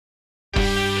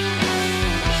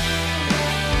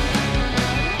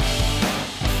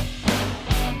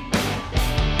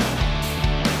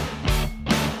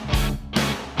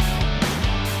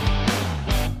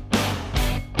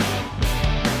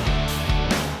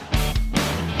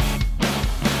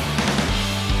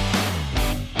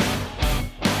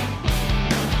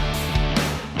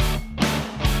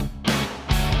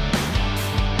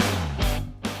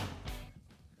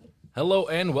Hello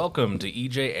and welcome to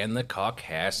EJ and the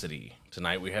Caucasity.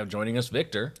 Tonight we have joining us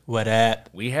Victor. What up?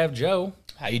 We have Joe.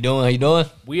 How you doing?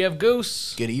 We have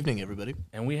Goose. Good evening, everybody.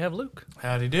 And we have Luke.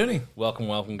 Howdy doody. Welcome,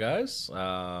 guys.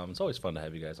 It's always fun to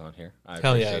have you guys on here. I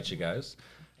Hell yeah. appreciate you guys.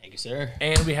 Thank you, sir.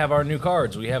 And we have our new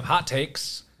cards. We have Hot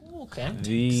Takes. Okay.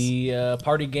 The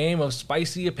party game of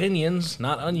spicy opinions,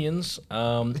 not onions.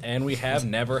 And we have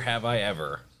Never Have I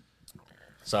Ever.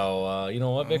 So, you know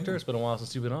what, Victor? It's been a while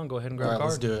since you've been on. Go ahead and grab All a right, card.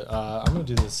 let's do it. I'm going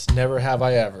to do this. Never have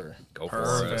I ever. Go for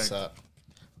Perfect. it. This up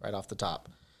right off the top.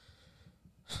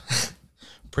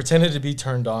 Pretended to be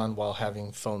turned on while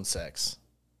having phone sex.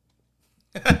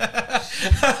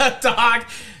 Dog.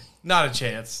 Not a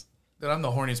chance. Dude, I'm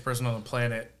the horniest person on the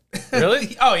planet.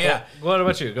 Really? Oh, yeah. What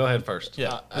about you? Go ahead first.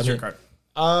 Yeah. I That's your mean-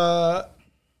 card.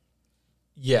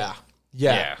 Yeah.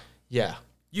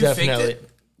 You definitely. faked it?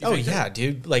 You Oh faked it? yeah,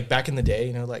 dude. Like back in the day,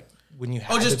 you know, like when you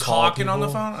had Oh, just to call talking on the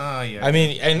people. phone? Oh, yeah. I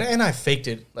mean, and I faked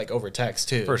it like over text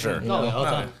too. For sure. You know? all the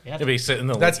time. You'll be sitting in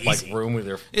the That's like easy. room with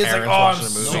your It's parents like, oh, I'm watching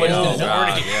a movie. so Oh, horny.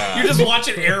 God, yeah. You're just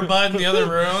watching Air Bud in the other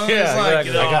room. Yeah, It's like,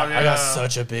 exactly. I got yeah.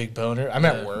 such a big boner. I'm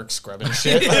at work scrubbing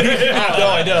shit. No,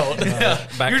 I don't.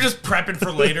 Back- You're just prepping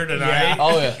for later tonight.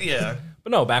 Oh, yeah. Yeah. But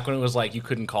no, back when it was like you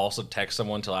couldn't call or text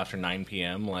someone until after 9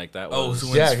 p.m. Like that Oh, was so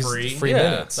when Yeah, it's 'cause free. it's free.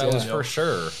 yeah, minutes, that was yeah. for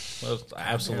sure. That was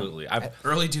absolutely.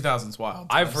 Early 2000s wild.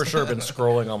 I've for sure been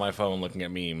scrolling on my phone looking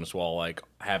at memes while like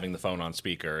having the phone on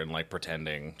speaker and like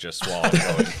pretending just while I'm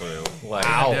going through. Like,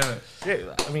 God damn it.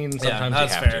 yeah, I mean, sometimes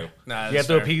that's you have fair. to. Nah, You that's have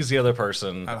to fair. appease the other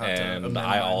person, I'd have to and amend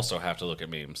I mine. also have to look at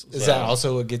memes. Is So- that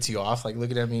also what gets you off? Like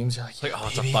looking at memes, you're like, like, oh,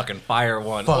 it's a fucking fire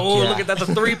one. Fuck Oh, yeah. look at that, the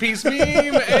 3-piece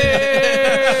meme.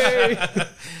 Hey!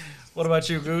 What about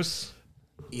you, Goose?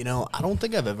 You know, I don't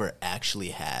think I've ever actually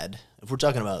had, if we're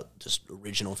talking about just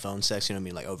original phone sex, you know what I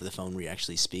mean, like over the phone where you're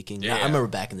actually speaking. Yeah. I remember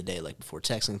back in the day, like before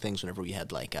texting things, whenever we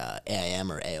had like AIM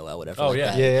or AOL, whatever. Oh, like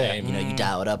yeah. that. Yeah. You know, you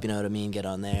dial it up, you know what I mean, get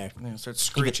on there. Yeah, start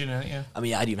screeching at you. I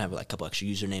mean, I'd even have like a couple extra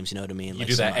usernames, you know what I mean? You like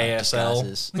do that some, ASL?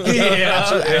 disguises. Yeah.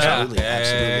 Absolutely.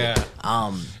 Yeah.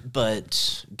 But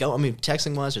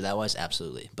texting wise or that wise,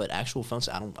 absolutely. But actual phone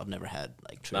sex, I've never had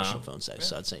like traditional phone sex,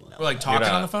 so I'd say no. We're like talking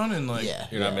not- on the phone and like, yeah.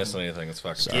 You're not missing anything. It's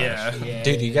fucking yeah.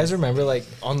 dude, do you guys remember like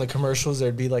on the commercials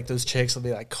there'd be like those chicks will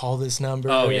be like, call this number.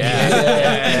 Oh,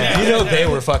 yeah. You know they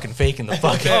were fucking faking the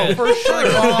fuck out. For sure.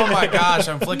 Oh my gosh,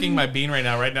 I'm flicking my bean right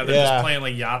now. Right now, they're Yeah. just playing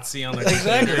like Yahtzee on their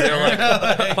Exactly. They're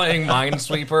like playing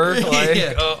Minesweeper. Like,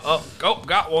 Yeah.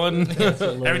 got one.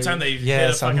 Every time they hit a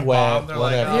Yes, I'm fucking wet, bomb, they're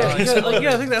whatever. like, oh,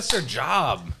 I think that's their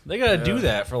job. They gotta do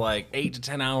that for like 8 to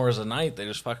 10 hours a night. They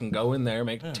just fucking go in there,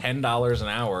 make $10 an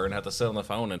hour, and have to sit on the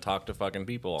phone and talk to fucking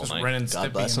people all just night. Ren and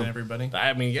God bless Stimpy 'em. and everybody.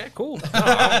 I mean, yeah, cool. No,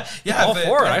 I'm Yeah, all but-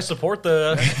 for it. I support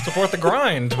the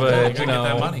grind, but Gotta you get know,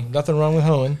 that money. Nothing wrong with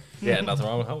hoeing. yeah, nothing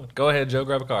wrong with hoeing. Go ahead, Joe.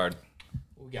 Grab a card.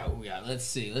 We got. Let's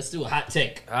see. Let's do a hot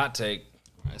take. Hot take.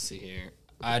 Let's see here.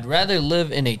 I'd rather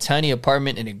live in a tiny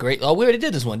apartment in a great. Oh, we already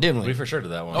did this one, didn't we? We for sure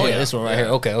did that one. Oh, yeah. This one right here.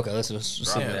 Okay. Let's see. that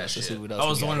Let's shit. see what else I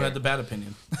was we the got one who here. had the bad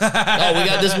opinion. Oh, we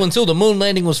got this one too. The moon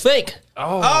landing was fake.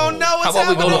 Oh, no! How about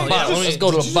we go to the bottom? Let's go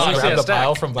to the bottom. Grab the stack.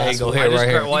 pile from There you last go. week. Here, right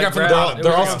here. Like, got from the grab- bottom.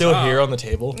 They're all There we still go. here on the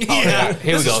table. Yeah,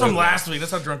 Here we this go. is from last week.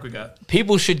 That's how drunk we got.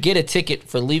 People should get a ticket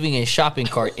for leaving a shopping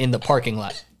cart in the parking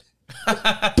lot.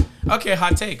 Okay,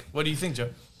 hot take. What do you think, Joe?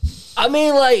 I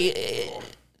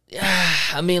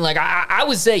mean, I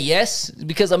would say yes,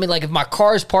 because I mean, like, if my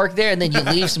car's parked there and then you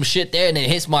leave some shit there and it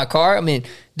hits my car, I mean,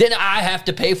 then I have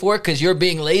to pay for it because you're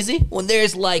being lazy. When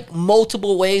there's like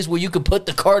multiple ways where you could put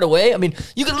the cart away, I mean,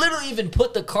 you could literally even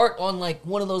put the cart on like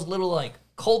one of those little like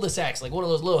cul-de-sacs, like one of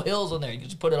those little hills on there. You can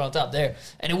just put it on top there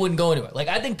and it wouldn't go anywhere. Like,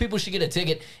 I think people should get a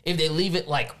ticket if they leave it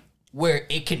like where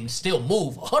it can still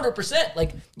move 100%.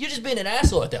 Like, you're just being an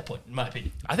asshole at that point, in my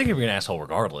opinion. I think you're an asshole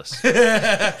regardless. I'm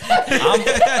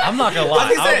not gonna lie. I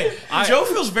was gonna say, I- Joe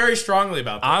feels very strongly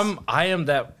about this. I am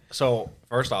that. So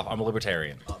first off, I'm a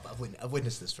libertarian. I've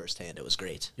witnessed this firsthand. It was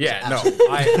great. Yeah, no.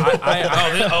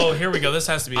 Oh, here we go. This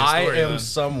has to be a I story. am then.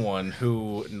 someone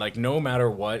who, like, no matter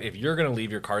what, if you're gonna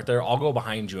leave your cart there, I'll go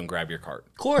behind you and grab your cart.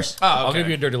 Of course. Oh, I'll okay. give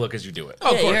you a dirty look as you do it. Oh,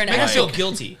 of Yeah, course. you're an Make me asshole. feel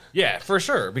guilty. Yeah, for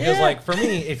sure. Because like for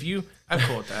me, if you I'm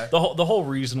cool with that. the whole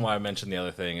reason why I mentioned the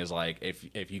other thing is like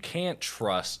if you can't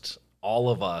trust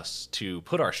all of us to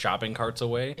put our shopping carts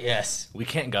away, Yes. we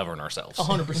can't govern ourselves.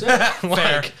 100%.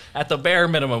 Like, at the bare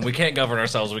minimum, we can't govern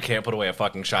ourselves. We can't put away a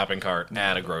fucking shopping cart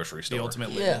at a grocery store. The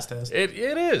ultimate Yeah. litmus test. It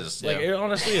is. Like, Yeah. it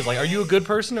honestly is. Like, are you a good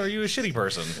person or are you a shitty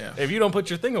person? Yeah. If you don't put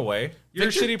your thing away, You're a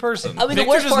shitty person. I mean, the Victor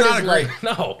worst does part not is agree.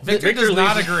 like, no, Victor does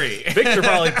not leaves- agree. Victor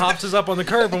probably pops us up on the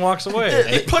curb and walks away.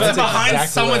 He puts it behind exactly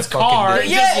someone's what I fucking car do. and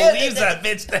Yeah, just leaves that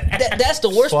bitch there. that's the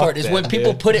worst Fuck part is that, when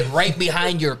people dude. put it right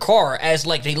behind your car as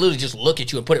like they literally just look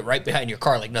at you and put it right behind your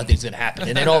car like nothing's gonna happen,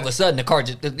 and then all of a sudden the car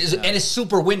just and it's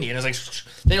super windy and it's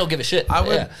like they don't give a shit.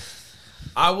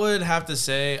 I would have to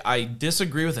say I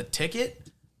disagree with a ticket,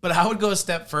 but I would go a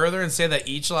step further and say that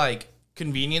each like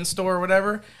convenience store or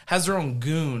whatever has their own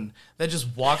goon that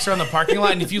just walks around the parking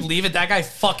lot, and if you leave it, that guy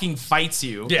fucking fights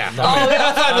you. Yeah. Oh, yeah,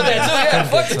 I'm fine with that too. Yeah,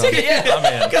 fuck the ticket. Yeah.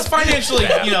 I'm in. Because financially,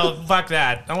 fuck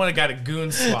that. I want a guy to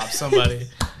goon swap somebody.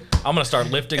 I'm gonna start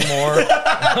lifting more.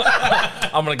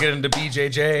 I'm gonna get into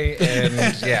BJJ,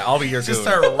 and yeah, I'll be your Just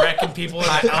goon. start wrecking people in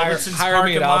the Albertsons Hire me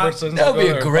parking at lot. Albertsons. That I'll would go be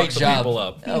there a and great fuck some job. people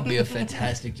up. That would be a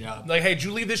fantastic job. Like, hey, did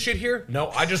you leave this shit here? No,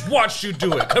 I just watched you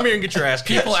do it. Come here and get your ass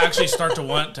kicked. People actually start to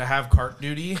want to have cart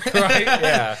duty. Right?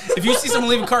 Yeah. If you see someone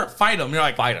leave a cart, fight them. You're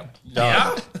like, Fight him.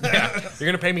 yeah? You're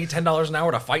gonna pay me $10 an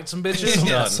hour to fight some bitches?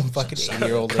 Done. Some fucking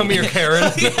 8-year-old. Come here,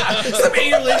 Karen. Some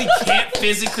 8-year-old lady can't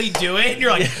physically do it. And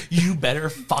you're like, you better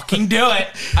fucking do it.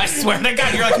 I swear to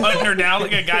God, you're like hunting her down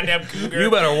like a goddamn cougar. You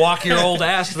better walk your old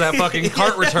ass to that fucking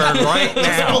cart return right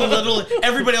Just now. belittle.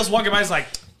 Everybody else walking by is like,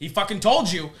 he fucking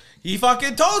told you. He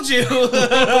fucking told you.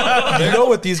 You know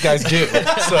what these guys do.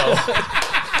 So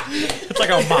It's like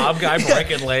a mob guy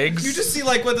breaking legs. You just see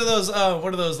like one of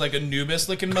those like Anubis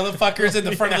looking motherfuckers in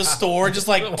the front of the store, just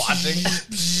like watching.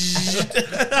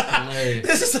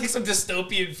 This is like some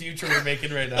dystopian future we're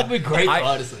making right now. That'd be great, I-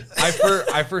 honestly.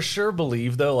 I for sure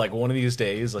believe though, like one of these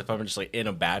days, if I'm just like in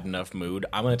a bad enough mood,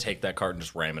 I'm gonna take that cart and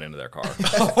just ram it into their car.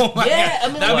 Oh my Yeah, God.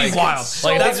 I mean, that'd like, be wild.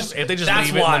 Like That's- if they just that's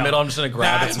leave it in wild. the middle, I'm just gonna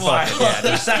grab That's it and wild. fuck it.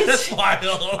 Yeah, That's wild.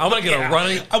 I'm gonna get a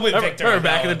running. I'm with remember, Victor. remember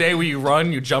back in the day where you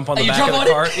run, you jump on the You back jump of on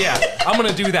the it? cart? Yeah, I'm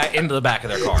gonna do that into the back of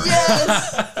their car.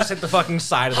 Yes, Just hit the fucking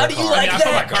side of How their do you car. like I put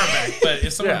my that? car back, but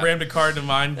if someone Yeah. rammed a car into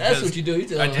mine, that's because what you do. You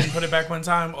tell I them. didn't put it back one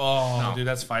time. Oh, dude,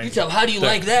 that's fighting. You tell them, how do you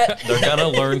like that? They're gonna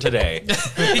learn today.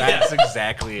 That's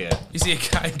exactly it. You see a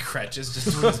guy in crutches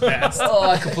just doing his best. Oh,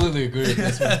 I completely agree with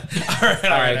this one.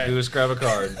 All right. Goose, grab a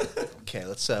card. Okay,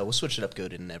 let's we'll switch it up. Go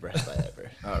to never have I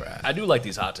ever. All right. I do like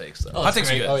these hot takes though. Hot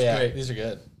takes are good. oh yeah, Great. these are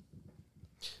good.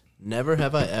 Never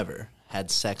have I ever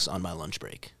had sex on my lunch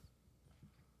break.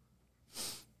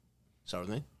 Start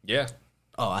with me. Yeah.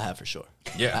 Oh, I have for sure.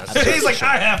 Yeah. He's like,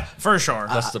 I have for sure.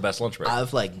 That's the best lunch break.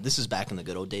 I've like this is back in the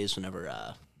good old days. Whenever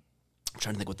I'm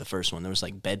trying to think what the first one. There was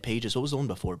like Bed Pages. What was the one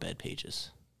before Bed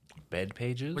Pages? Bed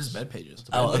pages. Where's bed pages?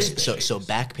 Oh, so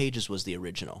Back Pages was the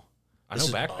original. I know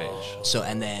Backpage. So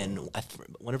and then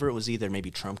whenever it was either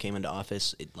maybe Trump came into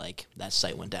office, it like that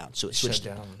site went down. So it switched.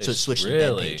 down. So it switched to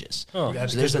Really? Bed Pages. Oh.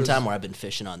 So there's been time where I've been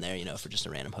fishing on there, for just a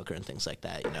random hooker and things like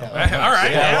that. All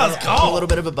right, yeah, let's A go. little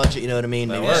bit of a budget, you know what I mean?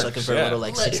 Maybe just works, looking for yeah. a little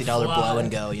like Let it $60 fly. blow and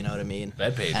go, you know what I mean?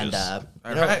 Bed Pages. And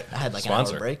right. I had like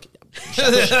Sponsor. an hour break.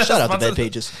 Shout out to Bed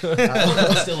Pages. Still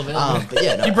available. But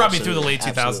yeah, no, You brought me through the absolutely, late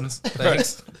 2000s. absolutely.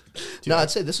 Thanks. No, I'd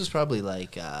say this was probably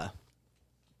like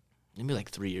maybe like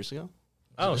 3 years ago.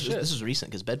 Oh This shit. is recent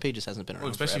because Bed Pages hasn't been around.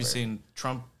 Well, especially forever. seeing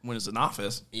Trump when he's in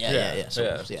office Yeah. So,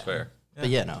 yeah, that's fair. But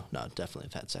yeah, no, definitely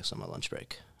have had sex on my lunch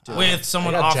break. with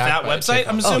someone I got off jacked that by a website. chick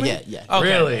I'm on- assuming. yeah. Okay.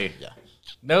 Really? Yeah.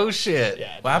 No shit.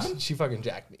 Yeah, What happened? She fucking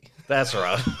jacked me. That's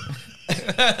rough.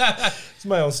 It's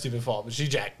my own stupid fault, but she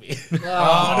jacked me.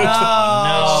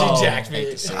 Oh, She jacked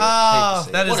me. Oh,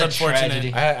 that is What a unfortunate.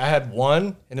 tragedy. I had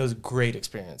one, and it was a great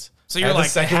experience. So I you're had like, the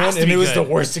second it has one, to and be it was good. the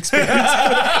worst experience. You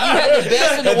had the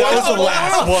best and the And that was worst. the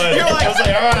last one. You're like, I was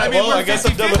like, all right, well, we're I guess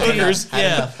I'm done with 50-50. hookers.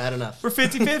 Had enough. We're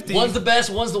 50-50. One's the best,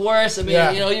 one's the worst. I mean,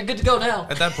 Yeah. you're good to go now.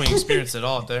 At that point, you experienced it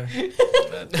all up there.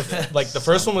 Like the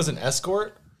first one was an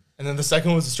escort, and then the second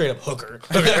one was a straight up hooker.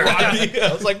 I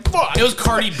was like, fuck. It was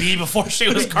Cardi B before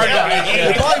she was Cardi B.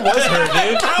 It probably was her,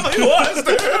 dude. It probably was,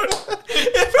 dude.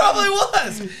 It probably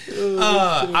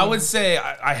was. I would say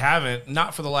I haven't,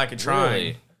 not for the lack of trying.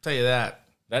 Really? Tell you that.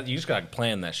 That you just gotta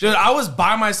plan that shit. Dude, I was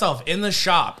by myself in the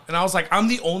shop, and I was like, I'm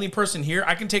the only person here.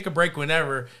 I can take a break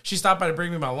whenever. She stopped by to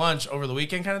bring me my lunch over the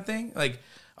weekend kind of thing. Like,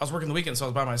 I was working the weekend, so I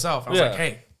was by myself. I was Yeah. like, hey,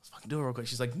 let's fucking do it real quick.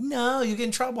 She's like, no, you get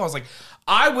in trouble. I was like,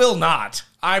 I will not.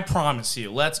 I promise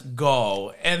you. Let's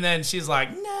go. And then she's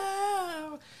like,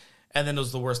 no. And then it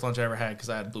was the worst lunch I ever had because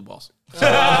I had blue balls.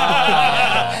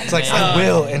 It's like, I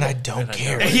will, and I don't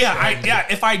care. Yeah,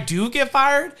 if I do get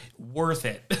fired, worth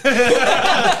it.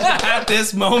 At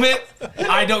this moment,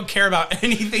 I don't care about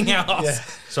anything else.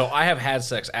 So I have had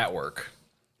sex at work,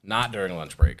 not during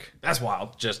lunch break. That's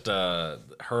wild. Just her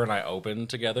and I opened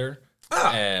together,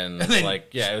 and then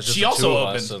like it was just she the also two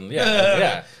of us, opened. and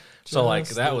yeah. So like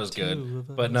Just that the was good. two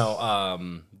of But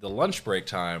no, the lunch break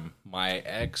time, one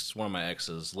of my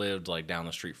exes lived like down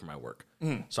the street from my work.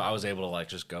 So I was able to like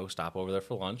just go stop over there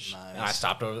for lunch. Nice. And I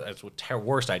stopped over. It's the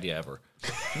worst idea ever.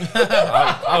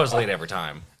 I was late every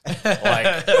time.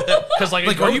 Like, because like,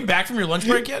 Like, are you back from your lunch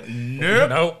break yet?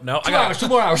 Nope. No. 2 hours, 2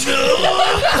 more hours. I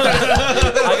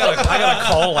got a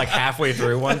call like halfway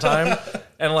through one time,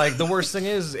 and like the worst thing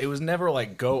is, it was never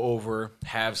like go over,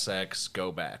 have sex,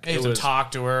 go back. You It have to was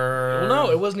talk to her. well,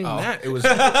 no, it wasn't even that. It was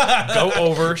go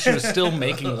over. She was still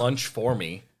making lunch for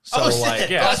me. So like,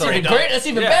 yeah, That's so, pretty great. That's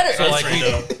even better. So That's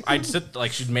like, I'd sit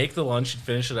like she'd make the lunch, she'd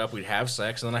finish it up, we'd have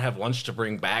sex, and then I have lunch to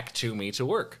bring back to me to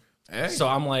work. Hey. So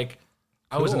I'm like.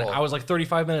 I was like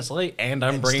 35 minutes late, and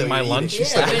I'm And bringing still my eating. lunch Yeah,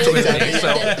 back man, with me. exactly. So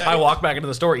I walk back into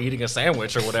the store eating a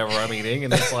sandwich or whatever I'm eating,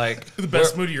 and it's like the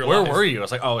best mood of your Where life. were you? I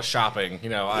was like, oh, I was shopping. You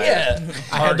know, yeah.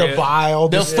 I had to Target. buy all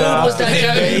The this food stuff. was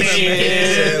digested.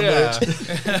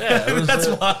 Yeah, it was, That's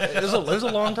why. it was a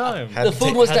long time. The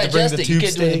food was had to bring the digested. You tube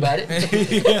can't do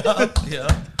anything steak. about it. Yeah.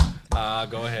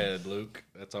 Go ahead, Luke.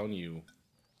 That's on you.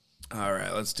 All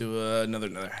right, let's do another.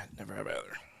 Never have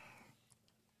either.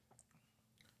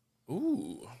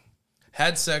 Ooh.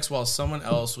 Had sex while someone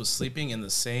else was sleeping in the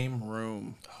same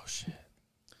room. Oh, shit.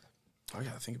 I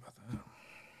gotta think about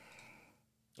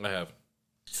that. I have.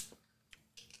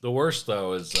 The worst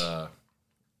though is the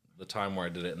time where I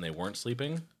did it and they weren't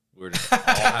sleeping. We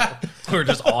were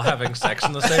just all having sex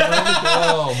in the same room.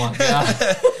 Oh my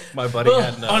god. My buddy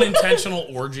had no. Unintentional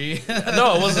orgy.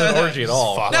 No, it wasn't an orgy at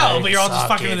all. No, but you're all just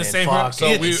fucking in the same room. So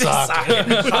we Right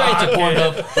to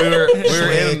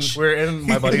Pornhub. we were in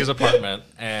my buddy's apartment,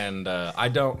 and I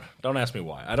don't ask me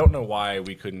why. I don't know why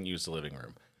we couldn't use the living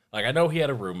room. Like I know he had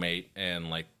a roommate, and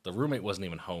like the roommate wasn't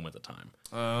even home at the time.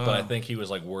 But I think he was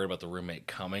like worried about the roommate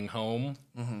coming home.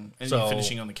 And So- you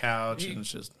finishing on the couch, and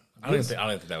it's just. I don't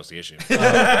think that was the issue.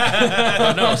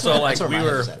 But no, so like where we my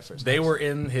head were, was at first. they were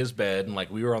in his bed, and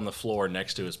like we were on the floor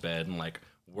next to his bed, and like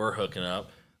we're hooking up,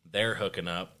 they're hooking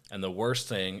up, and the worst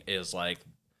thing is like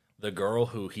the girl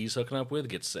who he's hooking up with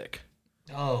gets sick,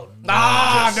 Oh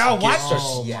No, what?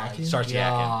 Oh, starts yakking.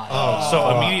 God.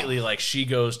 So immediately, like she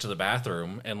goes to the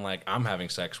bathroom, and like I'm having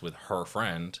sex with her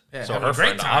friend, so having a her great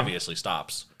friend time. obviously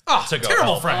stops. Oh, to go terrible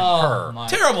help friend. her. my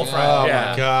Terrible friend. Oh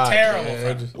Yeah. my god. Terrible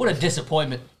friend. What a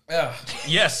disappointment.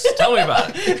 Yes, tell me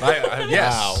about it.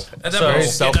 Yes. And So- Very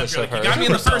selfish of You her. got me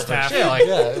in the first half. Yeah, like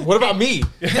Yeah. What about me?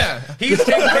 he's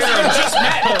taking care of Just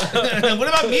met. What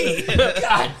about me?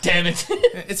 God damn it.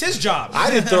 It's his job. I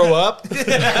didn't throw up.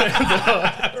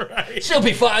 She'll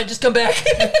be fine. Just come back.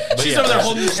 She's over there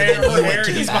holding his hair, her hair,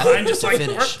 and he's behind, just like,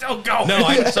 finish. go. No,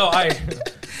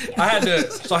 I had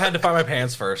to find my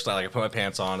pants first. I put my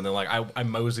pants on, and then like I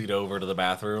moseyed over to the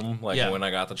bathroom like Yeah. when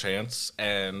I got the chance,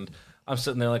 and I'm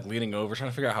sitting there like leaning over, trying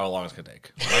to figure out how long it's gonna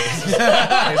take.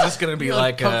 Like, is this gonna be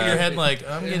like poking your head like,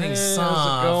 I'm getting how's it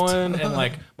soft. going? And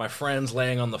like my friend's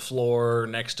laying on the floor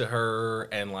next to her,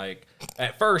 and like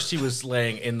at first he was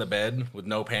laying in the bed with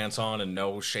no pants on and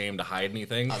no shame to hide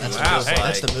anything. That's, He was the, just,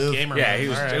 that's the move. Gamer yeah, move. he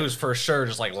was. All right. It was for sure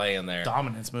just like laying there.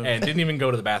 Dominance move. And didn't even go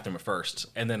to the bathroom at first.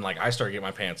 And then like I started getting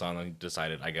my pants on and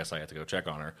decided I guess I had to go check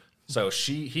on her. So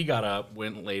he got up,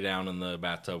 went and lay down in the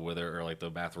bathtub with her, or like the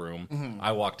bathroom. Mm-hmm.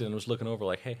 I walked in and was looking over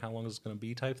like, hey, how long is this gonna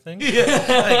be type thing?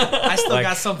 I still Like,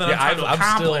 got something yeah, I'm trying to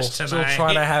accomplish still tonight.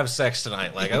 trying to have sex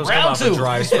tonight. Like I was Round coming off a two.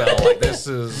 dry spell. Like this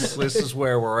is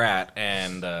where we're at.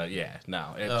 And yeah,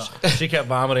 no, she kept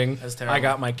vomiting. That's terrible. I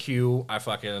got my cue. I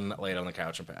fucking laid on the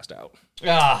couch and passed out.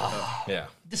 Ah, Yeah.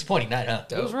 disappointing night, huh?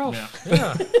 It was rough.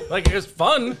 Yeah. Like it was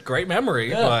fun, great memory,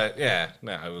 but yeah,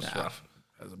 no, it was rough.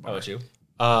 How about you?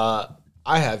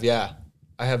 I have, yeah.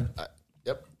 I have,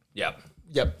 yep.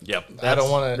 Yep. I don't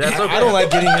want to, that's okay. I don't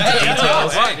like getting into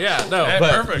details. Fine. Yeah, no.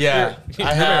 But Perfect. yeah,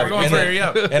 I have. We're going and, for it,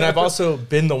 yeah. and I've also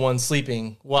been the one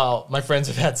sleeping while my friends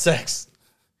have had sex.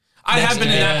 I have been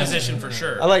in that Yeah. position for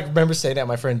sure. I like remember staying at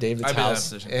my friend David's I've been in that house,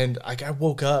 position. and like I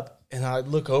woke up and I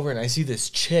look over and I see this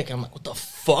chick. I'm like, what the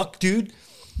fuck, dude?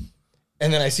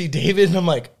 And then I see David and I'm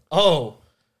like, oh.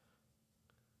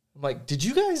 I'm like, did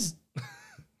you guys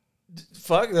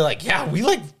fuck? They're like, yeah, we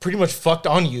like pretty much fucked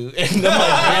on you. And I'm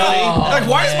like, really? Like,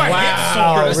 why is my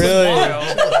hand sore?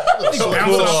 really? He's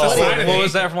bouncing off the side of What me.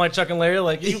 was that from like Chuck and Larry?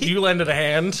 Like you lended a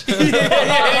hand.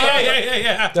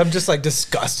 Yeah. I'm just like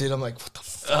disgusted. I'm like, what the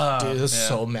fuck, dude? I was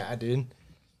so mad, dude.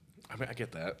 I mean, I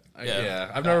get that. Yeah.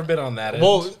 Yeah, I've never been on that end.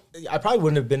 Well, I probably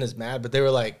wouldn't have been as mad, but they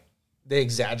were like, they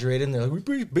exaggerated and they're like,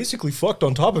 we basically fucked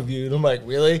on top of you. And I'm like,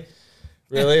 really?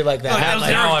 Really? Like that? Like, hat,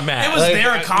 like, now I'm mad. It was Like,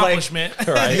 their accomplishment.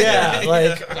 Right. yeah,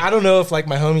 like I don't know if like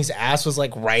my homie's ass was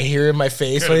like right here in my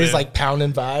face while he's like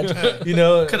pounding vibes, you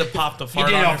know? Could have popped a fart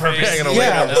did on it your on purpose. face. Hanging away.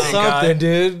 Yeah, Wake up, something, guy.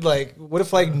 dude. Like, what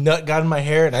if like nut got in my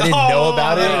hair and I didn't know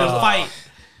about it? A fight.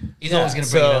 He's always gonna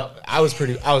bring it up. I was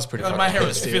pretty. My hair was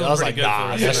pissed, dude. feeling I was pretty like, good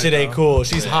nah, for that it. shit ain't cool.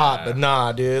 She's hot, but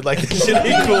nah, dude. Like, this shit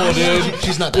ain't cool, dude.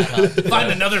 She's not that hot.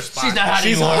 Find another spot. She's not hot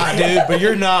She's anymore. hot, dude, but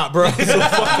you're not, bro. So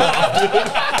fuck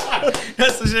off.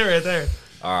 That's the shit right there.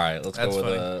 All right, let's That's go with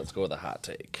funny. let's go with a hot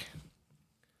take.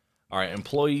 All right,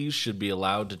 employees should be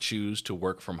allowed to choose to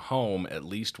work from home at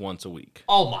least once a week.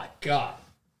 Oh my god.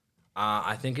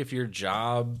 I think if your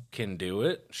job can do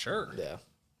it, sure. Yeah.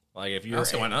 Like if I'll you're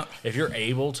say why not. if you're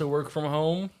able to work from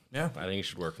home, Yeah. I think you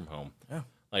should work from home. Yeah.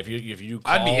 Like if you do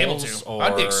I'd be able calls to. or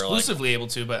I'd be like, exclusively able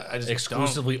to, but I just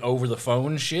exclusively over the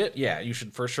phone shit, yeah, you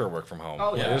should for sure work from home.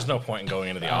 Oh, yeah. There's no point in going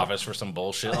into the office for some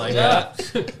bullshit like Yeah. that.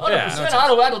 100%.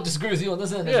 I don't disagree with you on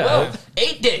this end as Yeah. well.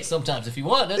 8 days sometimes if you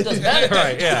want. That doesn't matter.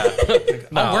 Right, yeah.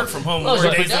 I'll work from home Well, more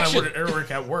it's days than I production. would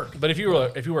work at work. But if you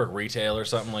work retail or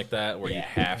something like that, where you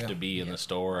have to be in the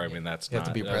store, I mean that's You have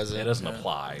to be present. It doesn't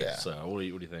apply. Yeah. So what do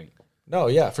you think? No,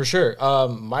 yeah, for sure.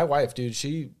 My wife, dude,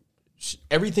 she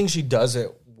everything she does at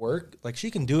work, like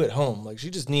she can do at home. Like she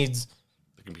just needs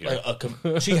The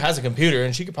computer. she has a computer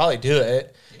and she could probably do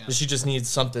it, but she just needs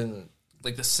something.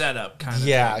 Like the setup kind of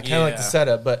Yeah, thing. kind of like the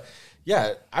setup. But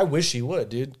yeah, I wish she would,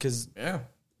 dude, because Yeah.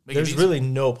 Make it there's easy. really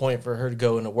no point for her to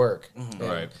go into work. And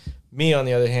Right. Me, on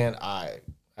the other hand, I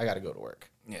got to go to work.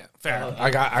 Yeah. Fair. I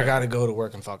got to go to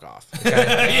work and fuck off.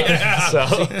 Okay? So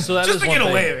So that Just is to one get thing.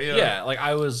 away, you know? Yeah, like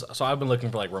I've been looking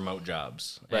for like remote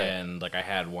jobs, Right. and like I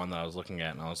had one that I was looking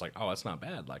at, and I was like, oh, that's not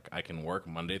bad. Like I can work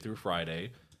Monday through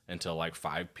Friday until like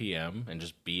 5 p.m. and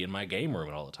just be in my game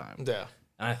room all the time. yeah.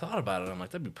 And I thought about it. I'm like,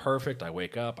 that'd be perfect. I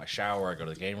wake up, I shower, I go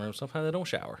to the game room. Sometimes I don't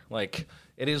shower. Like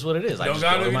it is what it is. I Don't just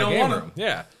gotta go to if you my don't game wanna. room.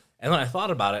 Yeah. And then I thought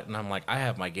about it, and I'm like, I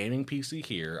have my gaming PC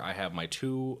here. I have my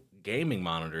 2 gaming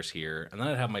monitors here, and then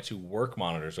I'd have my 2 work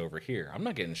monitors over here. I'm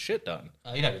not getting shit done.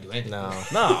 Oh, you're not gonna do anything. No.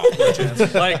 No.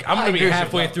 Like, I'm going to be agree with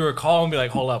halfway you, bro. through a call and be like,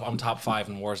 hold up, I'm top 5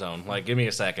 in Warzone. Like, give me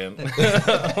a second.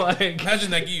 Like, Imagine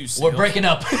that you. We're breaking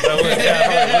up.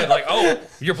 yeah, like, oh,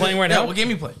 you're playing right Yeah, now? what game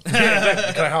you play? Can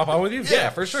I hop on with you? Yeah,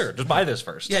 for sure. Just buy this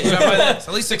first. Yeah, you gotta buy this.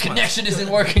 At least 6 months. Connection isn't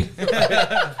working.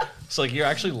 It's like, you're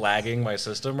actually lagging my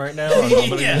system right now. And I'm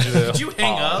gonna Yeah. need you to Did you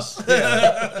hang pause.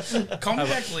 up? Call me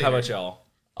back later. How about y'all?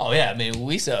 Oh yeah, I mean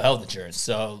we sell health insurance,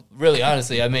 so really,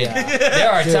 honestly, I mean there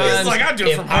are times like, I do it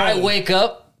if from I home. wake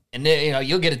up and then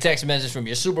you'll get a text message from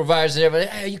your supervisor and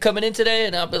everybody, hey, are you coming in today?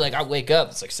 And I'll be like, I wake up,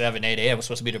 it's like 7, 8 a.m. We're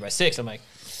supposed to be there by 6. I'm like,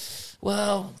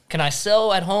 well, can I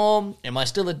sell at home? Am I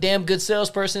still a damn good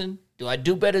salesperson? Do I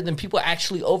do better than people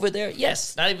actually over there?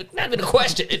 Yes, not even a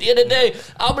question. At the end of the day,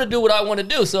 I'm gonna do what I want to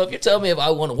do. So if you're telling me if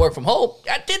I want to work from home,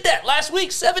 I did that last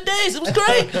week, 7 days. It was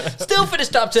great. Still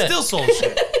finished top 10. Still sold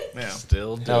shit. Yeah.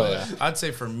 Still do Hell it. yeah. I'd say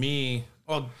for me,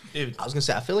 well, I was gonna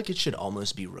say I feel like it should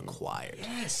almost be required.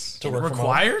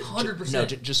 required? 100%. No,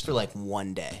 just for like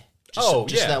one day. Oh,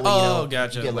 Just yeah. that way, Oh,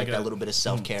 gotcha. you get like Like that a- little bit of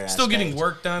self care. Still getting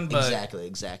work done, but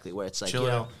Exactly. Where it's like, chill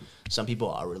out. some people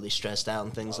are really stressed out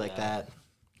and things like that.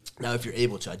 Now, if you're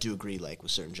able to, I do agree. Like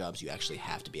with certain jobs, you actually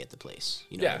have to be at the place.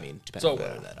 You know what I mean? Depending So, on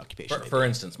whatever that occupation. may for be.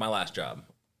 instance, my last job,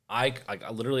 I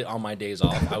literally on my days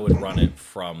off, I would run it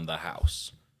from the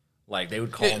house. Like they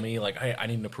would call me, like, "Hey, I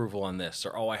need an approval on this,"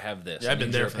 or "Oh, I have this." Yeah, I I've been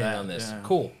need your there for opinion that, on this. yeah.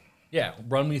 Cool. Yeah,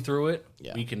 run me through it.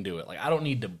 Yeah. We can do it. Like I don't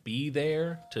need to be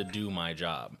there to do my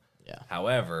job. Yeah.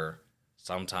 However,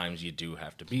 sometimes you do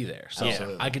have to be there. So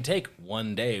Absolutely. I could take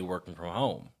one day working from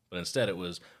home, but instead it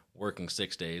was working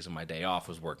 6 days, and my day off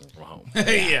was working from home.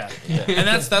 yeah. And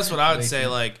that's what I would say.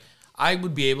 Like, I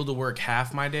would be able to work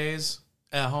half my days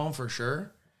at home for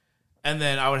sure. And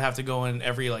then I would have to go in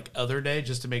every like other day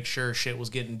just to make sure shit was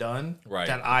getting done Right.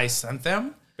 that I sent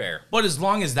them. Fair. But as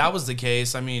long as that was the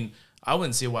case, I mean, I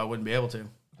wouldn't see why I wouldn't be able to.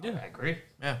 Yeah. I agree.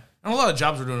 Yeah. And a lot of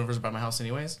jobs were doing over by my house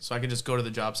anyways. So I could just go to the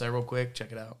job site real quick,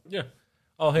 check it out. Yeah.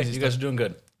 Oh, hey, you guys are doing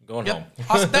good. Going home. Yep.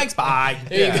 Awesome. Thanks. Bye.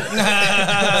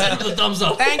 Send the thumbs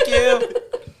up. Thank you.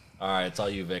 All right, it's all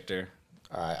you, Victor.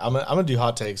 All right, I'm gonna do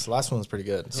hot takes. The last one's pretty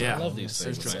good. So Yeah. I love these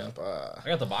things, Search man. up, I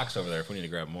got the box over there if we need to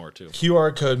grab more, too.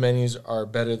 QR code menus are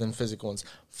better than physical ones.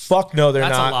 Fuck no, they're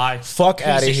That's a not. lie. Fuck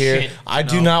out of of here. shit. I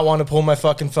do not want to pull my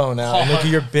fucking phone out and look at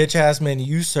your bitch ass menu.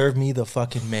 You serve me the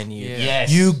fucking menu. Yeah.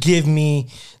 Yes. You give me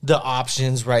the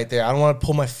options right there. I don't want to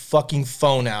pull my fucking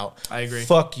phone out. I agree.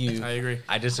 Fuck you. I agree.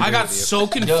 I disagree I got with you. so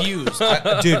confused.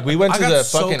 Dude, we went I to got the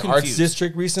so fucking arts confused.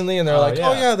 district recently, and they're Oh, like, yeah.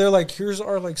 "Oh yeah," they're like, "Here's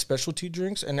our like specialty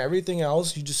drinks and everything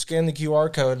else. You just scan the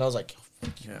QR code." And I was like,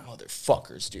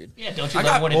 Motherfuckers, dude. Yeah, don't you I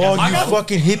love got- when it Oh, does? you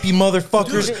fucking hippie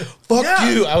motherfuckers. Dude, Fuck yeah.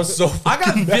 you. I was so I got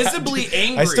fucking mad. visibly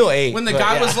angry. I still ate. when the but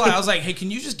guy yeah. was like, I was like, hey,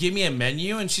 can you just give me a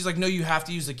menu? And she's like, no, you have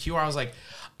to use the QR. I was like,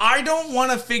 I don't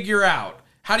want to figure out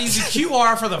how to use a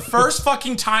QR for the first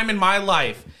fucking time in my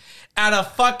life at a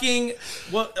fucking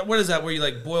what is that where you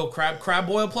like boil crab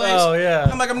boil place? Oh, yeah.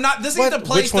 I'm like, I'm not. This ain't What? the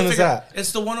place Which to one is figure. that?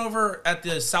 It's the one over at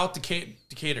the South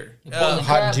Decatur. Boiling Hot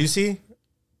crab. and juicy?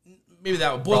 Maybe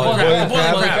that one. Boiling Boiling crab.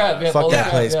 crab. Boiling crab. Yeah, Fuck boiling that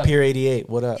crab, place. yeah. Pier 88.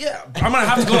 What up? Yeah, I'm gonna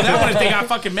have to go to that one if they got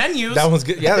fucking menus. That one's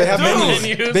good. Yeah, they have Dude, menus.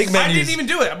 Big menus. I didn't even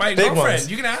do it. My Big girlfriend, ones.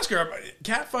 you can ask her.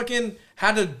 Kat fucking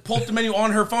had to pull up the menu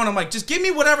on her phone. I'm like, just give me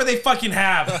whatever they fucking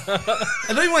have. I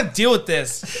don't even want to deal with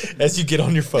this. As you get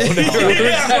on your phone.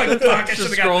 Yeah, I'm like, fuck, I should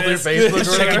have Scroll got through this. Facebook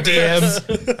or Checking whatever.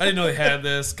 DMs. I didn't know they had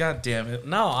this. God damn it.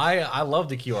 No, I love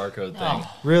the QR code thing.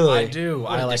 Oh, Really? I do.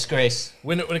 what I a like disgrace.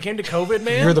 when it came to COVID,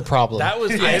 man. You're the problem. That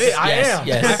was Yes, I yes, am.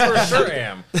 yes. I for sure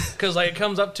am. Because like it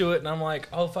comes up to it and I'm like,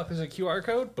 oh fuck, there's a QR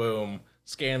code. Boom,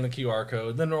 scan the QR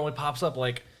code. Then it only pops up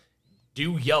like,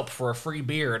 do Yelp for a free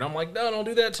beer, and I'm like, no, don't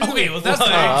do that too. Okay, well, that's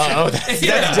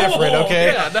that's different, okay?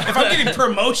 Yeah, no, If I'm getting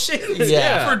promotion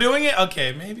Yeah. for doing it,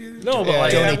 okay, maybe. no, but Yeah,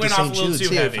 like, maybe I Donate to went off a St. little Jude's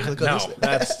too here. heavy. Click on no, this.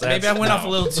 that's Maybe I went off a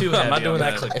little too heavy. I'm not doing on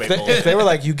that clickbait. If bullshit. they were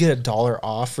like, you get $1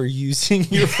 off for using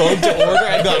your phone to order,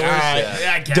 I'd be like, all right,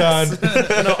 Yeah, I guess.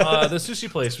 done. No, the sushi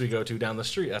place we go to down the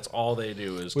street, that's all they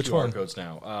do is Which QR one? codes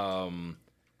now.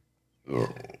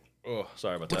 Oh,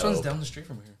 sorry about Which that. one's down the street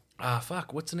from here?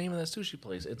 Fuck, what's the name of that sushi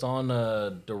place? It's on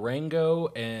Durango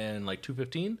and like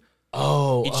 215.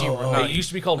 It used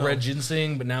to be called Red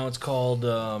Ginseng, but now it's called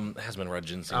it has been Red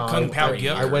Ginseng. Kung Pao for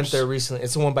Gyuk. I went there recently.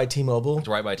 It's the one by T-Mobile. It's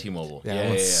right by T-Mobile. Yeah, that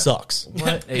one sucks.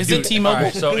 Hey, Is dude, it T-Mobile? all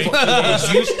right, so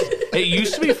it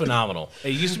used to be phenomenal.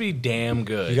 It used to be damn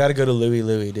good. You got to go to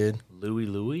Louie, dude. Louie?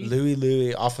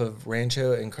 Louie off of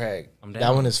Rancho and Craig. I'm That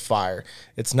down. one is fire.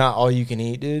 It's not all you can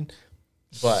eat, dude.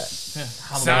 But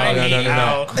Sign no, me no, no, no.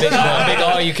 out. Big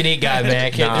all you can eat guy,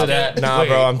 man. Can't do that. nah, Wait.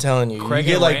 bro, I'm telling you. Craig You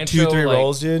get and like Rancho, 2-3 like-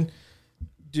 rolls, dude.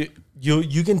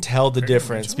 You can tell the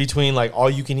difference between like all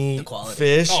you can eat quality.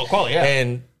 fish quality, yeah.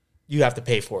 and you have to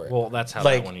pay for it. Well, that's how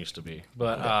Like- that one used to be.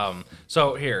 But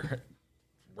so here,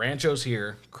 Rancho's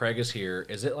here, Craig is here.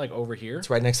 Is it like over here? It's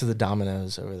right next to the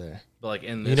Domino's over there. But like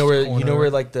in this You know where corner?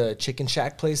 like the Chicken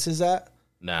Shack place is at?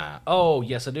 Nah. Oh,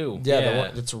 yes, I do. Yeah, the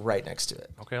one it's right next to it.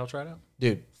 Okay, I'll try it out.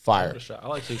 Dude, fire. Give it a shot. I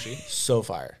like sushi. So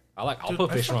fire. I'll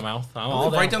put fish in my mouth. I'm I all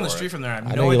live down right down the for street it. from there. I have I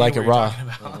no know you idea like what it you're raw.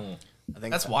 talking about. I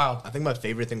think That's wild. I think my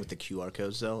favorite thing with the QR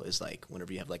codes though is like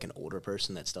whenever you have like an older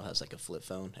person that still has like a flip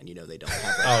phone and you know they don't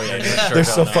have. Like, Oh yeah, They're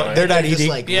so fun. They're not just, eating.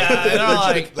 like, Yeah, legit- they're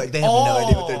like, like they have no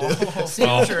idea what they're doing. See,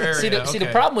 the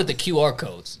problem with the QR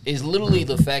codes is literally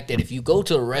the fact that if you go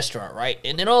to a restaurant, right,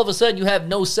 and then all of a sudden you have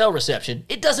no cell reception,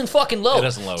 it doesn't fucking load. It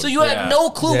doesn't load, So you yeah. have no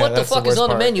clue Yeah, what the that's the fuck is worst on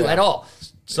the part, menu yeah. at all.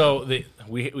 So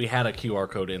we had a QR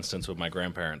code instance with my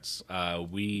grandparents.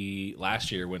 We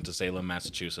last year went to Salem,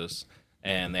 Massachusetts,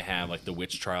 and they have like the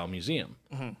Witch Trial Museum.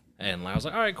 And I was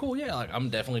like, all right, cool, yeah, like I'm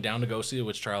definitely down to go see the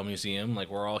Witch Trial Museum. Like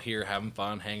we're all here having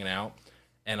fun, hanging out,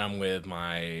 and I'm with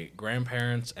my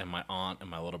grandparents and my aunt and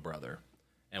my little brother,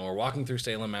 and we're walking through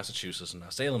Salem, Massachusetts. And now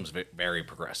Salem's very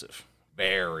progressive,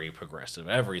 very progressive.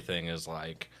 Everything is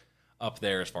like up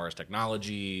there as far as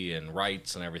technology and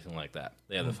rights and everything like that.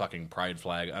 They have the fucking pride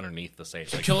flag underneath the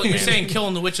stage. Like, You're saying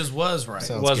killing the witches was right.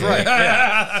 was right.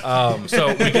 Yeah. So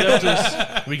we get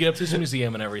up to this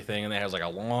museum and everything, and it has like a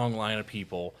long line of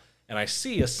people. And I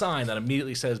see a sign that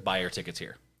immediately says "Buy your tickets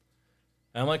here."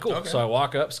 And I'm like, cool. Okay. So I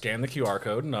walk up, scan the QR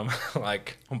code, and I'm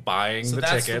like, I'm buying So the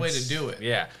that's tickets. the way to do it.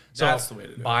 Yeah. So That's the way to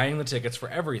do it. buying the tickets for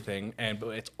everything, but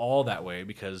it's all that way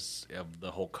because of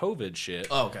the whole COVID shit.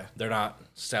 Oh, okay. They're not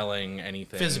selling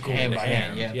anything Physical. hand to Hand by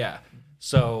hand. hand, Yeah.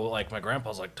 So like my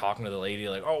grandpa's like talking to the lady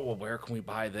like, oh well, where can we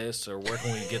buy this or where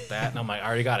can we get that? And I'm like, I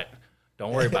already got it.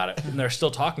 Don't worry about it. And they're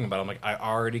still talking about it. I'm like, I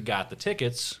already got the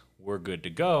tickets. We're good to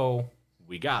go.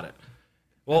 We got it.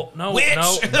 Well, no, Witch!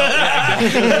 no. Yeah,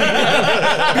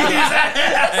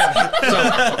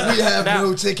 exactly. We have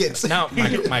no tickets. Now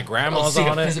my grandma's see a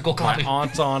on it, physical copy. my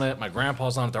aunt's on it, my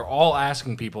grandpa's on it. They're all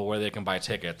asking people where they can buy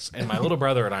tickets, and my little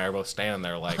brother and I are both standing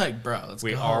there Like, bro, let's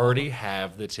we go. already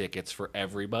have the tickets for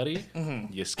everybody.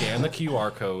 You scan the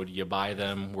QR code, you buy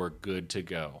them, we're good to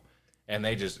go. And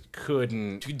they just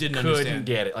couldn't understand.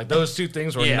 get it. Like those two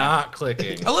things were Yeah. not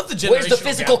clicking. I love the generational Where's the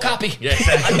physical gap. copy? Yeah,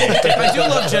 exactly. I do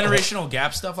love generational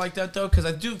gap stuff like that though, because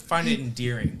I do find it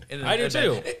endearing. I do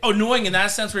too. Annoying in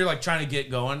that sense, where you're like trying to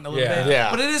get going a little Yeah. bit.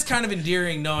 Yeah. But it is kind of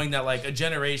endearing knowing that like a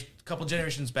couple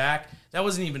generations back, that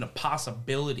wasn't even a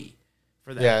possibility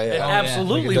for that. Yeah, It yeah.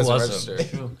 absolutely It doesn't wasn't.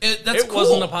 register. That's It cool.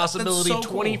 wasn't a That's possibility so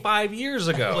cool. 25 years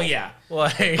ago. Well, yeah.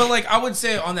 Like, But like I would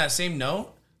say on that same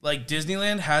note, like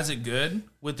Disneyland has it good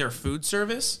with their food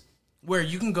service where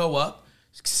you can go up,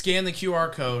 scan the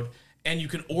QR code, and you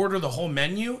can order the whole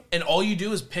menu, and all you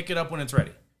do is pick it up when it's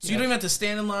ready. So you don't even have to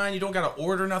stand in line. You don't got to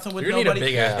order nothing with you're gonna nobody. need a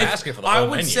big ass basket for the I whole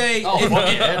would menu. say Oh, fuck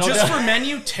yeah, no just doubt. for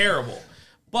menu, terrible.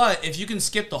 But if you can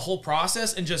skip the whole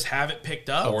process and just have it picked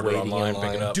up, order it waiting online, in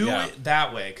pick it line. up. do yeah. it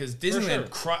that way. Because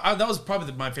Disneyland, sure. that was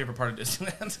probably my favorite part of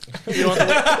Disneyland. You don't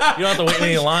have to wait in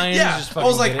any lines. Yeah, Just I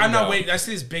was fucking like, get it I'm not go. waiting. I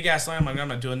see this big ass line. I'm like, I'm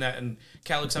not doing that. And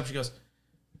Kat looks up. She goes,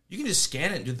 "You can just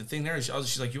scan it and do the thing there."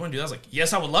 She's like, "You want to do that?" I was like,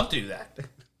 "Yes, I would love to do that."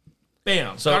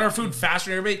 Bam. So- got our food faster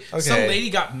than everybody. Some Okay. lady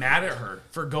got mad at her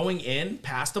for going in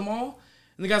past them all.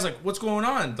 And the guy's like, "What's going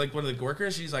on?" Like one of the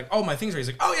workers, she's like, "Oh, my thing's ready."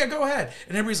 He's like, "Oh yeah, go ahead."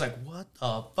 And everybody's like, "What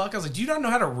the fuck?" I was like, "Do you not know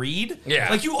how to read? Yeah.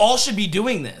 Like you all should be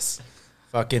doing this."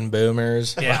 Fucking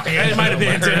boomers. Yeah, it might have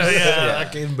been too. Yeah.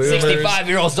 Fucking boomers.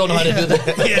 65-year-olds don't know how to do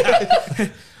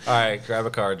that. All right, grab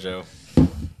a card, Joe.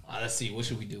 Let's see. What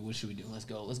should we do? Let's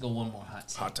go one more hot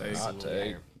take. Hot take. Hot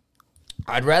take.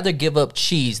 I'd rather give up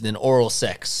cheese than oral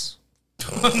sex.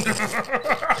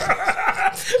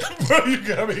 Bro, you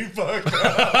got me fucked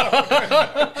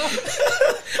up.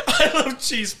 I love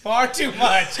cheese far too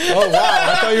much. Oh, wow.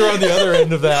 I thought you were on the other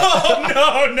end of that.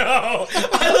 Oh, no.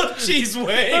 I love cheese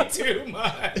way too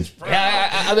much, bro.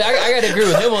 Yeah, I mean, I gotta agree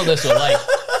with him on this one. Like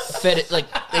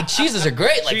cheeses are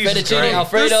great. Like Cheese is fettuccine great.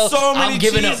 Alfredo. There's so many I'm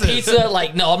giving cheeses. up pizza.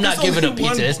 Like, no, I'm not There's giving only up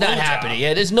pizza. one It's not blowjob. happening.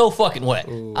 Yeah, there's no fucking way.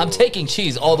 I'm taking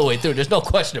cheese all the way through. There's no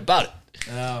question about it.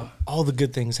 All the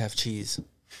good things have cheese.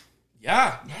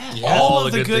 Yeah. All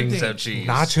the good things have cheese.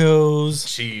 Nachos.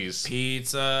 Cheese.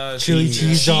 Pizza, Chili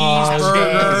cheese dogs.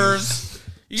 cheeseburgers.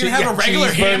 You gonna have a regular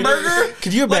cheeseburger. hamburger?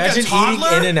 Could you Like a imagine eating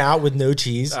toddler? In and Out with no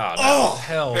cheese? Oh, no.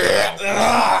 Hell no.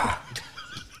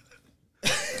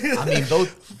 I mean,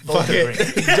 both are great.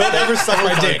 Don't ever suck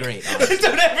my Both are dick. great.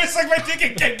 Don't ever suck my dick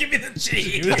again. Give me the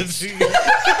cheese.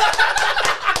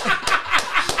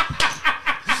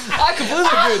 I completely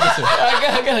agree with this one.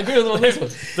 I gotta agree with him on this one.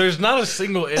 There's not a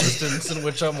single instance in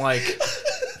which I'm like,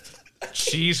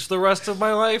 cheese for the rest of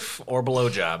my life or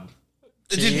blowjob.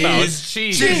 No, it's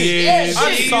cheese. Yeah,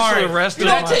 I'm cheese. sorry. For the rest You're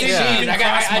of not my taking yeah. cheese.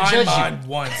 I judge you. you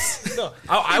once.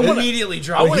 I want Immediately I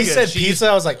drop. wanna When he get said cheese. pizza,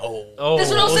 I was like, oh. Oh, That's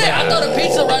what I'm saying. I thought of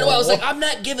pizza right away. I was like, I'm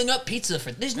not giving up pizza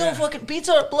for. There's no fucking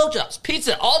pizza or blowjobs.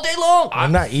 Pizza all day long.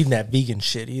 I'm not eating that vegan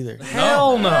shit either.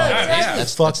 hell no. Yeah.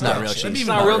 That's not real cheese. It's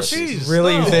not real cheese.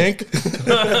 Really, you think?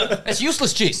 That's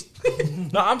useless cheese.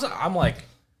 No, I'm like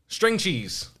string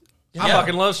cheese. I Yeah.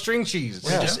 fucking love string cheese.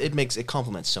 It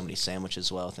complements so many sandwiches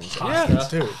as well. Things like Yeah.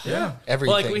 Dude, Yeah.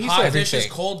 everything. Like what he Hot said, dishes,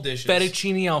 cold dishes.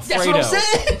 fettuccine That's Alfredo. what I'm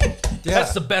saying.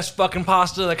 That's the best fucking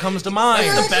pasta that comes to mind.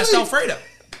 That's the best Alfredo.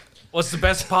 What's the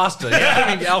best pasta? Yeah,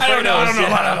 I mean Alfredo. I don't know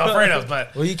about Alfredos,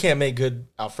 but Well, you can't make good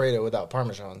Alfredo without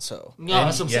Parmesan, so. No,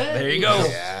 that's what I'm saying. There you go.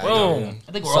 Yeah, Boom.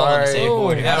 I think we're all on the Sorry. same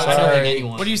board. Yeah, I don't sorry. think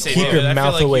anyone. what do you say, Keep David? your I mouth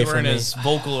feel like away you from weren't me. as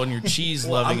vocal on your cheese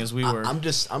loving as we were. I'm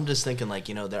just thinking like,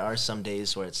 there are some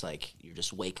days where it's like you're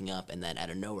just waking up and then out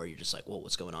of nowhere you're just like, whoa,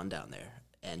 what's going on down there?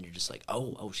 And you're just like,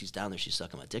 oh, she's down there. She's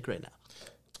sucking my dick right now.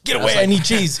 Get away, I need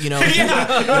cheese. I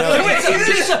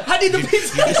need the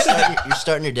pizza. you're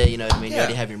starting your day. You know what I mean? You Yeah.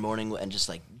 already have your morning, and just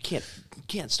like you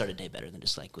can't start a day better than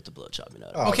just like with the blowjob. You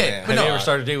know? Oh, Okay, man. but Have no. you ever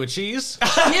started a day with cheese? Yeah,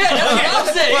 that's what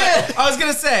I'm saying. Yeah. I was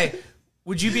gonna say,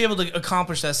 would you be able to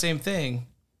accomplish that same thing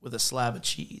with a slab of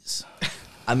cheese?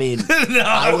 I mean,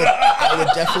 I would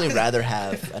definitely rather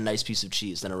have a nice piece of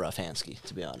cheese than a rough Hansky,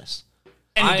 to be honest.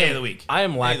 Any day of the week. I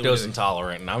am Day of the lactose week.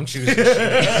 intolerant, and I'm choosing cheese.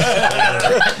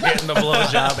 Getting the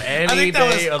blowjob any think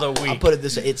that day of the I'll week. put it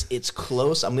this way: it's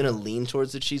close. I'm gonna lean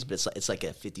towards the cheese, but it's like a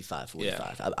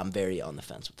 55-45. I'm very on the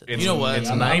fence with it. It's- You know what? It's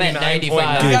I'm at 99.9.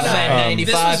 95. Dude, I'm at 95.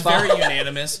 This was very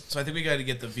unanimous, so I think we got to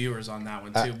get the viewers on that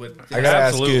one too. But I gotta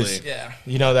Absolutely. ask Goose. yeah,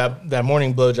 You know that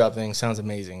morning blowjob thing sounds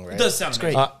amazing, right? it does sound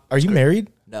great. great. Are you married?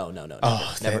 No, never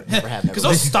have. Because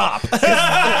they'll stop.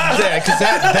 Yeah, because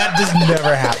that just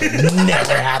never happens.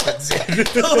 Never happens.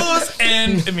 Those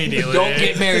end immediately. Don't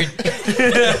get married.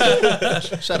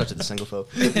 Shout out to the single folk.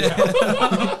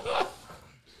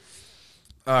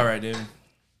 All right, dude.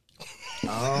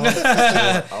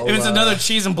 If it's another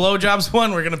cheese and blowjobs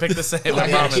one, we're gonna pick the same. I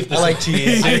promise. I like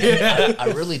cheese.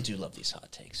 I really do love these hot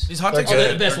takes. These hot takes They're are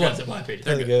They're good. the best ones in my opinion.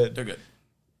 Really good. They're good.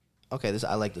 Okay,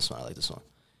 I like this one.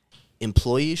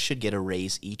 Employees should get a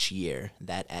raise each year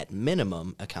that, at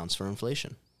minimum, accounts for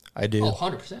inflation. I do. Oh,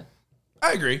 100%.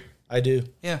 I agree. I do.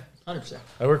 Yeah. 100%.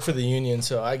 I work for the union,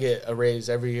 so I get a raise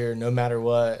every year, no matter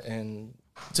what. And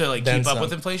to like Then keep up some.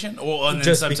 with inflation, or and then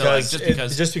just some because, to, like, just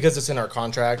because. just because it's in our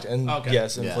contract, and Okay.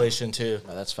 yes, Yeah. inflation too.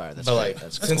 No, that's fire. That's But great. like,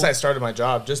 That's since cool. I started my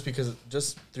job, just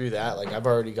through that, like I've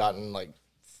already gotten like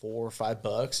 $4 or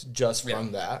 $5 just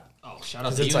from that. Oh, shout out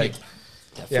 'Cause to it's you. like,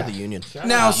 for the union.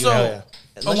 Now, Yeah, so yeah.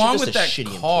 Unless along you're with just a that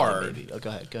shitty card, employee, maybe. Oh, go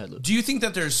ahead, Luke. do you think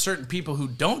that there's certain people who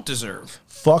don't deserve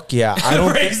fuck yeah, I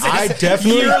don't. I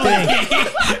definitely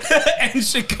think. and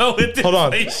should go with Hold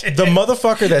on, inflation? the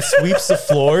motherfucker that sweeps the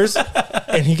floors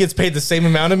and he gets paid the same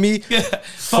amount of me.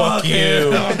 Fuck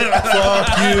you,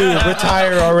 fuck you.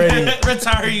 Retire already.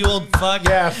 Retire, you old fuck.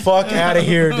 Yeah, fuck out of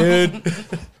here, dude.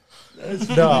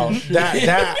 No,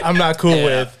 that I'm not cool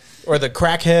with. Or the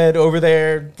crackhead over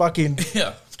there, fucking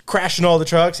Yeah. crashing all the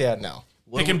trucks. Yeah, no.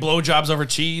 Picking blowjobs over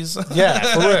cheese. Yeah,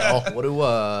 for real.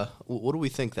 What do we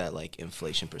think that like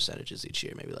inflation percentage is each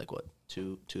year? Maybe like what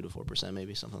 2 to 4%,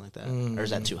 maybe something like that, or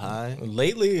is that too high?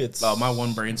 Lately, it's Oh, my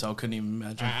one brain cell couldn't even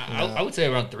imagine. I would say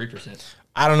around 3%.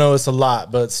 I don't know. It's a lot,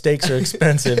 but steaks are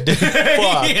expensive, dude.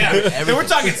 Fuck. Yeah, if we're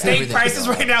talking steak everything's prices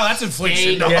going right now. That's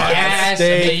inflation. dog. Gas,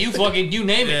 steak. you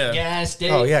name it. Yeah. Gas, steak.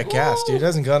 Oh yeah, gas, dude.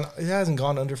 It hasn't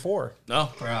gone under 4. No,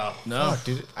 Bro. no. Fuck,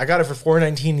 dude. I got it for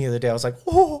 $4.19 the other day. I was like,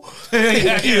 whoa.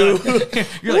 Thank you.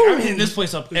 You're like, I'm hitting this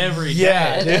place up every day.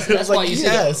 Yeah, dude. That's, I was why like, you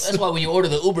yes. that's why when you order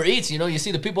the Uber Eats, you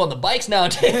see the people on the bikes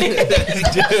nowadays.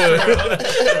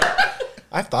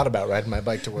 I've thought about riding my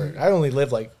bike to work. I only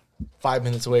live like 5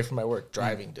 minutes away from my work,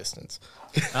 driving distance.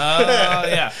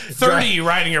 Yeah. 30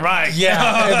 riding your bike.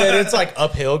 Yeah, and then it's like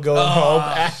uphill going home.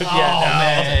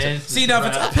 man. See, now if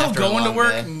it's uphill After a going to long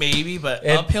work, day. maybe, but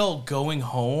And- uphill going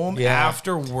home Yeah.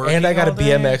 after work. And I got a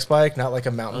BMX bike, not like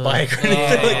a mountain bike or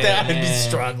anything like that. I'd be man.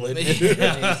 struggling.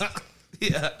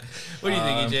 Yeah. What do you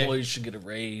think, EJ? Employees should get a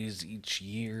raise each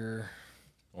year.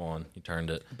 Go on, you turned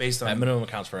it. Based on- that minimum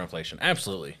accounts for inflation.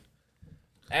 Absolutely.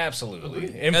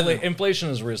 Absolutely. And then- Inflation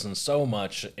has risen so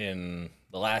much in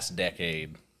the last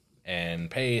decade, and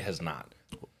pay has not.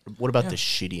 What about the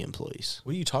shitty employees?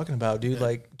 What are you talking about, dude?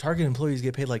 Like Target employees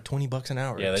get paid like $20 an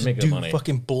hour. Yeah, they to make good do money.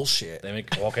 fucking bullshit. They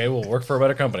make okay. We'll work for a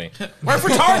better company. Work for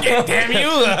Target, damn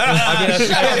you.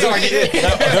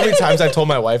 How many times I've told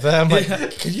my wife that? I'm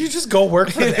like, can you just go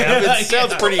work for them? It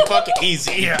sounds pretty fucking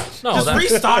easy. Yeah. No, Just that-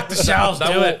 restock the shelves.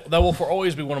 That Do will, it. that will for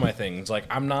always be one of my things. Like,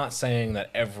 I'm not saying that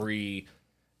every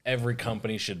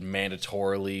company should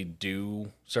mandatorily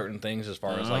do certain things as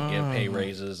far as like give pay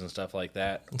raises and stuff like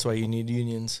that. That's why you need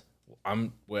unions.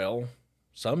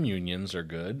 Some unions are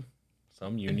good.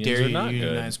 Some unions Dare are you not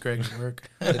unionize good. Craig's work?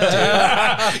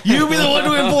 You be the one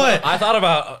to employ. I thought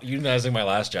about unionizing my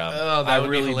last job. Oh, that I would be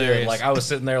really hilarious. did. Like, I was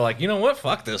sitting there like, you know what?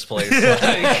 Fuck this place.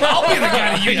 Like, I'll be the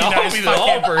guy to unionize. I'll be the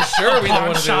all for sure be the one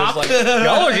to do shop. this. Like,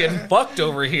 y'all are getting fucked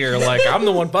over here. Like, I'm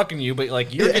the one fucking you, but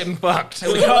like, you're getting fucked.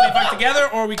 We can all be fucked together,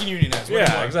 or we can unionize. What do you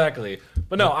Yeah, want? exactly.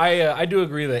 But no, I do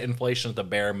agree that inflation at the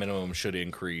bare minimum should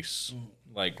increase.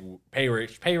 Like, pay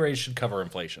raise should cover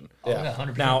inflation. Yeah.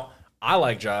 100%. Now, I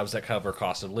like jobs that cover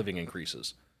cost of living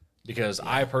increases because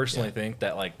I personally think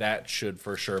that like that should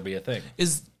for sure be a thing.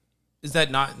 Is that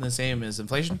not the same as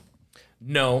inflation?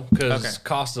 No, because Okay.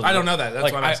 cost of I don't know that. That's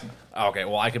like, why I'm asking. Okay,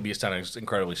 well, I could be sounding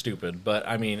incredibly stupid, but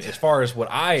I mean, as far as what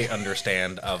I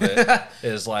understand of it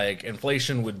is like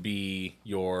inflation would be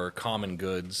your common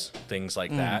goods, things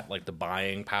like that. Like the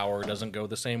buying power doesn't go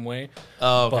the same way.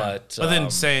 Oh, okay. But then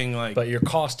saying like but your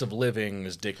cost of living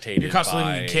is dictated. your cost of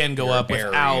by living can go your up area.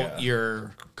 without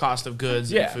your cost of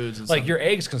goods and foods and like stuff. your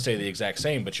eggs can stay the exact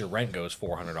same, but your rent goes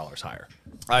 $400 higher.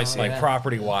 I see. Like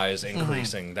property wise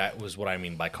increasing. That was what I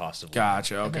mean by cost of living.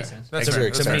 Gotcha. Okay. makes sense. That's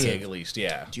Very fair. To That's fair. me, at least,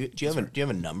 yeah. Do you have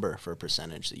a number for a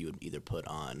percentage that you would either put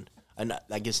on? And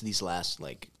I guess these last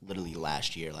literally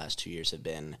last 2 years have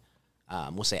been,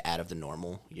 we'll say out of the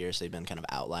normal years. They've been kind of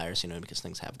outliers, because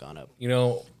things have gone up. You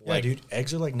know, Yeah, like dude,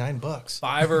 eggs are like $9.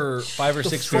 5 or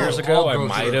 6 fuck? years ago, All I groceries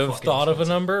might are have fucking thought of a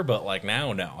number, but like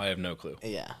now, no, I have no clue.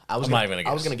 Yeah, I was I'm not even gonna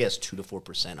I was guess. gonna guess 2 to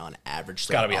 4% on average.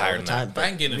 gotta be all higher the than time, that. but If I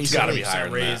can get a recently- gotta be higher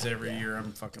 200% than raise that. every year,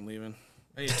 I'm fucking leaving.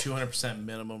 I need a 200%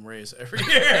 minimum raise every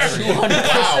year.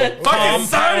 200%. Fucking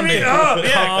sign me up.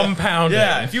 Yeah. Compounding.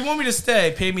 Yeah, if you want me to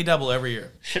stay, pay me double every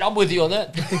year. Shit, I'm with you on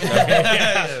that.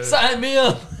 Sign me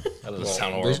up. That doesn't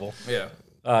sound horrible. Yeah.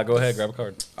 Go ahead, grab a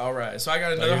card. All right. So I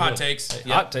got another you're hot good. takes.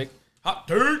 Yeah. Hot take. Hot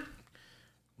take.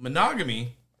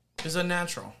 Monogamy is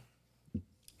unnatural.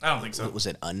 I don't think so. Was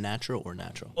it unnatural or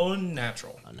natural?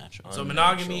 Unnatural. Unnatural. So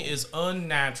monogamy is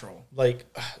unnatural. Like,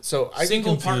 so I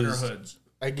Single get confused. partnerhoods.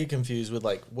 I get confused with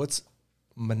like what's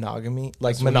monogamy,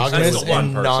 like when you monogamous stay with one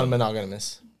and person.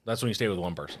 non-monogamous. That's when you stay with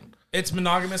one person. It's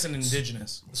monogamous and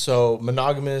indigenous. So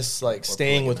monogamous, like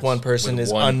staying with one person, With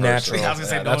is one unnatural. person. I was gonna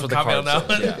say, Yeah, no that's one what the comment card on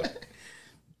that says. one.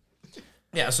 Yeah.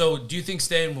 Yeah, so do you think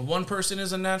staying with one person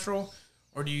is unnatural?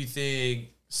 Or do you think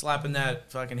slapping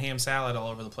that fucking ham salad all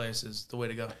over the place is the way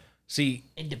to go? See,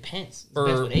 It depends. It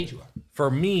depends what age you are. for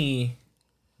me,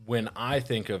 when I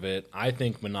think of it, I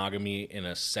think monogamy in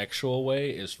a sexual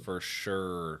way is for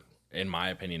sure, in my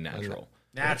opinion, natural.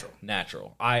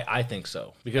 Natural. I think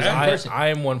so. Because I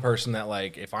am one person that,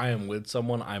 like, if I am with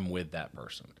someone, I'm with that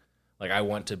person. Like, I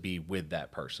want to be with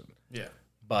that person. Yeah.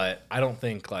 But I don't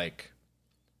think, like,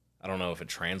 I don't know if it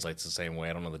translates the same way.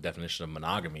 I don't know the definition of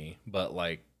monogamy. But,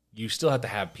 like, you still have to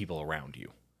have people around you.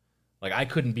 Like, I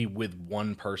couldn't be with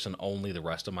one person only the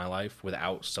rest of my life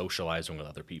without socializing with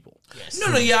other people. Yes.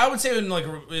 No, yeah, I would say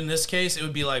in this case, it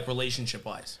would be like relationship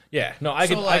wise. Yeah, no, I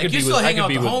could you be still with, hang I out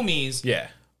could with be the with, homies. Yeah.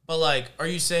 But, like, are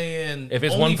you saying If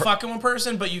it's only one fucking one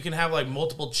person, but you can have, like,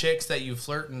 multiple chicks that you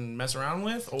flirt and mess around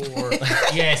with? Or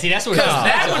Yeah, see, that's what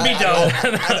that would be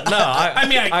dope. No,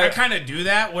 I kind of do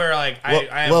that where, like, I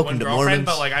have welcome one to girlfriend, Mormons.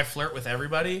 but, like, I flirt with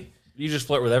everybody. you just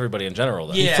flirt with everybody in general,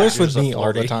 though. Yeah. Flirts You're with just a me all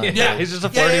the flirty- time. Yeah, He's just a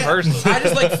flirty person. I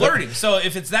just like flirting. So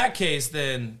if it's that case,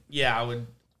 then, yeah, I would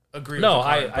agree No, with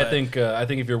the I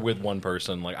think if you're with one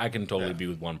person, like, I can totally be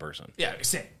with one person. Yeah,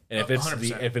 same. And if it's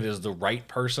 100%. if it is the right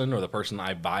person or the person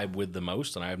I vibe with the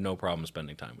most, then I have no problem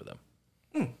spending time with them.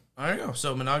 There you go.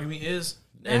 So monogamy is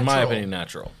natural. In my opinion,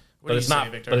 natural. What But do it's you say,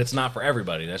 not. Victor? But it's not for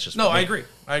everybody. That's just No, for me. I agree. a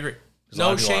lot No of people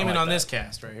aren't shaming like on that. this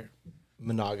cast right here.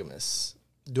 Monogamous.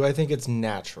 Do I think it's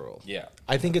natural? Yeah.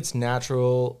 I think it's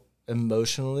natural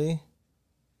emotionally.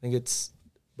 I think it's,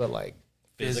 but like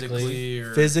Physically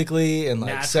or physically and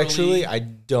like naturally? sexually, I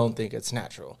don't think it's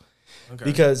natural. Okay.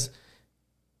 Because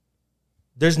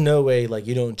there's no way like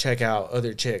you don't check out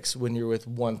other chicks when you're with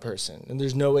one person, and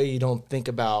there's no way you don't think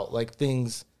about like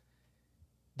things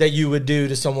that you would do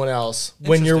to someone else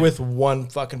when you're with one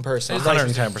fucking person. It's Like,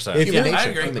 110%. if Yeah, you're, I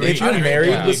agree. if you're I agree. married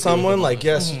Yeah. with someone, like,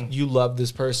 yes, you love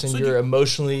this person, you're you-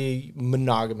 emotionally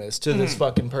monogamous to this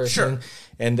fucking person, Sure.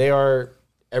 and they are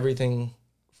everything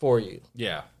for you.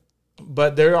 Yeah.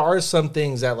 But there are some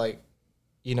things that, like,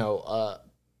 you know,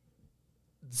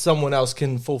 someone else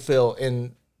can fulfill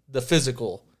in the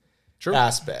physical True.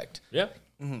 aspect. Yeah.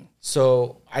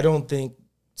 So I don't think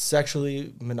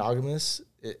sexually monogamous,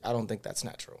 I don't think that's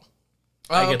natural.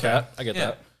 I get that. I get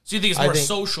that. So you think it's I more think-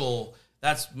 social?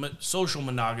 That's social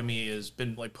monogamy has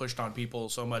been like pushed on people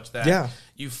so much that Yeah.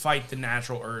 you fight the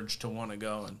natural urge to want to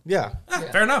go. And Yeah.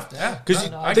 fair enough. Yeah, 'Cause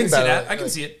I think can see about that. it, I can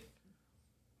like- see it.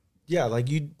 Yeah, like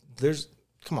there's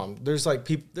like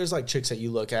people, there's like chicks that you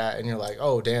look at and you're like,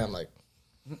 oh damn, like,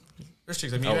 There's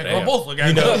chicks like me. Oh, We'll damn. both look at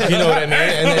you know what I mean?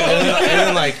 And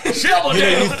then like, Double you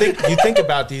know, down. you think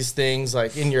about these things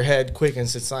like in your head quick,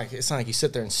 and it's not like you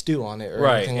sit there and stew on it or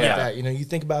Right, anything yeah. like that. You know, you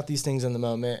think about these things in the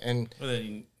moment, and Well,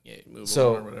 then you move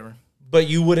So- on or whatever. but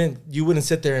you wouldn't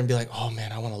sit there and be like, oh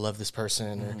man, I want to love this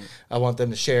person, or I want them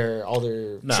to share all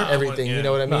their everything. Yeah. You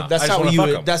know what I mean? No, that's I just not what wanna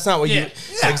you. fuck 'em. That's not what Yeah. you.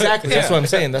 Exactly. That's what I'm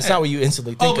saying. That's not what you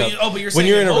instantly think but of. you- but you're when saying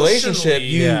you're in a relationship, emotionally-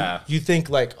 you Yeah. you think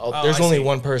like, oh, there's I only see.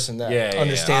 one person that Yeah, yeah,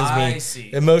 understands I me see.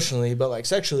 emotionally, but like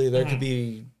sexually, there could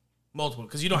be. Multiple,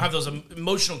 because you don't have those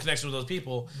emotional connections with those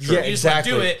people. Sure. Yeah, you just like,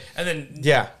 do exactly. it, and then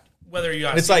Yeah. whether you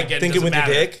It's like thinking with your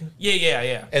dick.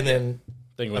 Yeah. And then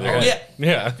Thing with your head. Yeah.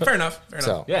 Yeah. Fair enough.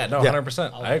 so Yeah. No.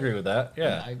 100%. I agree with that.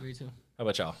 Yeah. I agree too. How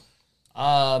about y'all?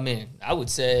 Man, I would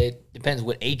say depends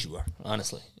what age you are.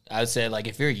 Honestly, I would say like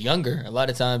if you're younger, a lot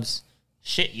of times,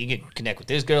 shit, you can connect with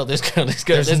this girl, this girl, this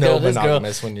girl, there's this no girl, this girl.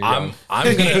 monogamous when you're young.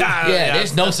 I'm gonna. Yeah,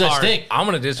 there's no that's such hard. thing. I'm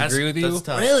gonna disagree with you. that's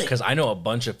tough. Really? Because I know a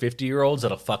bunch of 50-year-olds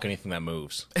that'll fuck anything that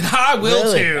moves. I will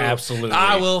Really? too. Absolutely.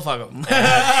 I will fuck them.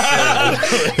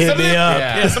 Hit me up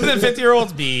Yeah, some of the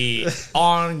 50-year-olds be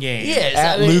on game. Yes,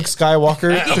 at I mean, Luke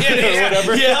Skywalker.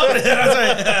 whatever. Yeah,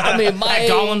 that's right. I mean, my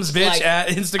Gollum's age, bitch like, at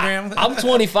Instagram. I'm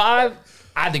 25.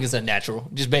 I think it's unnatural,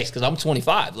 just based because I'm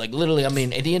 25. Like literally, I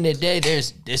mean, at the end of the day,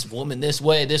 there's this woman this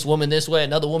way, this woman this way,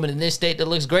 another woman in this state that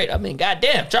looks great. I mean,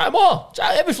 goddamn, try them all,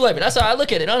 try every flavor. That's how I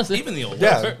look at it, honestly. Even the old ones.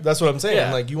 Yeah, that's what I'm saying.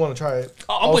 Yeah. Like you want to try it.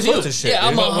 I'm all with you. sorts of shit, Yeah,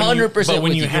 I'm dude. 100% But when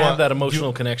with you you. have that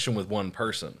emotional connection with one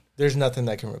person, There's nothing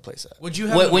that can replace that. Would you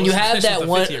have When you emotional have connection that with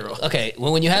a one, 50-year-old? okay.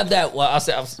 When you have that, well,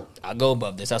 I'll go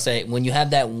above this. I'll say when you have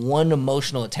that one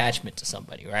emotional attachment to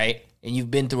somebody, right? And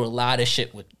you've been through a lot of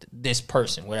shit with this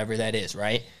person, whatever that is,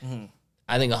 right?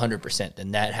 I think 100%.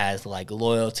 Then that has like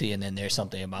loyalty, and then there's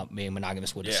something about being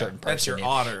monogamous with a certain person. that's your And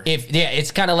otter.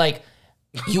 It's kind of like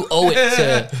you owe it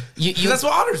to you. That's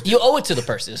what otters do. You owe it to the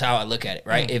person. Is how I look at it,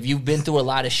 right? If you've been through a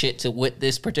lot of shit with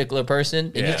this particular person,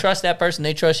 and you Yeah. trust that person,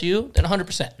 they trust you, then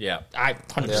 100%. Yeah. I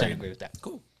 100% agree with that.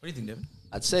 Cool. What do you think, David?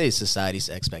 I'd say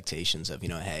society's expectations of,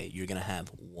 hey, you're going to have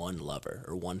one lover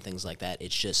or one things like that.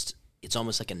 It's just it's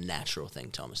almost like a natural thing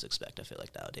to almost expect, I feel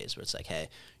like, nowadays, where it's like, hey,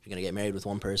 you're going to get married with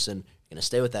one person, you're going to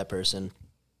stay with that person,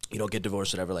 you don't get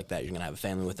divorced, whatever like that, you're going to have a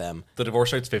family with them. The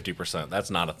divorce rate's 50%.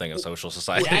 That's not a thing in social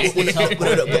society.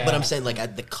 But I'm saying,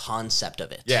 like, the concept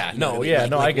of it. Yeah, You know no, what I mean? yeah, Like,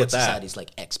 no, like I get what that. society's,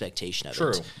 like, expectation of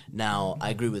True. it. Now, I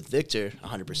agree with Victor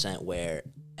 100%, where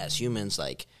as humans,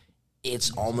 like,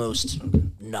 it's almost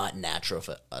not natural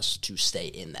for us to stay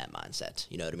in that mindset.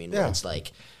 You know what I mean? Where Yeah. it's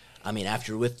like, I mean,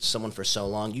 after you're with someone for so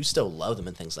long, you still love them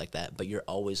and things like that, but you're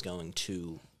always going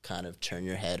to kind of turn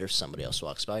your head if somebody else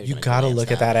walks by. You gotta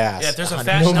look at that ass. Yeah, if there's a 100%.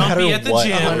 fat No dumpy matter at the what.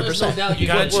 gym, 100%. you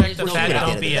gotta check the we're fat looking at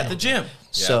dumpy the at the gym.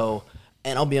 So,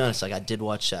 and I'll be honest, like, I did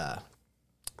watch that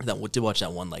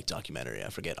one, like, documentary. I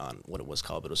forget on what it was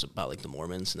called, but it was about, like, the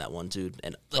Mormons and that one dude.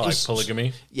 And it Like was-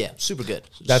 polygamy. Yeah, super good.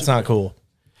 That's Super not cool.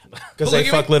 Because they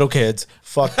Polygamy? fuck little kids.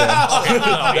 Fuck them.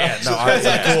 That's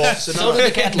not cool. So So do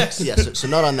the Catholics. Yeah, so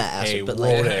not on that aspect, Hey, but whoa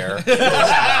like there.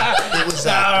 it was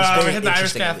very hit the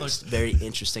Irish interesting. At Catholics. least. Very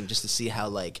interesting, just to see how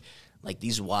like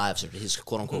these wives or his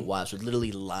quote unquote wives would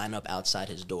literally line up outside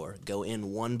his door, go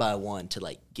in one by one to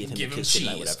like give him Give a him kiss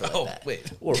goodnight, cheese. whatever Oh, like that.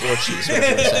 wait. Or cheese,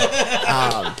 whatever you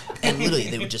say. And literally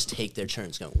they would just take their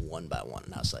turns going one by one,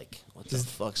 and I was like, what the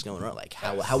fuck's going on? Like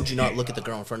how would you not look at the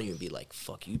girl in front of you and be like,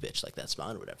 fuck you, bitch, like that's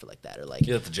mine or whatever like that, or like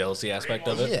You get the jealousy aspect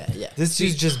of it. yeah. This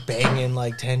dude's just banging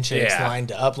like 10 chicks Yeah.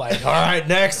 lined up. Like, all right,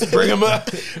 next, bring him up,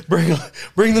 bring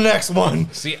the next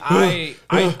one. See,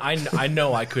 I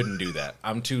know I couldn't do that.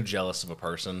 I'm too jealous of a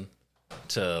person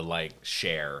to like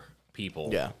share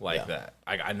people like that.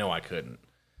 I know I couldn't.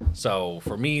 So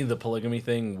for me, the polygamy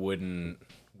thing wouldn't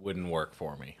work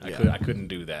for me. I couldn't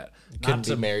do that. Couldn't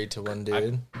be married to one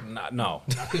dude. No,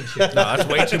 that's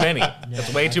way too many.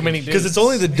 That's way too many dudes. Because it's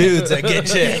only the dudes that get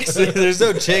chicks. There's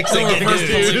no chicks that get Reverse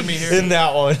dudes polygamy here. in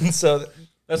that one. So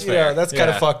that's yeah, fair. that's kind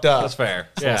of fucked up. That's fair.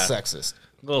 It's Yeah, a little sexist.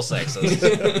 a little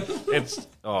sexist.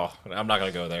 I'm not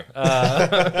gonna go there.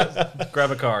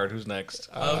 Grab a card. Who's next?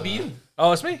 Be you.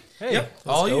 Oh, it's me. Hey, Yep.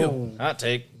 All you. hot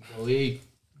take. We-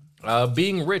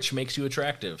 Being rich makes you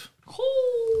attractive.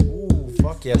 Ooh,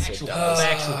 fuck yes, it does.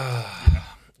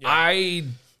 I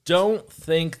don't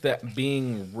think that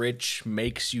being rich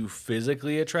makes you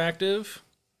physically attractive,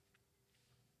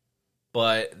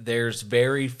 but there's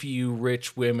very few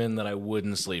rich women that I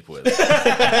wouldn't sleep with. Same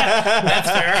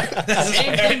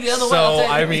thing the other way. I'll So take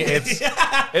I it. mean,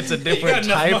 it's a different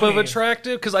enough type of money.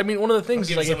 attractive, because I mean, one of the things is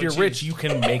give like if someone you're cheese. rich, you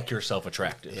can make yourself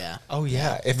attractive. yeah. Oh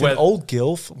yeah, if Well- an old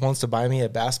gilf wants to buy me a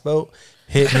bass boat,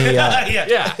 hit me up.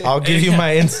 Yeah. I'll give you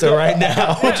my Insta right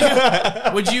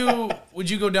now. Would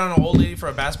you go down an old lady for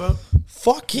a bass boat?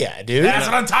 Fuck yeah, dude. That's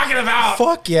what I'm talking about.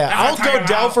 Fuck yeah. That's I'll what I'm go talking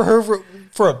down about. for her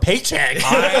for a paycheck.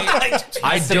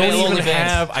 I the middle of the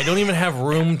fence. don't even have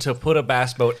room to put a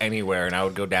bass boat anywhere, and I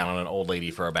would go down on an old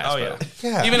lady for a bass Oh yeah. boat.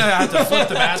 Yeah. Even if I have to flip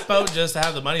the bass boat just to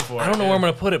have the money for it. I don't know where I'm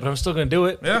gonna put it, but I'm still gonna do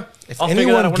it. Yeah. If I'll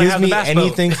figure that out anyone when I gives have the me bass boat.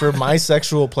 anything for my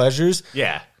sexual pleasures,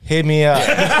 Yeah. hit me up.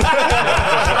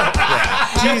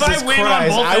 Jesus If I win on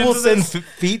Christ. both I will ends of send this-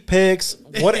 feet pics,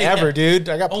 whatever, dude.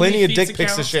 I got plenty of Only dick feet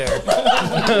pics to accounts.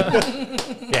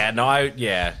 share. Yeah. No. I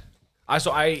Yeah.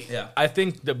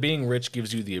 think that being rich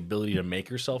gives you the ability to make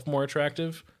yourself more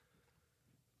attractive,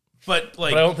 But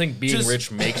like, but I don't think being just-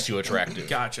 rich makes you attractive.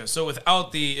 Gotcha. So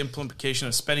without the implication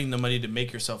of spending the money to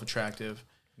make yourself attractive,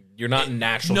 You're not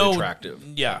naturally attractive.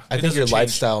 Yeah, I it think your doesn't change.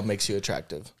 lifestyle makes you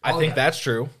attractive. I think that's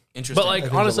true. Interesting. But like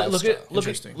think honestly, the look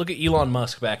lifestyle. at Elon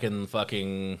Musk back in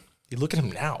fucking. You look at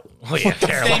him now. Oh yeah,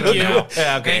 Thank you.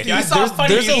 Yeah, okay. Thank you. I saw a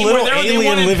funny There's a meme little where they alien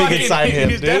wanted living fucking- inside him,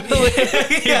 He's dude.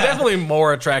 he's definitely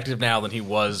more attractive now than he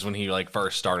was when he like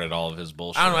first started all of his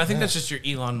bullshit. I don't know. I think that's just your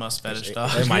Elon Musk fetish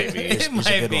stuff. It might be. It a might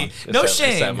good be. one. It's No that- it's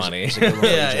shame. that money. It's a good one for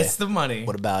Yeah, AJ. it's the money.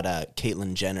 What about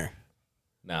Caitlyn Jenner?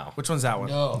 No, Which one's that one?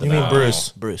 No. You mean Bruce?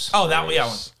 Bruce. Oh, that one. Yeah,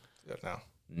 one. No.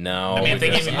 no. I mean, if they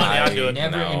gave me money, I'd do it.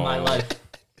 Never in my life.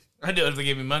 I do it if they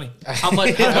gave me money. How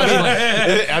much? How much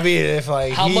money? I mean, if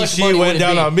like How much she money would went it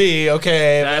down be? on me,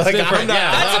 okay. That's like, different. I'm not,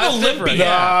 Yeah, That's an different. Olympian.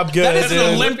 nah, I'm good. That is dude.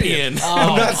 an Olympian.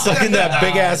 I'm not sucking that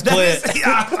big ass clit.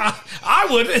 I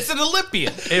would. It's an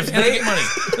Olympian. If And they they get money.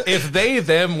 if they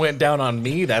them went down on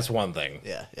me, that's one thing.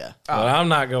 Yeah, yeah. But I'm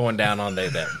not going down on they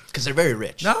them. Because they're very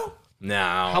rich. No, No.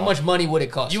 How much money would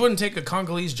it cost? you wouldn't take a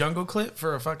Congolese jungle clip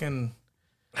for a fucking.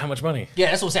 How much money? Yeah,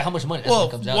 that's what I'm saying. How much money? That's Well, what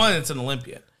it comes out. one, it's an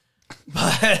Olympian.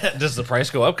 But Does the price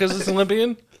go up because it's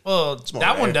Olympian? well,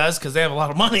 that one rare. does because they have a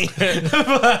lot of money.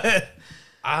 But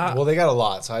Well, they got a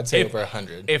lot, so I'd say If- over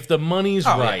 100. If the money's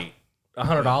Oh, yeah. right,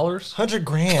 $100. 100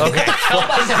 grand. you're over here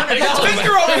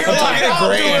I'm talking like, a I'll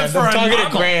do it grand. for I'm talking a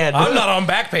mama. grand. I'm not on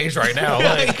Backpage right now.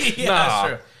 Like, Yeah, nah. that's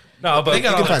true. No, but They got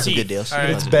You all can their find some teeth. good deals. All You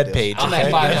can right. find It's some bed good deals. page. I'm at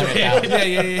Okay?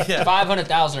 500,000. Yeah.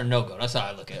 500,000 or no go. That's how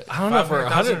I look at it. I don't know for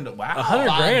 500,000. Wow. 100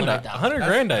 grand. 500,000. 100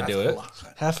 grand, I'd do it.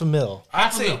 $500,000. Half a mil.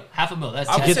 Half a mil. That's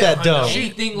I would Get say that 100. dome.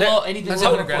 anything low. Anything That's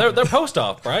low. 100 grand. They're post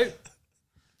op, right?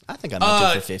 I think I'm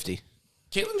up to it for 50.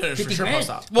 Caitlyn did it for 50 sure grand. post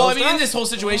op. Well, I mean, Post-op? in this whole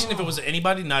situation, if it was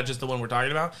anybody, not just the one we're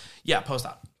talking about, yeah, post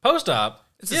op. Post op.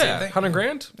 It's the Yeah, same thing. 100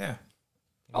 grand. Yeah.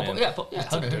 Oh, Man. yeah,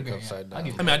 100 grand. Yeah. I'll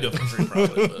give you I mean, I do it for free,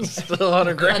 probably. But Still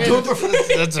 100 I grand. do it for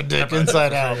free. That's a dick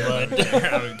inside out, bud. I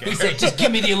don't care. He said, just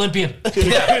give me the Olympian.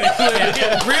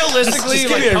 Realistically, Just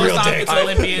give like me a real post op, dick. it's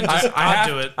Olympian. Just, I'll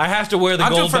do it. I have to wear the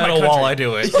I'm doing gold for my medal while country. I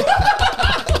do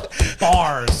it.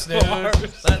 Bars, dude.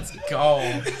 Let's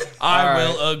go. I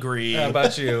All will agree. How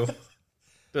about you?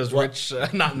 Does rich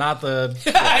not the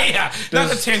Yeah, not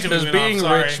the tangent. does we went being off,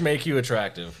 sorry. rich make you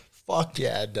attractive? Fuck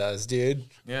yeah, it does, dude.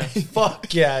 Yeah.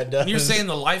 Fuck yeah, it does. You're saying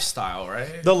the lifestyle,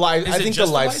 right? the life. Is I it think the just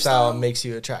the lifestyle lifestyle? makes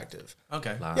you attractive.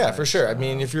 Okay. Yeah, for sure. I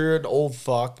mean, if you're an old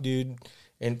fuck, dude,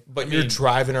 but you're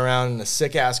driving around in a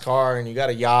sick ass car and you got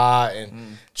a yacht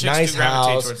and Chicks nice do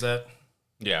gravitate house, towards that.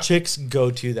 Yeah. chicks go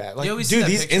to that. Like, always see dude, that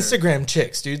these picture. Instagram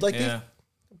chicks, dude, like, Yeah.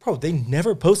 they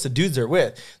never post the dudes they're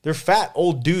with. They're fat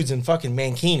old dudes in fucking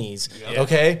mankinis.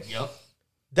 Okay, Yep.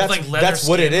 that's like leather that's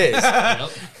what it is. Yep.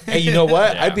 Hey, you know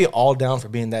what? Yeah. I'd be all down for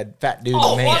being that fat dude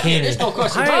Oh, in a fuck yeah, mankini. there's no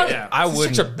question about it. Yeah. I Such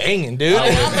wouldn't. a banging, dude.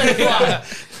 I'm let it fly.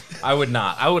 I would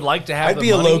not. I would like to have. I'd the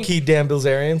be money. a low key Dan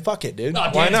Bilzerian. Fuck it, dude. Oh,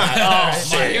 Why damn. not?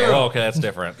 Oh, my hero. Oh, okay, that's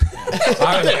different.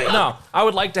 I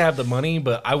would like to have the money,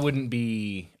 but I wouldn't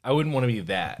want to be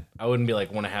that. I wouldn't be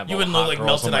like want to have. You all the wouldn't look hot like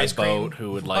girls on melted my ice cream? boat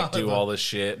who would like do all this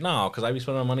shit. No, because I'd be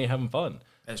spending my money having fun.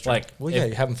 That's true. Like, Well, yeah,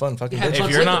 you're having fun, fucking. Yeah, bitch. if fun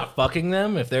you're sleeping. not fucking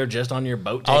them, if they're just on your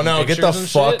boat, Oh taking no, get the pictures and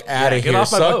fuck shit, out of yeah, here. Get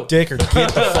off my Suck boat. dick or get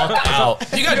the fuck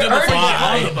out. You gotta do it before you get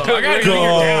on the boat. I gotta Go.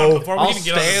 go down before we I'll even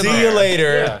get on the stay boat. in See you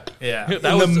later. Yeah.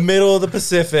 That In the was middle of the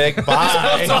Pacific.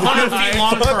 Bye. It's 100 feet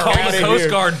long for a Fuck call outta the here. Coast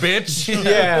Guard, bitch.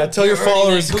 Yeah, tell your You're earning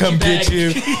followers that to come Gucci get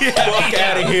you. Fuck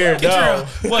out of here. No.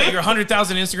 What, your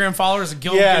 100,000 Instagram followers?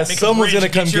 Go Yeah, make a someone's bridge,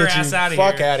 gonna come your get you. ass out of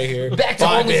Fuck here. out of here. Back to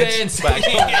Bye, bitch. OnlyFans.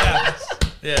 Yeah.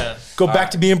 Yeah. Go back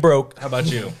to being broke. How about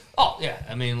you? Oh yeah,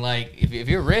 I mean, like if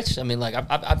you're rich, I mean, like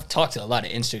I've talked to a lot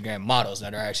of Instagram models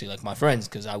that are actually like my friends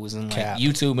because I was in like Cap.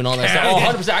 YouTube and all that stuff.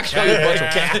 Oh, 100%. I can show you a bunch of.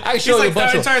 I can show He's you a like,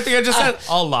 bunch that of. entire thing I just said,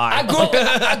 I'll lie.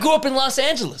 I grew up in Los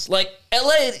Angeles, like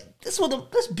LA.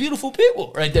 That's beautiful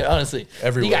people right there. Honestly,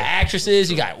 Everywhere. You got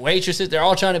actresses, you got waitresses. They're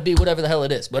all trying to be whatever the hell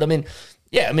it is. But I mean,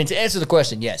 yeah, I mean to answer the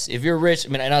question, yes. If you're rich, I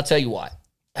mean, and I'll tell you why.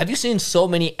 Have you seen so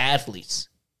many athletes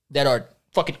that are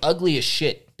fucking ugly as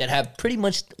shit that have pretty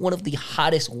much one of the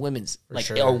hottest women's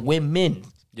sure. or women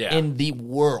Yeah. in the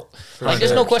world? Like,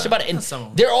 there's no question about it. And Some of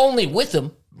them. they're only with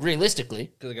them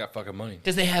realistically Because they got fucking money.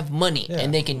 because they have money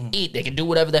and they can eat. They can do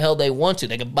whatever the hell they want to.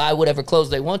 They can buy whatever clothes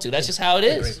they want to. That's just how it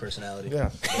Great is. personality. Yeah.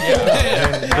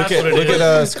 Look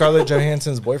at Scarlett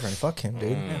Johansson's boyfriend. Fuck him,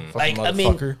 dude. Fucking Like, I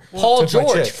mean, motherfucker. Paul Took my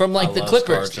George chick. from like I the love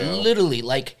Clippers, ScarJo. literally,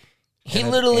 like he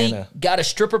Anna- literally Anna. got a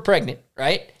stripper pregnant,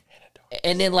 right?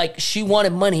 And then like she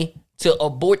wanted money to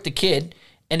abort the kid,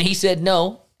 and he said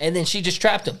no, and then she just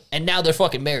trapped him, and now they're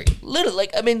fucking married. Literally,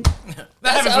 like I mean, That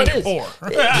that's happens how when it you're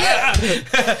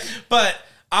is. poor. But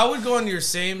I would go on your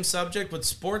same subject with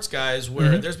sports guys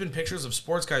where there's been pictures of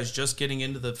sports guys just getting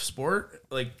into the sport,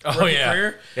 like rookie yeah.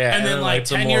 career. Yeah, And then and like like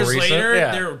some 10 more years recent- later,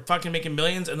 yeah. they're fucking making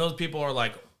millions, and those people are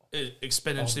like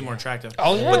exponentially more attractive.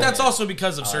 Oh, yeah. But that's also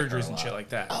because of surgeries and shit like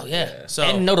that. Oh yeah, So-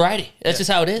 and notoriety. That's just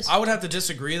how it is. I would have to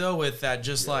disagree though with that.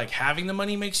 Just like having the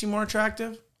money makes you more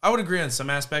attractive. I would agree on some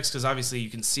aspects because obviously you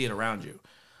can see it around you,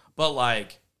 but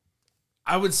like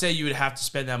I would say you would have to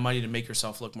spend that money to make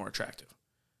yourself look more attractive.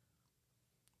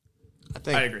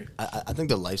 I agree. I think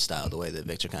the lifestyle, the way that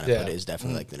Victor kind of Yeah. put it, is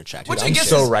definitely like an attractive. Which I I'm guess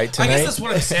so is, right I tonight. guess that's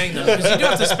what I'm saying though, because you do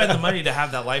have to spend the money to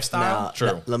have that lifestyle. Now,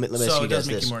 True. Let me So ask you it does guys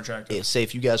make you this. more attractive. Say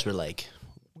if you guys were like,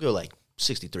 we'll go like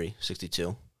 63, 62.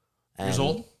 Years and-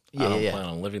 old? Yeah, I don't yeah, plan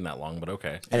yeah. on living that long, but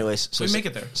okay. Anyways, so We make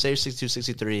it there. Say you're 62,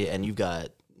 63, and you've got,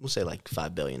 we'll say like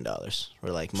 $5 billion,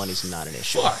 where like money's not an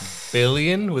issue.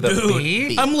 Billion with a B?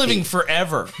 Dude, I'm living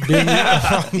forever.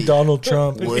 Donald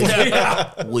Trump.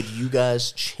 Would you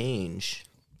guys change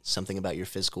something about your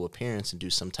physical appearance and do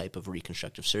some type of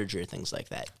reconstructive surgery or things like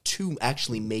that to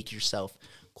actually make yourself,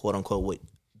 quote unquote, what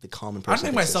the common person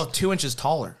I'd make thinks is? myself 2 inches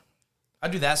taller.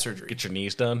 I'd do that surgery. Get your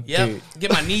knees done? Yep. Dude.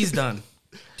 Get my knees done.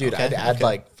 Dude, Okay, I'd add okay.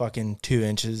 like fucking 2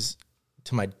 inches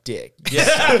to my dick.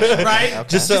 Right?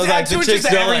 Just so Just like add the 2 chicks inches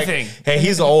to know, like, everything. hey,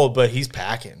 he's old, but he's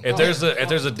packing. If there's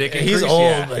a dick increase, He's old,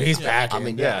 yeah. but he's packing. I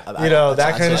mean, Yeah. yeah. You know,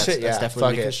 that I'd kind of say shit, That's yeah, definitely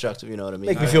fuck it. reconstructive, you know what I mean?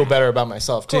 Make me feel better about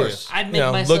myself too. course. I'd make You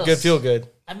know, myself look good, feel good.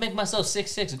 I'd make myself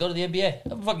 6'6" and go to the NBA.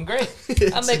 That'd be fucking great.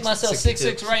 I'd make myself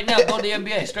 6'6" right now, go to the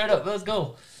NBA. Straight up. Let's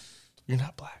go. You're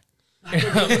not black.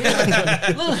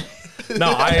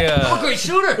 No, I'm a great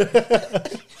shooter.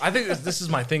 I think this is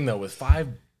my thing though. With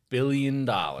 $5 billion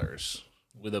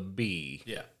with a B,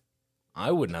 Yeah.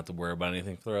 I wouldn't have to worry about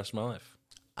anything for the rest of my life.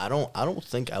 I don't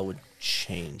think I would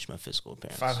change my physical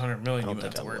appearance. 500 million. You don't would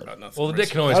have think to I worry would. about nothing. Well, the dick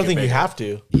can I always. don't get think you bigger. have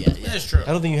to. Yeah, That is true.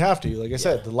 I don't think you have to. Like I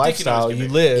said, the lifestyle get you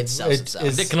bigger. live, It sells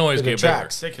itself. Dick can always it get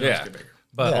attracts. bigger. Dick can always Yeah, get bigger.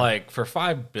 but Yeah. like for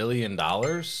 $5 billion,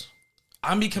 you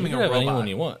I'm becoming can a have robot. anyone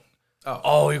you want.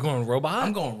 Oh. You're going robot?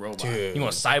 I'm going robot. Dude. You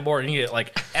want cyborg? You get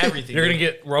like Everything. You're gonna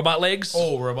dude. get robot legs.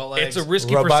 Oh, robot legs. It's a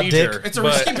risky Robot procedure. dick? It's a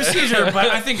but- risky procedure, but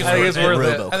I think it's I think worth it's worth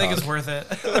it. it. I think it's worth it.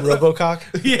 Robocock.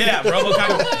 Yeah,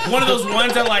 RoboCop. One of those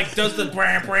ones that like does the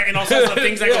brand and also the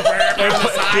things that go brand on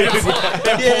the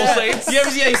side. Pulsates.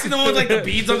 You see the one with like the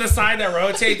beads on the side that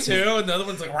rotate too, and the other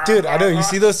one's like. Dude, I know. You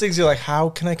see those things, you're like, how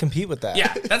can I compete with that?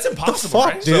 Yeah, that's impossible.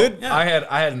 Fuck, right? dude. Yeah. I had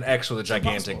an ex with a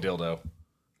gigantic dildo.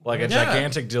 Like a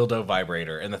gigantic dildo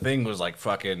vibrator, and the thing was like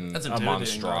fucking That's a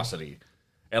intimidating, monstrosity.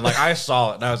 And like I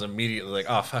saw it, and I was immediately like,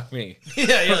 "Oh fuck me!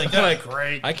 Yeah, you're like, Like, that's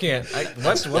great. I can't.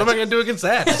 What am I gonna do against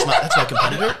that?" That's my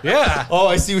competitor. Yeah, Oh,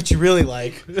 I see what you really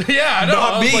like. yeah. I know.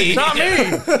 Not I was me. like, not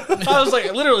me. I was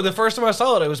like, literally, the first time I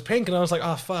saw it, it was pink, and I was like,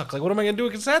 "Oh fuck! Like, what am I gonna do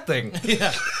against that thing?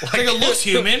 Yeah, it's like it looks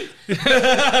human.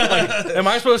 Am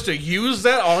I supposed to use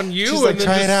that on you She's and like, then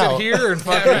 "Try just it out." sit here and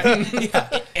fucking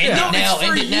End it now. For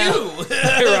End it now. you.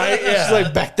 right? Yeah, Just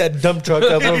like back that dump truck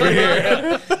up over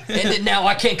here. End it now.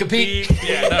 I can't compete.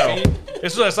 yeah. No.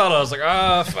 As soon as I saw it, I was like,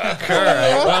 "Ah, fuck. All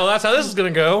right. Well, that's how this is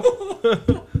gonna go."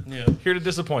 Yeah. Here to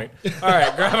disappoint. All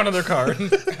right, grab another card. All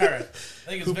right. I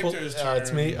think it's Victor's turn.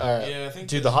 It's me. All right. Yeah, I think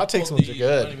Dude, the hot takes ones are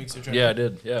good. Yeah, I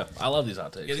did. Yeah, I love these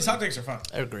hot takes. Yeah, these hot takes are fun.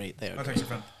 They're great. They are Hot great. takes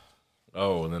are fun.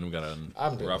 Oh, and then we got a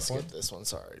I'm doing rough skip this one.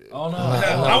 Sorry, dude. Oh no!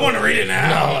 I want to read it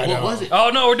now. What was it? Oh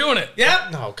no, we're doing it.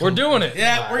 Yep. No, We're doing it.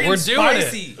 Yeah, we're getting We're doing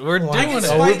spicy. it. We're doing I get it.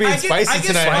 Oh, we're spi- being I get- spicy I get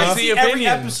tonight, huh? Spicy Spicy every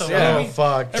opinions. episode. Yeah. Oh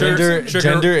fuck! Trigger-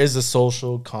 Gender is a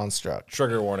social construct.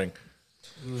 Trigger warning.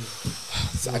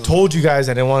 I told you guys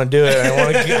I didn't want to do it.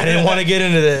 I didn't want to get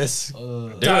into this. Do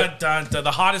it. Dun, dun, dun,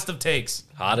 the hottest of takes.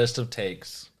 Hottest of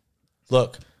takes.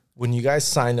 Look, when you guys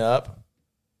sign up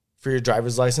for your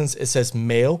driver's license, it says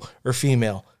male or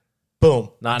female. Boom.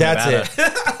 Not That's Nevada. it.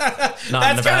 Not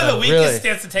That's Nevada. kind of the weakest Really?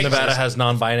 stance to take. Nevada has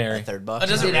non-binary. Third box.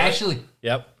 does Is it really? actually?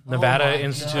 Yep. Nevada my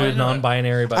instituted God.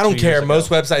 non-binary. About I don't 2 years care. ago. Most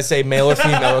websites say male or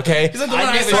female. Okay. He's like the one I've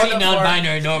I never signed seen up for.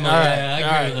 non-binary normally. Yeah,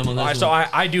 I agree with them on All right, this so one.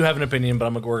 I do have an opinion,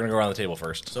 but we're gonna go around the table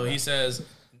first. So he says,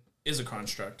 is a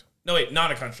construct. No, wait, not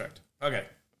a construct. Okay.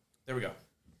 There we go.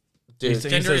 Dude,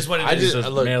 Gender is what it I is. just Says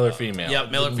look, male or female. Yeah,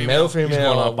 male or female. male, going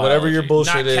female, off whatever your biology.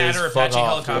 bullshit Not cat is. or Fuck Apache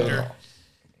off, helicopter. dude.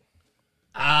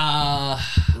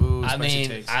 Ooh, I spicy mean,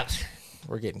 takes.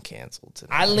 We're getting canceled today.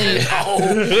 I lean.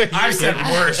 I said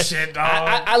worse shit,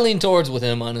 dog. I lean towards with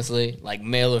him, honestly. Like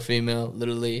male or female,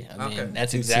 literally. I mean, Okay.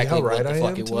 that's Dude, see exactly how what right the I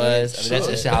fuck am it tonight? was. I mean, that's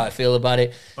just how I feel about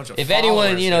it. Bunch of If anyone,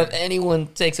 followers if here. anyone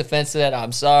takes offense to that,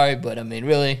 I'm sorry, but I mean,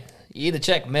 really, you either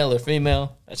check male or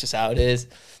female. That's just how it is.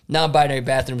 Non-binary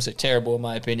bathrooms are terrible, in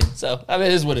my opinion. So, I mean,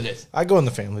 it is what it is. I go in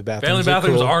the family bathrooms. Family They're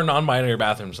bathrooms cool. are non-binary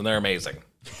bathrooms, and they're amazing.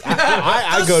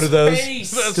 I go to those.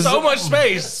 Space. So much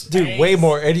space. Dude, way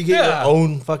more. And you get Yeah. your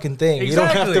own fucking thing. You don't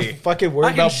have Exactly. to fucking worry I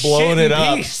can about blowing shit it in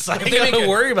up. peace. I If ain't they make gotta it-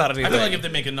 worry about I anything. feel like if they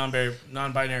make a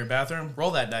non-binary bathroom,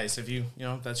 roll that dice. If you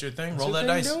know that's your thing, roll that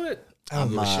dice. Do it. I don't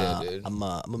give a shit, dude. I'm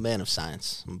a man of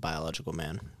science. I'm a biological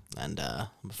man, and I'm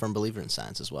a firm believer in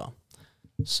science as well.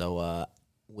 So,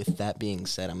 with that being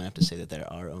said, I'm gonna have to say that there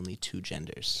are only two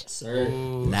genders. Sir.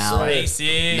 Now,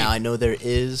 Spicy. now I know there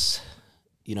is,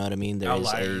 you know what I mean. There is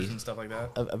Outliers and stuff like that.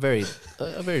 a very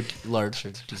large,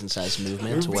 decent sized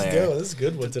movement Here we where go. This is a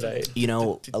good one tonight. you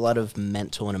know a lot of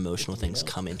mental and emotional things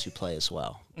come into play as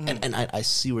well. And I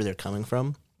see where they're coming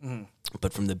from,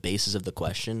 but from the basis of the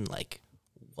question, like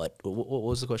what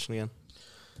was the question again?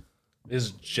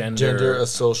 Is gender, Gender a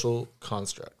social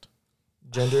construct?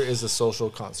 Gender is a social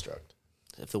construct.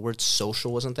 If the word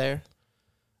social wasn't there,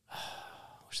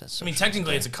 wish that's I mean,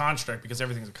 technically, it's a construct because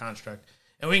everything's a construct,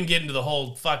 and we can get into the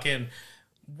whole fucking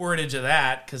wordage of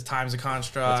that because time's a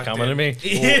construct. It's coming to me.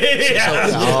 Yeah.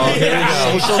 Oh,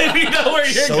 here we go. We know where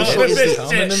you're Social going is with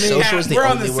the, this shit. social is the we're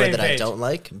on only the word same that I page. don't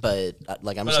like, but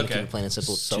like I'm just But gonna keep okay. it plain and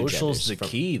simple. Two Social's the genders.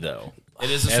 key, though. It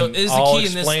is. And It is the I'll key in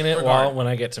this explain it regard. when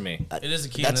I get to me. It is the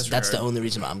key in this That's the regard. only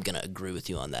reason why I'm gonna agree with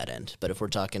you on that end. But if we're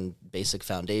talking basic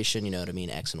foundation, you know what I mean,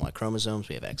 X and Y chromosomes,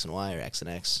 we have X and Y or X and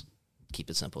X.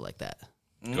 Keep it simple like that.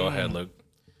 Go ahead, Luke.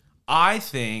 I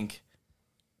think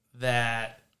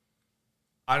that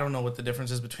I don't know what the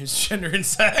difference is between gender and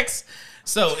sex.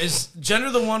 So is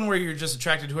gender the one where you're just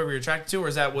attracted to whoever you're attracted to, or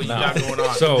is that what you got going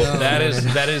on? So that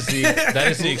is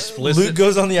the explicit. Luke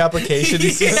goes on the application, he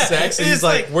sees sex, and he's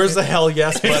like, "Where's the hell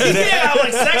yes button?" Yeah, I'm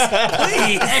like, sex,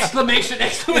 please. Exclamation!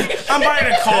 I'm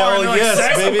buying a car. Hell And they're like, yes,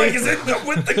 sex? baby. I'm like, is it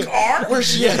with the car? Where's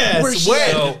she at? Yes, Where's she when?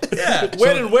 at? So,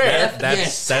 When and where?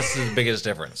 That's the biggest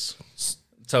difference.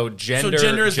 So gender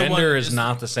gender is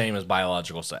not the same as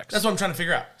biological sex. That's what I'm trying to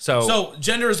figure out. So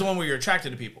gender is the one where you're attracted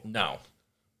to people. No.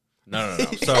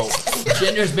 So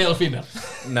Gender is male or female.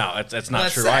 no, it's not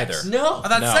That's true sex. either. No. I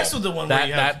thought No. sex was the one where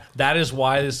you have... that is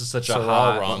why this is such a So we're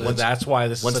all hot. wrong. That's why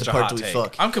this is When's such the a part hot do we take.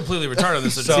 fuck? I'm completely retarded on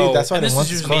this. So- See, that's why I and didn't want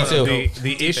this is this usually call me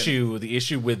too. The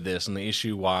issue with this and the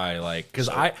issue why, like, because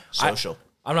social.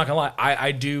 I'm not gonna lie,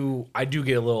 I do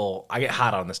get I get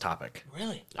hot on this topic.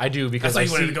 Really? I do because That's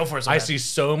why you wanted to go for it so I bad. see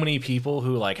so many people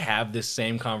who like have this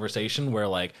same conversation where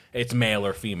like it's male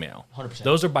or female. 100%.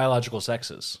 Those are biological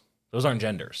sexes. Those aren't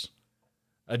genders.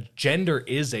 A gender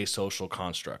is a social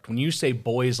construct. When you say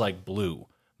boys like blue,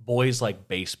 boys like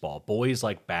baseball, boys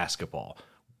like basketball,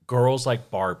 girls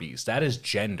like Barbies, that is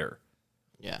gender.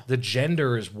 Yeah. The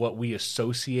gender is what we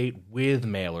associate with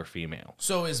male or female.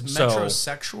 So is So-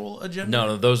 metrosexual a gender?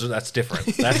 No, that's different.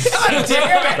 That's God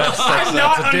damn it! I'm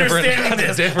not a different- understanding that's a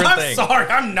this. different I'm thing. sorry,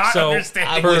 I'm not So,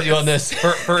 understanding. I'm with you on this.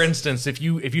 For instance, if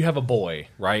you have a boy,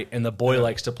 right, and the boy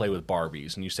likes to play with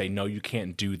Barbies, and you say, no, you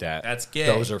can't do that. That's gay.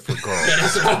 Those are for girls.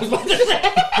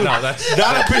 No, that's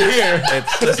Not up in here.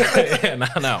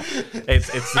 no.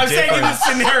 It's the I'm saying in difference. this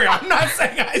scenario. I'm not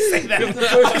saying I say that. I'm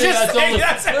thing just I saying told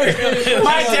that's what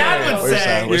my dad would Where's,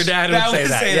 say. Your dad would say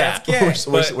that. Yeah. That's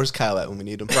gay. Where's Kyle at when we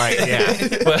need him? Right, yeah.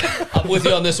 But I'm with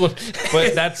you on this one.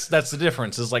 but that's the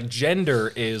difference. Is like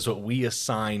gender is what we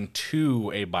assign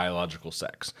to a biological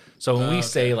sex. So when we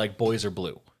say like boys are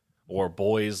blue or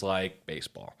boys like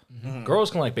baseball, girls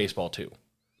can like baseball too.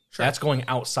 That's going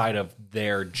outside of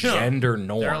their gender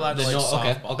norm. They're allowed to like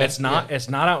softball. It's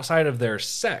not outside of their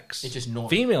sex. It's just normal.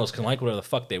 Females can like whatever the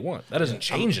fuck they want. That doesn't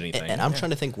change anything. And I'm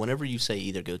trying to think, whenever you say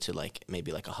either go to like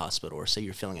maybe like a hospital or say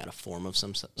you're filling out a form of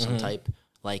some type,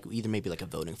 like either maybe like a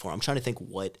voting form. I'm trying to think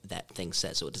what that thing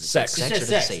says. So does it Sex. say It sex or says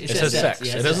does it sex. say It It gender? says says sex. sex.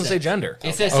 Yeah, It it doesn't says say sex. gender.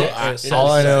 It says Oh, sex. It all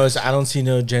I says know sex. is I don't see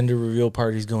no gender reveal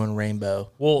parties going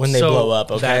rainbow when they so blow up.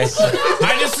 Okay, that's-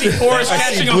 I just see forest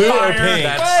catching blue a or fire. pink.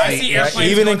 I see Right, airplanes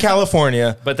even in going-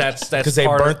 California, But that's because they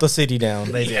part burnt of, the city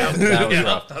down They did. That was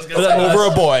rough. I was gonna say, over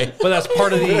a boy. But that's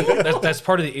part of the that's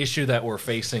part of the issue that we're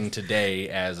facing today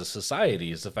as a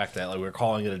society is the fact that like, we're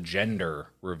calling it a gender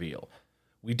reveal.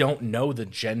 We don't know the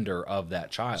gender of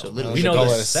that child. So literally we they know call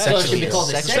the it a sex. So it should be reveal. called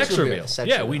a Sex sex reveal. reveal. Sex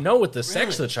Yeah, reveal. we know what the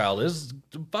sex of the child is.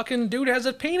 The fucking dude has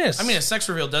a penis. I mean, a sex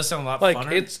reveal does sound a lot like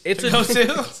funner. it's to a go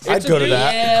to. I'd go to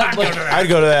that. Yeah, I'd go to but that. I'd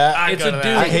go to that. it's go a to dude.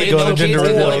 that. I hate Ain't going no to gender kids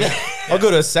reveals. doing I'll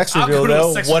go to a sex I'll reveal go to a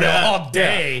though. sex What reveal up? all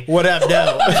day. What up,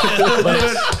 though?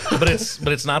 but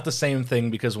it's not the same thing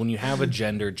because when you have a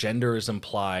gender is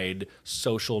implied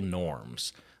social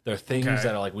norms. There are things Okay.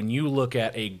 that are like when you look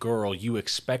at a girl, you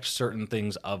expect certain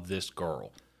things of this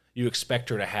girl. You expect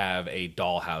her to have a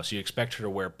dollhouse. You expect her to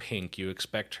wear pink. You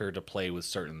expect her to play with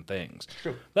certain things.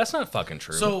 True. That's not fucking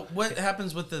true. So what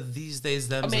happens with the these days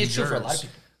them? I mean, it's true for a lot of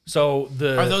people. So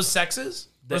Are those sexes?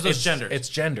 Or are those genders? It's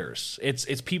genders.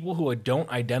 It's people who don't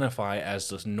identify as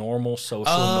the normal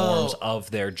social Oh. norms of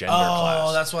their gender class.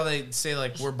 Oh, that's why they say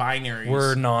like we're binaries.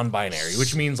 We're non-binary,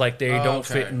 which means like they don't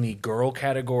fit okay. in the girl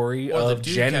category Or the of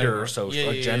dude gender category. social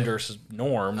Yeah, yeah, gender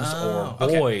norms or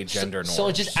okay. boy gender norms. So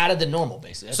it's just out of the normal,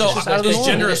 basically. So just out of the is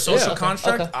normal. gender a Yeah. social Okay,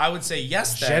 construct? okay. I would say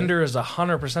yes. Then. Gender is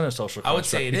 100% a social construct I would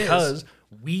say it is. because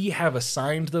we have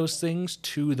assigned those things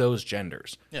to those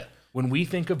genders. Yeah. When we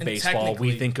think of And baseball, we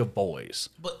technically- think of boys.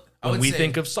 But I When would we say,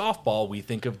 think of softball, we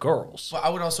think of girls. But I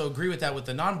would also agree with that with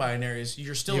the non-binaries.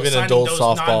 You're still Even assigning adult those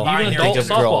softball. non-binary. Even adult of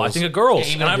softball, girls. I think of girls. Yeah,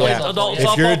 even and I adult played softball, adult yeah.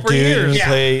 softball If you're a for dude years. and you Yeah.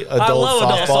 play I adult love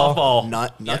adult softball, softball.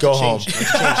 Not Go to home. change, not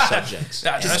to change subjects.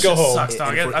 That Just shit go home. Sucks,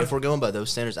 dog. If we're going by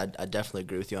those standards, I definitely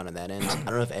agree with you on that end. I don't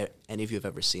know if any of you have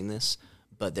ever seen this,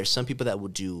 but there's some people that will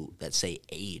do that say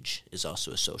age is also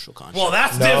a social construct. well,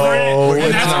 that's No, different. And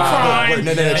it's that's a not. crime.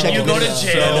 No, and check you it. go to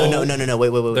jail. No,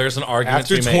 wait. There's an argument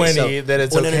after to be made. 20, that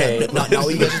it's Well, okay. no. Not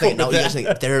what you guys think. Not what you guys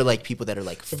think. There are like people that are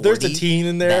like 40 there's a teen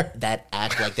in there- that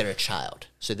act like they're a child.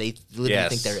 So they literally Yes.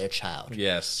 think they're a child.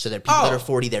 Yes. So they're people that Oh. are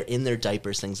 40. They're in their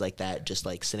diapers, things like that, just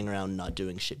like sitting around not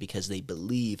doing shit because they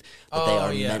believe that they Oh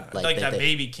are yeah, meant like that they,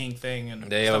 baby kink thing. And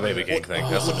They have a stuff baby like kink that. thing.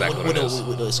 That's exactly what it is.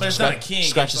 But it's not a kink,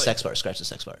 Scratch it's the like- sex part. Scratch the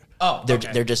sex part. Oh, they're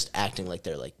okay. they're just acting like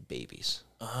they're like babies.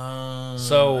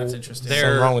 So that's interesting.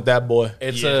 Something wrong with that boy.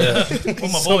 It's Yeah. a What my boy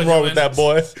Something wrong with doing? that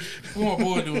boy. What my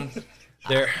boy doing?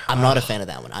 I'm not a fan of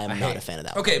that one. I am not a fan of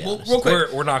that one. Okay, to be well, honest. real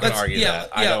quick. We're not going to argue that.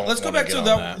 I Yeah, don't let's go wanna back get to on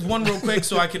that that. one real quick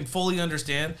so I can fully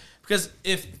understand. Because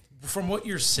if, from what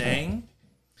you're saying,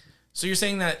 so you're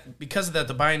saying that because of that,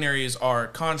 the binaries are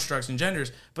constructs and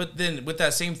genders, but then with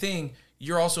that same thing,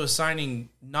 you're also assigning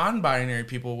non-binary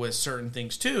people with certain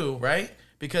things too, right?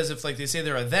 Because if, like, they say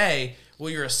they're a they, well,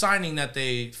 you're assigning that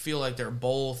they feel like they're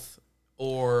both,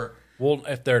 or... Well,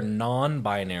 if they're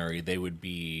non-binary, they would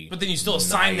be. But then you still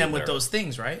assign them with neither. those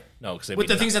things, right? No, because with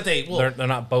the things that they... Well, they're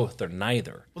not both. They're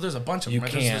neither. well, there's a bunch of You them,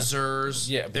 right? can't. There's the Zers.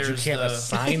 Yeah, but you there's can't the...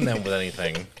 assign them with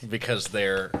anything because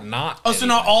they're not. Oh, so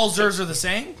not all Zers are the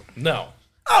same? No.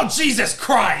 Oh, Jesus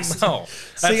Christ! No.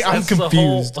 See, I'm That's the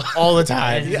confused all the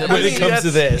time Yeah, when it comes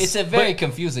to this. It's a very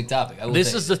confusing topic. I would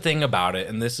This say. is the thing about it,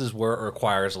 and this is where it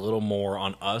requires a little more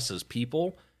on us as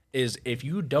people, is if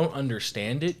you don't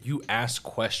understand it, you ask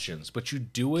questions, but you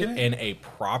do it in a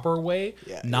proper way,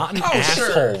 not an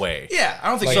asshole way. Yeah, I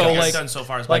don't think So, so. like- Done so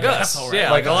far as Like being us, asshole, right?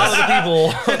 yeah, like a lot of the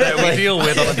people that we deal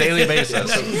with on a daily basis.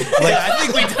 I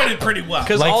think we've done it pretty well.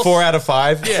 Because like 4 out of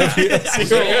 5. I think we've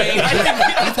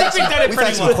done it We've pretty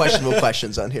had some well. questionable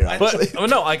questions on here, honestly. But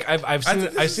no, like I've think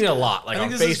seen this is a good. lot, like I on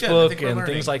think this is good. I think Facebook we're and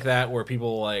learning. things like that, where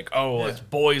people are like, oh, it's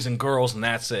boys and girls and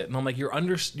that's it, and I'm like, you're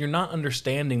not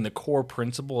understanding the core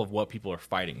principle of what people are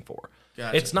fighting for.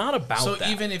 Gotcha. It's not about So that.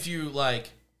 even if you like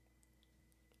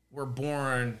were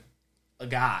born a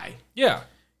guy,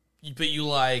 but you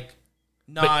like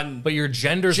non but your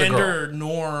gender's a girl. gender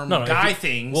norm No, guy if you-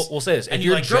 things. We'll say this: and if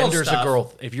you your like girl gender's a stuff,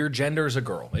 girl, if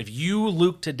you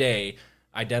Luke today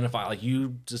identify like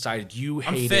you decided you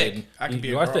hated, thick. I could be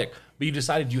you a are girl. thick, but you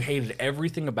decided you hated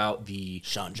everything about the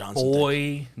Sean Johnson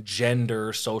boy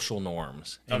gender social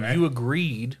norms, and Okay. you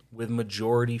agreed with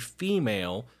majority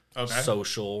female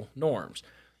social norms.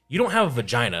 You don't have a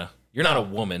vagina. You're not a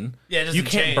woman. Yeah, it doesn't you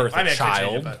can't change. birth I a mean, I could change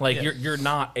child. it, but, like yeah. you're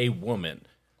not a woman.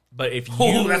 But if you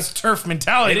Oh, that's turf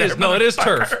mentality. it is no, it is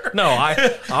turf. No,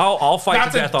 I'll fight Not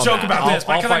to to death on joke that. about this, I'll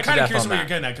but I'm fight to kind of death curious on what you're that.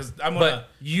 getting at because I'm But gonna.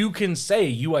 you can say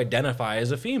you identify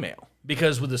as a female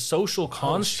because with the social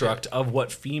construct of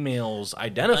what females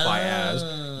identify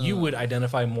as, you would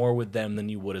identify more with them than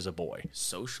you would as a boy.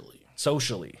 Socially.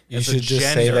 Socially, You It's a should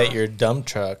just say gender. that your dump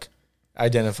truck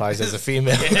identifies as a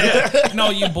female. No,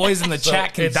 you boys in the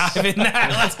chat can dive in that.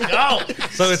 Let's go.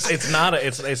 So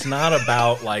it's not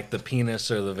about like the penis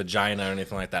or the vagina or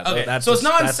anything like that. Okay, That's so it's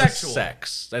that's non-sexual.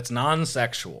 sex. That's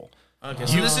non-sexual. Okay,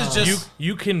 so this is just.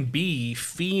 You can be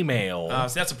female.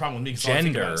 So that's a problem with me. 'Cause all I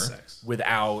think about gender is sex.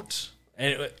 without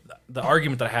and the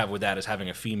argument that I have with that is having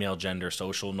a female gender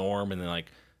social norm and then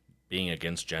like being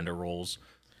against gender roles.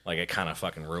 Like it kind of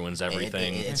fucking ruins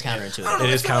everything. It's counterintuitive. It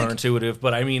is counterintuitive,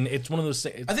 but I mean it's one of those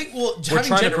things. I think having trying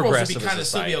to gender roles would progress be as a kind of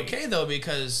still be society. okay though,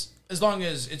 because as long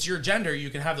as it's your gender, you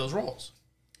can have those roles.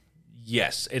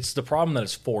 Yes, it's the problem that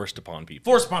it's forced upon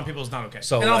people. Forced upon people is not okay.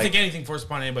 So, and I don't like- think anything forced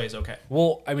upon anybody is okay.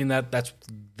 Well, I mean that's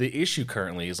the issue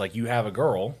currently is like you have a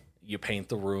girl, you paint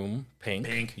the room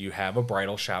pink. You have a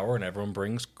bridal shower and everyone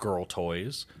brings girl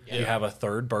toys. You have a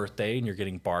third birthday and you're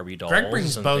getting Barbie dolls. Greg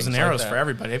brings bows and things like arrows that. for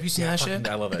everybody. Have you seen that shit?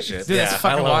 I love that shit. Dude, that's fucking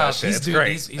I love wild. that shit. He's- It's dude,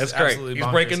 great. he's That's great. absolutely He's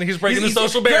bonkers. breaking the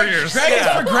social barriers. Greg is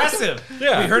progressive.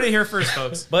 Yeah. We heard it here first,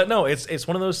 folks. But no, it's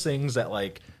one of those things that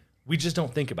like we just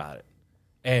don't think about it.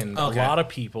 And Okay. a lot of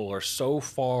people are so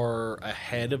far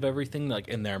ahead of everything, like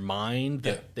in their mind,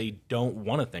 that they don't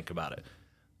want to think about it.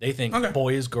 They think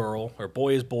boy is girl, or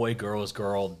boy is boy, girl is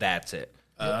girl. That's it.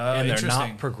 And they're interesting.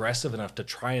 not progressive enough to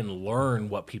try and learn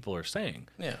what people are saying.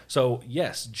 Yeah. So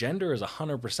yes, gender is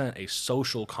 100% a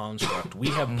social construct. We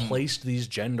have placed these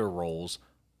gender roles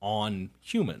on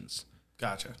humans.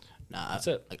 Gotcha. Nah, That's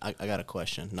it. I got a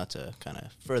question, not to kind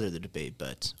of further the debate,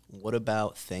 but what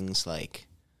about things like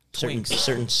certain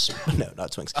no,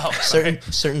 not twinks.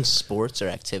 Certain sports or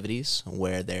activities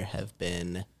where there have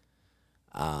been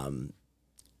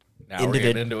Now we're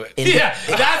getting into it. Yeah,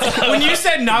 that's when you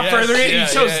said not further it, you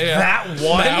chose that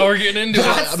one. Now we're getting into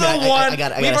That's it. the I mean, one. I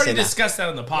gotta We've say already that. discussed that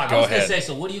on the podcast. I was gonna ahead. say,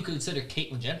 so what do you consider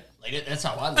Caitlyn Jenner? Like that's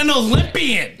how I look. An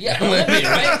Olympian. Yeah, Olympian,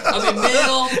 right? I mean,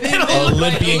 male, female,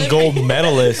 Olympian right? gold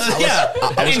medalist. Yeah,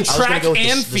 I was in gonna track go with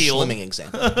and the field. swimming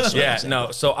example. The swimming Yeah, example.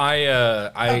 no. So I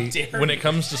dare when you. it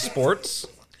comes to sports,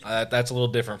 that's a little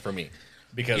different for me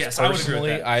because Yes, I would agree with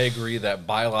personally, that. I agree that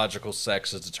biological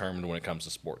sex is determined when it comes to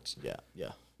sports. Yeah.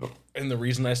 And the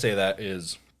reason I say that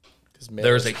is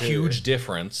there's a huge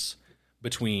difference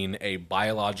between a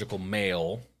biological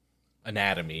male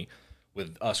anatomy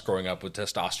with us growing up with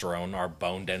testosterone. Our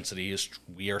bone density is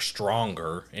we are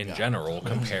stronger in general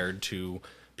compared to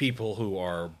people who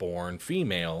are born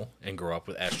female and grow up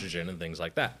with estrogen and things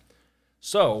like that.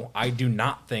 So I do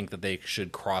not think that they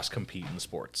should cross compete in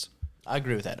sports. I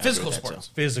agree with that. Physical sports.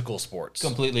 Physical sports.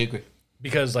 Completely agree.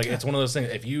 Because like it's one of those things.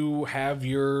 If you have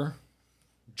your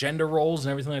gender roles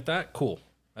and everything like that, cool.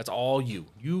 That's all you.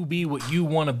 You be what you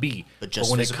want to be. But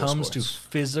when it comes to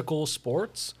physical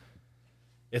sports,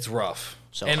 it's rough.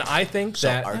 So, and I think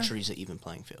that archery's an even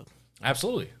playing field.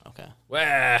 Absolutely. Okay. Well,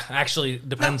 actually,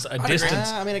 depends. I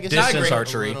Distance agree.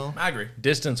 archery. I agree.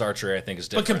 Distance archery, I think, is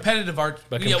different. But competitive archery.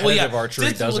 But competitive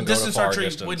archery doesn't go to far archery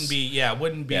distance. wouldn't be.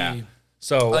 Yeah.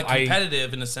 So like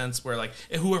competitive in a sense where like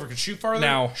whoever can shoot farther.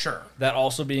 Now, sure. That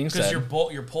also being said,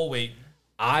 because your pull weight.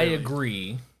 I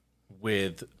agree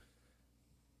with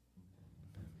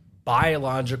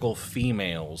biological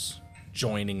females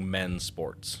joining men's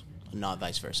sports, not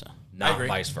vice versa. Not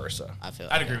vice versa.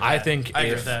 I'd agree. I think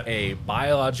if a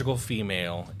biological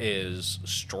female is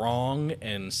strong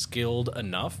and skilled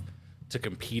enough to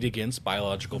compete against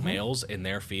biological males in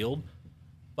their field,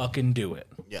 fucking do it.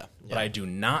 Yeah. But I do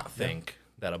not think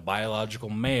that a biological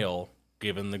male,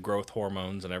 given the growth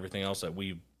hormones and everything else that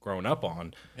we've grown up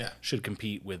on, should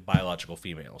compete with biological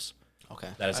females. Okay.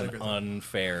 That is an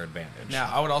unfair advantage. Now,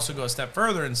 I would also go a step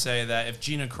further and say that if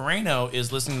Gina Carreno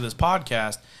is listening to this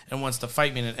podcast and wants to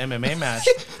fight me in an MMA match,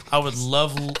 I would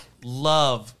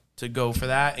love to go for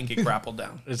that and get grappled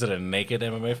down. Is it a naked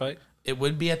MMA fight? It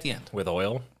would be at the end. With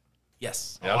oil?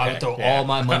 Yes. Okay. I would throw all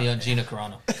my money on Gina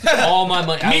Carano. All my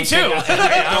money. Me too.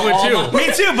 I would too.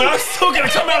 Me too, but I'm still going to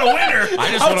come out a winner.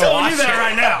 I'm telling you that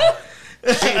right now.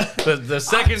 The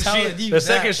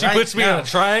second she puts me in a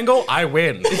triangle, I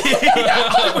win.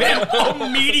 I win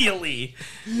immediately.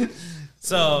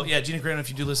 So yeah, Gina Carreno,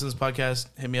 if you do listen to this podcast,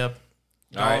 hit me up.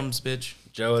 All right. Bitch.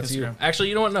 Joe, it's you. Actually,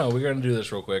 you know what? No, we're going to do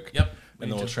this real quick. Yep.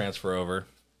 And then we'll transfer over.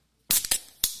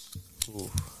 Ooh.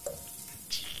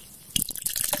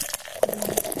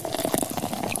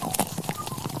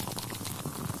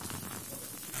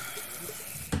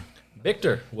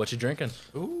 Victor, what you drinking?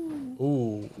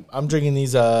 Ooh, I'm drinking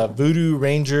these Voodoo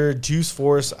Ranger Juice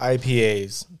Force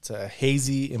IPAs. It's a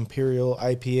hazy imperial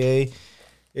IPA.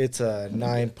 It's a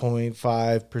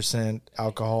 9.5%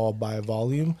 alcohol by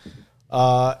volume.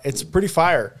 It's pretty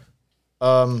fire.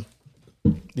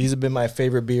 These have been my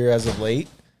favorite beer as of late.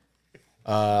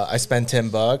 I spent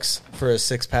 $10 for a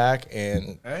 6-pack,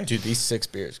 and dude, these 6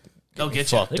 beers. They'll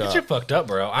get you. They get you fucked up,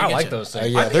 bro. I like those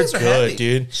things. Yeah, they're good,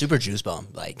 dude. Super juice bomb.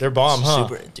 Like they're bomb, huh?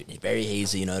 Super, dude, very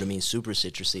hazy. You know what I mean? Super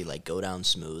citrusy. Like go down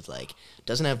smooth. Like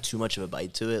doesn't have too much of a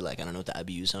bite to it. Like I don't know what the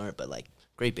IBUs are, but like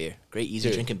great beer, great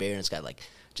easy drinking beer, and it's got like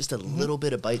just a little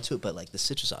bit of bite to it, but like the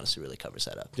citrus honestly really covers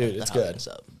that up. Dude, like, it's good.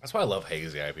 Up. That's why I love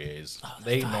hazy IPAs.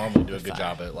 They normally do a good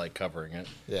job at like covering it.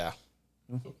 Yeah.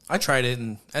 I tried it,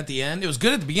 and at the end, it was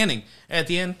good at the beginning. At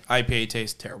the end, IPA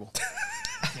tastes terrible.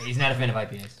 He's not a fan of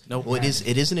IPAs. Nope. Well, it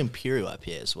is an imperial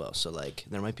IPA as well, so like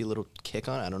there might be a little kick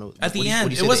on it. I don't know. At the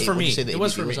end, it was for me. It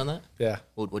was for me. On that? Yeah.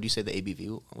 What do you say the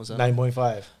ABV was on?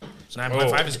 9.5.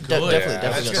 9.5 is good.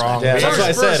 Definitely strong. Yeah, that's what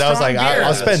I said. I was like,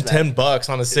 I'll spend beer. $10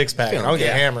 on a 6-pack. I'll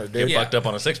get hammered, dude. Get fucked up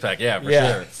on a 6-pack, for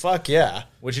sure. Fuck yeah.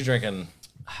 What you drinking?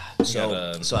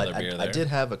 So I did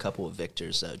have a couple of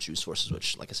Victor's juice forces,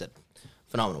 which, like I said,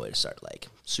 phenomenal way to start. Like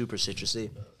super citrusy.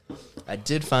 I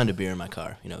did find a beer in my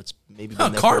car. You know, it's maybe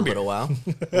been there for a little while.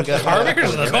 Car beer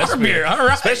is the best beer. All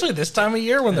right. Especially this time of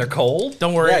year when they're cold.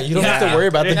 Don't worry. Yeah, you don't have to worry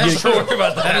about the Don't worry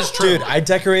about that. That is true. Dude, I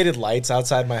decorated lights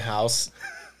outside my house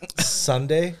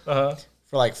Sunday for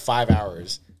like 5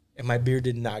 hours, and my beer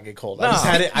did not get cold.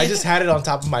 I just had it on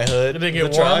top of my hood. It didn't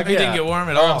get the warm? truck. It didn't get warm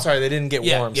at Oh, all. I'm sorry, they didn't get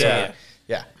warm. Yeah.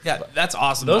 Yeah. That's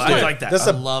awesome. Those I are- like that. That's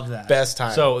I the love that. best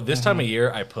time. So this time of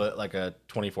year, I put like a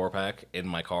 24-pack in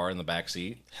my car in the back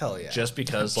seat. Hell yeah. Just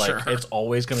because like it's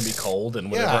always going to be cold,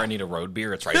 and whenever Yeah. I need a road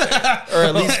beer, it's right there. or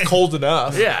at least cold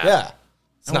enough. Yeah. Yeah.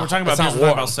 And we're talking about it's not beers, we're talking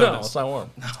warm. about sodas. No, it's not warm.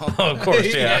 Oh, of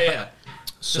course, yeah.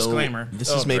 So Disclaimer. This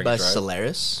Don't is made drink by and drive.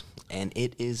 Solaris, and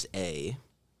it is a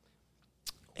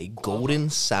golden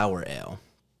sour ale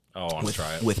Oh, I want to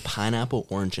try it. with pineapple,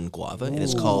 orange, and guava. It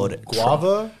is called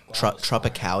Guava?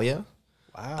 Tropicalia.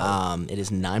 Wow. It is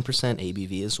 9%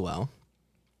 ABV as well.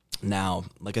 Now,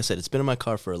 like I said, it's been in my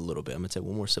car for a little bit. I'm gonna take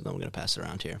one more sip, then we're gonna pass it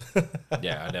around here.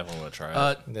 Yeah, I definitely want to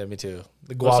try it. Yeah, me too.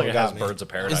 The Looks guava like it has got me. birds of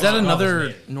paradise. Is that on it.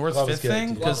 another North Guava's Fifth good.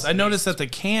 thing? Because I noticed that the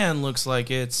can looks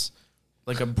like it's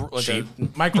like a Sheep.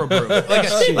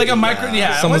 microbrew, like a micro.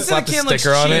 Yeah, I Someone wouldn't say slapped the a can looks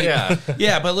sticker on it. cheap. Yeah.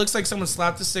 Yeah, but it looks like someone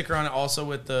slapped a sticker on it. Also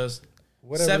with the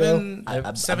Whatever,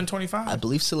 I 725. I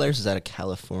believe Solaris is out of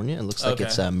California. It looks like Okay.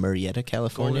 it's Murrieta,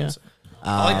 California. Golden-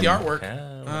 I like the artwork.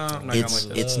 Yeah. I'm not gonna like this.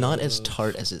 It's not as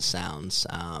tart as it sounds.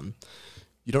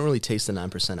 You don't really taste the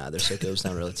 9% either, so it goes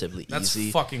down relatively That's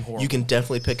easy. fucking horrible. You can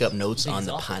definitely pick up notes on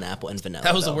the pineapple and vanilla.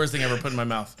 That was the though. worst thing I ever put in my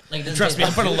mouth. Like, doesn't Trust me, I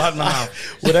taste put a like lot in my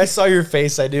mouth. When I saw your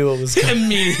face, I knew it was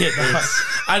Immediate.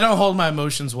 I don't hold my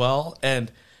emotions well,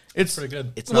 and it's Pretty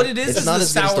good. It's what not- it is. it's Is not the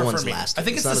as good as the sour ones for me. last I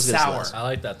think time. it's It's the not as good as sour. last I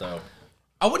like that though.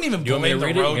 I wouldn't even You want me blame to the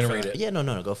read it? road You for gonna read that. it? Yeah,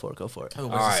 no, go for it. Oh, All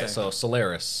what does it right, say? so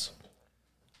Solaris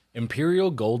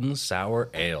Imperial Golden Sour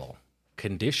Ale,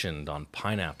 conditioned on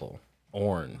pineapple,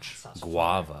 orange,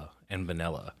 guava, and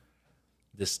vanilla.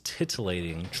 This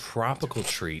titillating tropical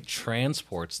treat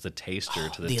transports the taster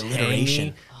to the the tangy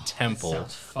alliteration. temple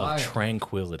sounds fire. of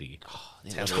tranquility,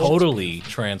 the totally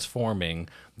transforming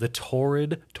the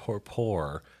torrid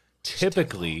torpor,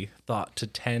 typically thought to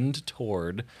tend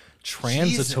toward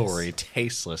transitory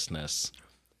tastelessness.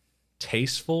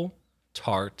 Tasteful,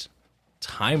 tart,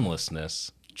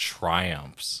 timelessness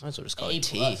triumphs. Might as well just call it A+.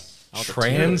 tea.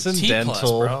 Transcendental, T+,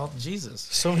 bro. Jesus.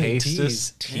 so many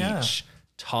tasteless teas. teach Yeah.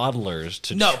 toddlers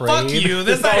to No, trade. fuck you.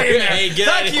 That's not in there. Hey, get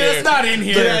Fuck outta you. here. It's not in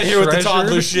here. Get out of here with the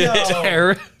toddler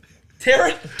Treasured shit.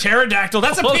 Pterodactyl.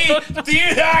 That's a P.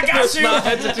 I got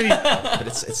you. But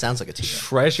it sounds like a tea.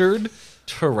 Treasured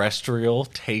terrestrial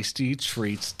tasty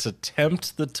treats to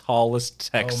tempt the tallest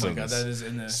Oh Texans. my god, that is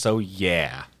in there. So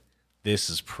yeah, this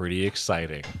is pretty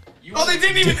exciting. Oh, they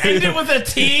didn't even end it with a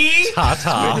T.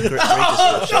 Ta-ta. Great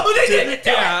Oh description. no, they didn't.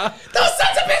 Yeah. Those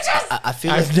sons of bitches. I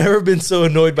feel like I've never been so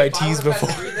annoyed by teas before.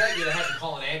 Read that, you'd have to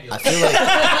call an I ambulance. feel like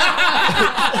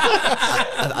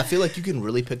I feel like you can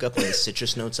really pick up on the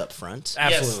citrus notes up front.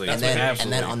 Absolutely. And then,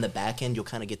 Absolutely. and then on the back end, you'll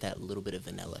kind of get that little bit of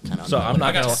vanilla kind of. So I'm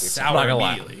not gonna, sour I'm not gonna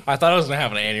lie. immediately. I thought I was gonna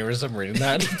have an aneurysm reading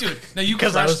that. Dude, no, you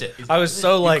Because crushed it. I was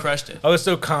so like, crushed it. I was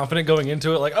so confident going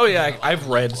into it. Like, oh yeah, I've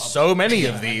read so many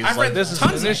of these. I've like read this is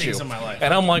tons an of issue. things in my life.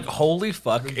 And I'm like, holy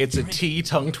fuck, it's a T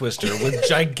tongue twister with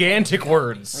gigantic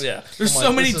words. Yeah, there's I'm so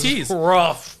like, many this is T's.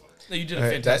 rough. No, you did a All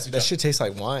right, fantastic that job. shit tastes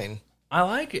like wine. I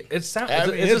like it. It sounds. I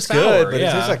mean, It's it's a sour, good, but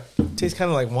yeah. it tastes kind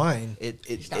of like wine. It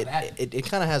not bad.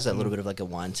 kind of has that little bit of like a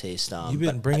wine taste. You've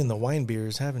been bringing the wine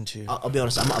beers, haven't you? I'll be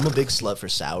honest. I'm a big slut for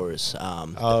sours.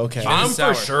 Oh, okay. I'm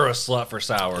sour. for sure a slut for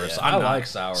sours. I I'm not. like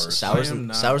sours. Sours I am and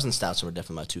not. sours and stouts are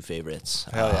definitely my two favorites.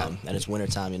 Hell yeah. And it's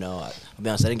wintertime, you know. I'll be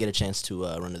honest, I didn't get a chance to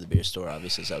run to the beer store,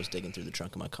 obviously, so I was digging through the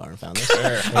trunk of my car and found this.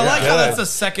 I like how good. that's the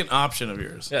second option of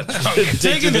yours. Yeah.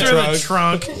 Digging the through the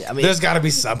trunk. I mean, There's got to be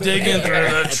something. Digging through the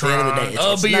at the end of the day, trunk. it's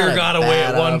A it's beer not got away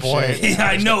bad at one option. point. Yeah,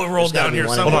 I know it rolled There's gotta down be here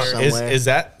one somewhere. somewhere. Is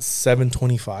that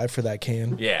 $7.25 for that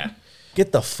can? Yeah.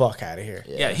 Get the fuck out of here.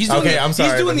 Yeah, he's doing Okay, the, I'm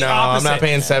sorry, He's doing but the no, opposite. I'm not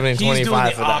paying He's doing $7.25 the for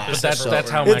that. opposite But that's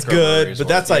for how It's good, microbreweries but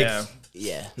that's work. like Yeah.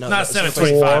 Yeah, no, Not so $7.25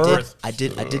 four. worth. I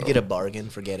did get a bargain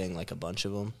for getting like a bunch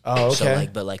of them. Oh, So okay.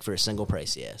 like, but like for a single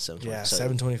price, yeah. So Yeah, so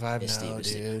 $7.25. it's No,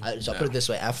 steep. dude. So I'll put it this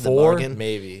way: after the Four, bargain,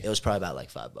 maybe. it was probably about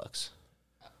like $5.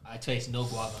 I taste no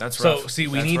guava. That's So rough. see,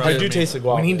 we That's need rough. I to do taste the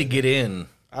guava. we need to get in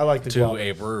I like the to guava.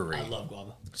 a brewery I love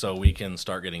guava. so we can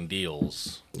start getting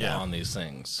deals Yeah. on these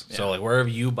things. Yeah. So like wherever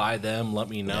you buy them, let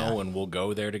me know, Yeah. and we'll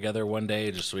go there together one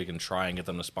day just so we can try and get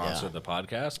them to sponsor Yeah. the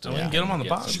podcast. We can get them on the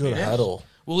Get pod. some Should go to beers. Huddle.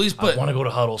 We'll at least I put. want to go to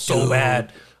Huddle so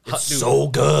bad. It's Dude, so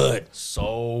good.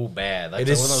 so bad. Like, It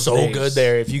one of is those so days. good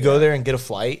there. If you go there and get a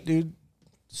flight, dude,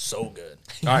 so good.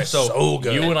 All right, so, So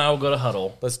good. you and I will go to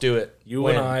Huddle. Let's do it. You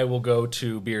When? and I will go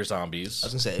to Beer Zombies. I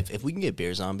was gonna say if we can get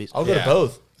beer zombies, I'll go Yeah. to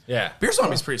both. Yeah. Beer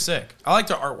Zombie's pretty sick. I like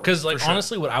their artwork. Because, like, for sure.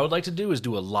 honestly, what I would like to do is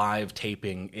do a live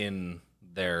taping in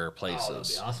their places. Oh, that'd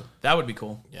be awesome. that would be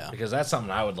cool. yeah. Because that's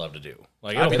something I would love to do.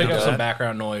 Like, I'd it'll be pick down up for some that.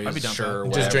 background noise, I'd be down for sure, that.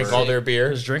 whatever. Just drink all their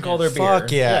beer. Just drink all their beer.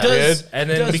 Fuck yeah, Does- dude. And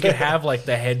then we could have, like,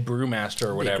 the head brewmaster or It'd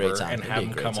be a whatever great time. and It'd have be a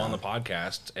him great come on time. the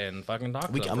podcast and fucking talk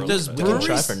to We them. can, for a Does little bit. we can try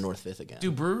breweries- for North Fifth again.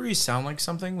 Do breweries sound like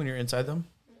something when you're inside them?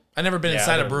 I've never been Yeah,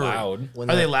 inside a they're brewery. loud. When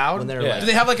Are they they're- loud? when they're Yeah. like- Do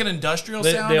they have like an industrial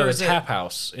sound? They're or a is it? tap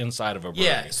house inside of a brewery.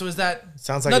 Yeah. So is that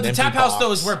Sounds like no? an The empty tap house though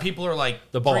box. is where people are like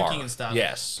The bar. drinking and stuff.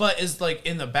 Yes. But is like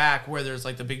in the back where there's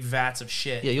like the big vats of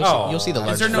shit. Yeah, you'll see the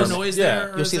large. Is there no ferment- noise Yeah. there?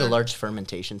 or You'll is see the there- large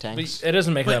fermentation tanks. It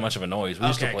doesn't make that much of a noise. We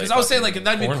used to Okay, play because I was saying like fucking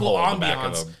that'd be cool cornhole in the back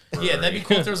of ambiance. a Yeah, that'd be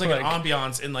cool if there was like an Like-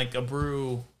 ambiance in like a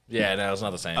brew. Yeah, no, it's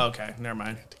not the same. Okay, never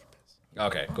mind.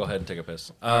 Okay, go ahead and take a piss.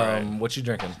 right. What you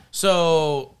drinking?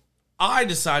 So I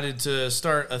decided to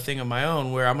start a thing of my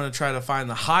own where I'm going to try to find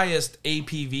the highest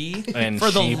APV And for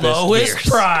the cheapest lowest beers.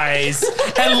 price.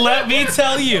 And let me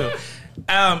tell you,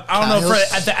 I don't know Kyle's-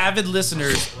 for at the avid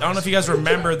listeners, I don't know if you guys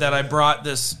remember that I brought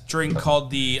this drink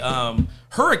called the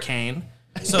Hurricane.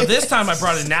 So this time I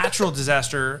brought a natural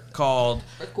disaster called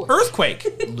Earthquake.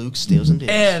 Luke steals and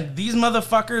digs. And these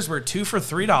motherfuckers were 2 for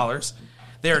 $3.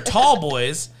 They are tall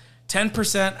boys,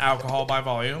 10% alcohol by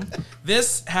volume.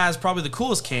 This has probably the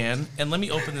coolest can. And let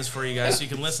me open this for you guys so you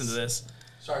can listen to this.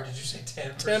 Sorry, did you say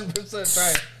 10%? 10%.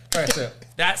 Try. All right, so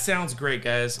That sounds great,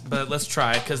 guys. But let's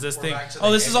try it because this thing. back to the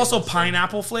Oh, this is also ambulance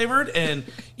pineapple flavored, and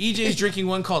EJ's drinking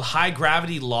one called High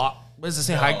Gravity Law. What does it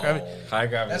say? High Gravity. high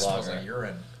gravity That smells lager. like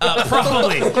urine.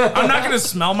 Probably. I'm not gonna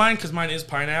smell mine because mine is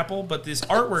pineapple, but this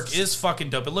artwork is fucking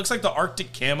dope. It looks like the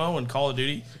Arctic camo in Call of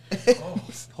Duty.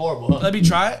 Horrible. Let me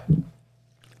try it.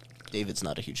 David's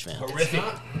not a huge fan.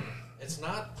 It's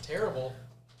not terrible.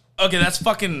 Okay, that's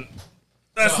fucking.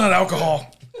 That's not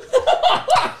alcohol.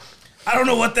 I don't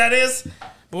know what that is,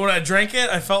 but when I drank it,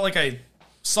 I felt like I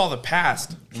saw the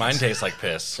past. Mine tastes like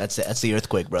piss. That's the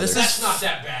earthquake, brother. This That's not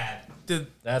that bad.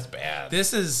 That's bad.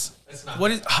 This is It's not.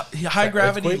 what is high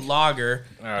gravity earthquake? lager.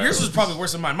 right. Yours is probably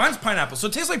worse than mine. Mine's pineapple, so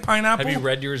it tastes like pineapple. Have you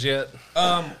read yours yet?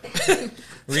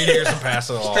 Read yours and pass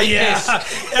it all. Yeah,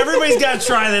 everybody's got to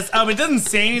try this. It doesn't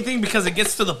say anything because it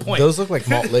gets to the point. Those look like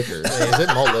malt liquor. Is it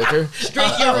malt liquor?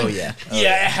 Straight urine. Oh yeah.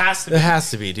 yeah, it has to be. It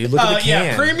has to be, dude. Look at the can.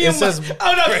 Yeah, premium. It says,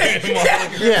 oh no,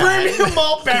 premium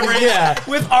malt beverage Yeah.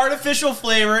 with artificial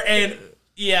flavor and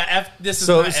this is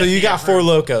so not you FDA got Four approved.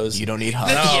 Locos. You don't need hot.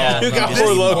 Yeah. You got just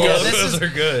Four need malt. Locos. This Those is- are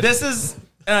good. This is,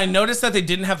 and I noticed that they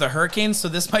didn't have the hurricanes, so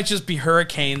this might just be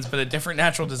hurricanes, but a different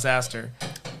natural disaster.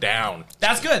 Down.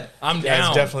 That's good. I'm Yeah, down.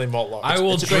 it's definitely malt lager. I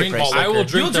will It's a great drink. price. I will You'll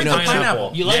drink the drink the pineapple.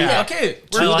 pineapple. You like that? Okay,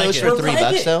 Two I of like those it. for We're $3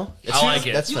 like though. I like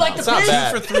it. That's You like the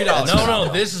phenomenal. piss? for $3.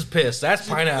 No, this is piss. That's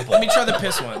pineapple. Let me try the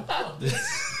piss one.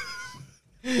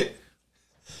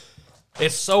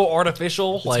 It's so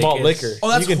artificial. Like malt it's- liquor. Oh,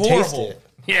 that's you can taste horrible. it.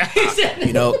 Yeah.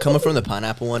 You know, coming from the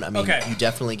pineapple one, I mean, Okay. you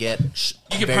definitely get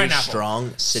You get very pineapple.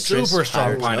 strong citrus, Super strong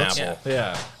higher notes. pineapple.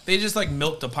 Yeah. They just like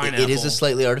milked the It- pineapple. It is a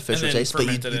slightly artificial and then taste, but you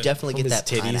fermented it. definitely From get his that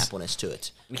titties. pineapple-ness to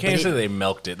it. You can't But say they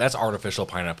milked it. That's artificial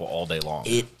pineapple all day long.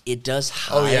 it does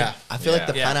hide. Oh, yeah. I feel like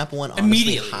the Yeah. pineapple one honestly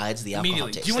Immediately hides the alcohol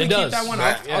Immediately. taste. Do you want It to keep does. that one? Yeah.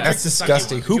 I'll Yeah. drink That's the sucky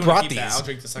disgusting. one. If Who you wanna brought keep that, these? I'll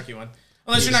drink the sucky one.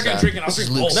 Unless you're not going to drink it, I'll This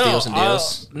drink is Luke's both. Steals and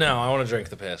Deals. No, I want to drink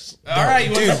the piss. All right,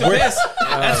 you want to drink the we're- piss?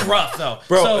 That's rough, though.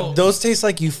 Bro, so, those taste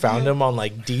like you found them on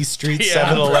like D Street Yeah,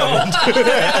 7-Eleven.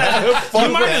 you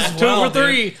might as Two well, for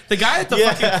three. dude. The guy at the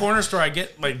Yeah. fucking corner store I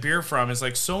get my beer from is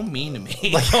like so mean to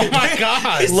me. Oh my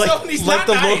god. He's like he's like not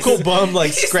the nice. local bum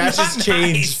like He's scratches not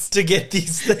change nice. to get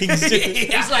these things. Dude.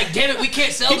 He's like, damn it, we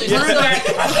can't sell this. Threw that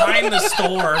behind the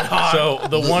store, dog. So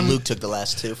the one Luke took the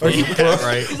last two. Are you broke?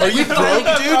 right. Are you broke,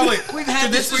 dude? Probably. We've had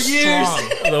Dude, this for is years.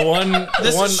 strong. The one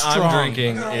This is I'm strong.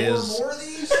 drinking is More of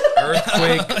these?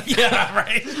 Earthquake Yeah,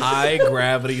 right. High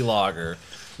Gravity Lager.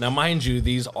 Now, mind you,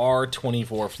 these are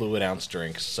 24 fluid ounce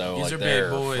drinks, so These like are big they're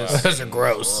boys. Those are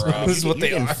gross. This is what You're they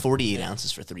getting are. 48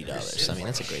 ounces for $3. I mean,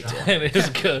 that's a great deal. It is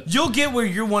good. You'll get where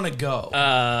you want to go.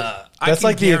 Uh, That's can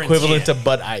like the guarantee equivalent it. to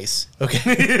Bud Ice.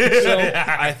 Okay. So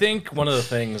I think one of the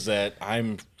things that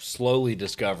I'm slowly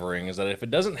discovering is that if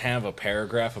it doesn't have a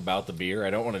paragraph about the beer,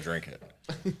 I don't want to drink it.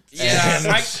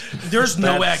 Yeah, there's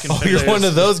no way I can Oh, finish you're this. one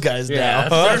of those guys Yeah, now.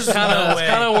 that's Huh? kind way.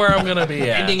 of where I'm gonna be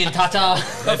at. Ending in tata.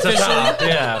 It's a top,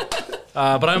 yeah.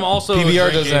 But I'm also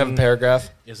PBR doesn't have a drinking- paragraph.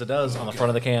 Yes, it does on the front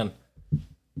of the can.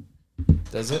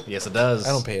 Does it? Yes, it does.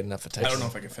 I don't pay enough I attention. don't know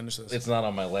if I can finish this. It's not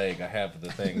on my leg. I have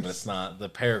the thing, but it's not. The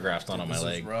paragraph's not on my This is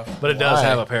leg. rough. But it does Why?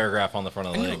 have a paragraph on the front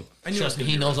of the leg. I knew Trust me, it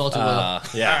was he gonna knows all too well.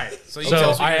 Yeah. All right, so you So tell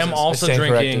us what I yours am is. also stand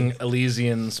drinking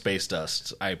Elysian Space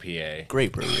Dust IPA.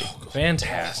 Great brewery.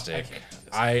 Fantastic.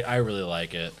 I really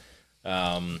like it.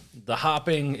 The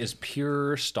hopping is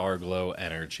pure Starglow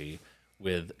energy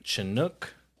with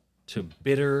Chinook to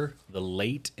bitter, the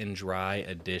late and dry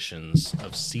additions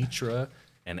of Citra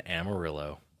and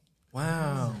Amarillo.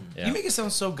 Wow. Yeah. You make it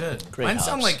sound so good. Great Mine hops.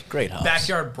 sound like Great hops.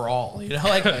 backyard brawl. You know,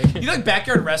 like you like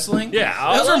backyard wrestling. Yeah,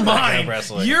 I those love are backyard mine.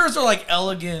 wrestling. Yours are like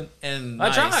elegant and I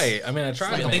nice. try. I mean, I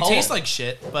try. like a They poem. taste like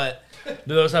shit, but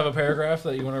Do those have a paragraph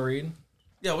that you want to read?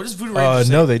 yeah. What does Voodoo Ranger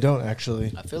say? No, they don't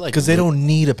actually. I feel like Because they don't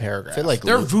need a paragraph. I feel like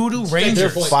They're Luke, Voodoo they're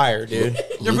Rangers. fire, dude.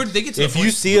 They're voodoo, they get to If the you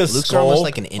point. see a Luke's are skull almost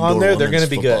like an indoor on there, they're women's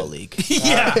gonna be football good. league.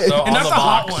 yeah, So and that's the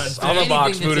hot box, ones. on the Anything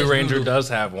box, that Voodoo says Ranger voodoo. does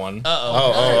have one.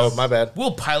 Oh, my bad.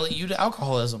 We'll pilot you to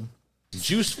alcoholism.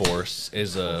 Juice Force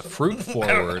is a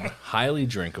fruit-forward, highly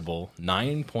drinkable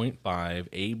 9.5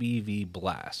 ABV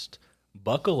blast.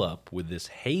 Buckle up with this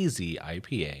hazy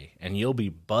IPA, and you'll be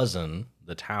buzzing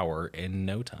the tower in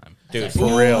no time. Dude,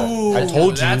 for real. I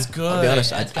told you. That's good. To be honest,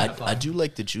 That's kinda I fun. do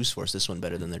like the Juice Force this one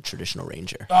better than their traditional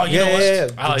Ranger. Oh, you know Yeah, what? yeah, yeah.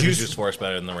 I like The the Juice Force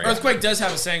better than the Ranger. Earthquake does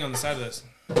have a saying on the side of this.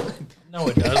 No,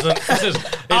 it doesn't. It says,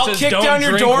 I'll kick "Don't down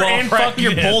your drink door while and fuck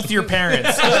pregnant." both your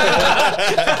parents.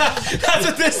 That's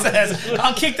what this says.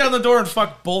 I'll kick down the door and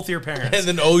fuck both your parents. And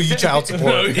then owe you child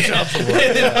support.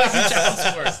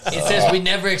 It says we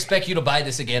never expect you to buy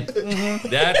this again.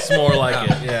 That's more like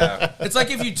it. Yeah, It's like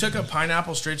if you took a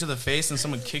pineapple straight to the face and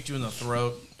someone kicked you in the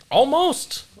throat.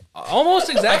 almost I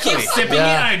exactly. keep sipping it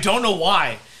and I don't know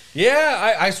why.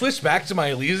 Yeah, I switched back to my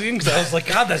Elysian because I was like,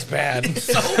 God, that's bad.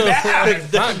 So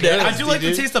bad. Not good. I do like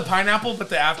the taste of pineapple, but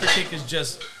the afterkick is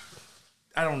just,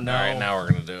 I don't know. All right, now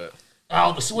we're gonna do it.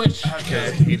 Oh, the switch.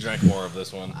 Okay, he drank more of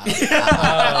this one.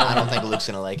 I don't think Luke's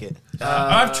gonna like it.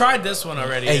 I've tried this one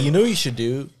already. Hey, you know what you should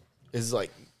do is like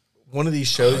one of these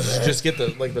shows. You should just get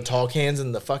the tall cans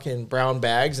and the fucking brown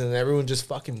bags, and everyone just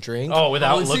fucking drink. Oh,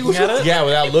 without looking at it? Yeah,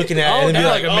 without looking at it, and yeah, be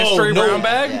like a mystery no, brown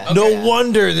bag? Yeah. No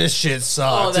wonder this shit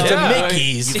sucks. Oh, It's a that's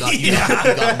Mickey's. You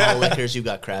got malt liquors, you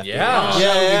got craft beer. Yeah.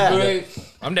 Yeah, Great.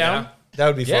 I'm down. that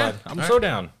would be Yeah, fun. I'm so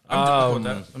down. I'm down with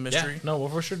that. A mystery. Yeah, no, we'll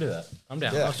for sure do that. I'm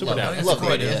down. Yeah. I'm super down. That's a cool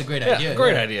idea. That's a great Yeah, idea.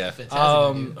 great idea. Fantastic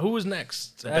idea. Who was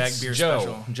next? bag That's beer Joe.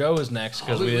 special. Joe is next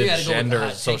because Oh, we we did gotta go with the gender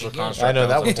hot social take again. construct. I know,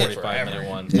 that was would a take 45-minute forever.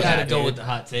 one. You gotta Yeah, go dude. with the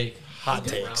hot take. Hot The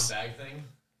brown takes. bag thing,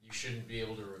 you shouldn't be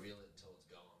able to reveal it until it's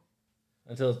gone.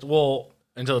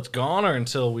 Until it's gone, or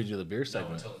until we do the beer No,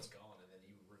 segment. until it's gone, and then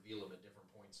you reveal them at different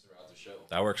points throughout the show.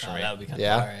 That works for Oh, me. that would be kind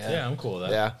Yeah. of fire, Yeah, I'm cool with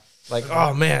that. Yeah. Like,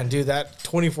 oh man, dude, that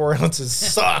 24 ounces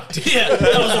sucked. Yeah,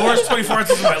 that was the worst 24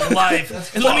 ounces of my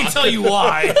life. And let me tell you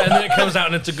why. And then it comes out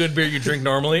and it's a good beer you drink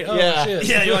normally. Oh, Yeah. shit.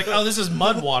 Yeah, you're like, oh, this is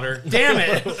mud water. Damn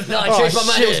it. No, I changed my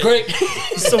mind. It was shit. great.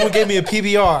 Someone gave me a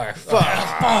PBR.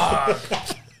 Fuck.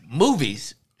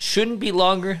 Movies shouldn't be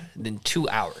longer than 2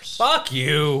 hours. Fuck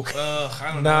you.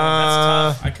 I don't know. Nah.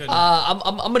 That's tough. I couldn't.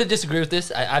 I'm going to disagree with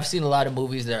this. I've seen a lot of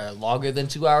movies that are longer than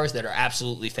 2 hours that are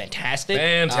absolutely fantastic.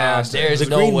 Fantastic. There's The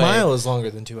no Green way. Mile is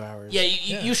longer than 2 hours. Yeah,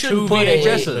 you Two shouldn't put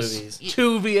VHSs. a...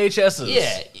 Two VHSs.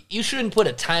 Yeah, you shouldn't put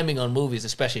a timing on movies,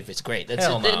 especially if it's great. That's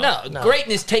Hell no. no,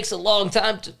 greatness takes a long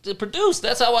time to produce.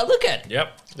 That's how I look at it.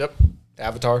 Yep. Yep.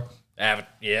 Avatar. Yeah.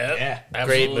 Great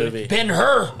Absolutely. movie.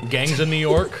 Ben-Hur. Gangs of New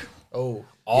York. Oh.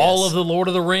 All of the Lord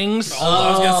of the Rings. I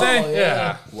was going to say.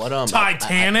 Yeah. What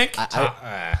Titanic. I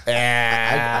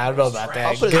don't know about that.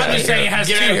 I'll put it I'm just saying it has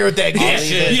Get out of here with that I'll good leave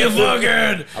shit. it- You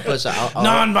fucking I'll put it- I'll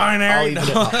non-binary. even-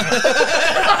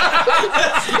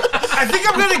 I think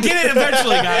I'm going to get it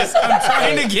eventually, guys. I'm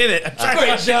trying to get it. I'm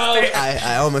trying to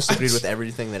I almost agreed with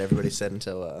everything that everybody said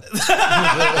until.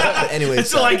 But anyways,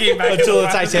 Until I came back. Until the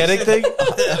Titanic thing?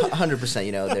 100%.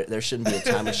 You know, there shouldn't be a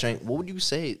time restraint. What would you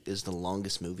say is the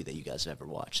longest movie that you guys have ever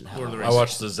watched? And how? Lord of the I Rings.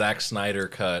 watched the Zack Snyder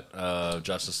cut of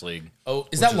Justice League. Oh,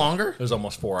 is that longer? It was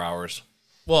almost 4 hours.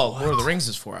 Well, Lord of the Rings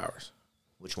is 4 hours.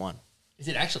 Which one? Is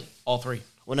it actually? All three.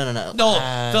 Well, no.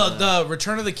 No, the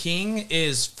Return of the King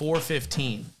is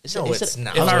 4:15. No, it's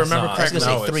not. If I it's remember not. I was correctly.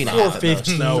 gonna No, say three and a it's half. at most.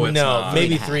 4:15. No, it's no, not.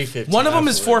 maybe 3.5. 3:15. One of them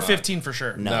is Absolutely 4:15 for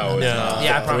sure. No, it's not.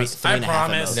 Yeah, I promise. Three I and a half at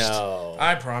promise. most. No.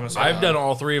 I promise. I've done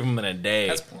all three of them in a day.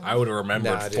 That's- I would have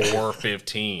remembered Nah, dude.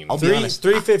 4:15. I'll be honest.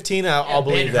 3:15. I'll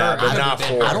believe that, Ben-Hur. but not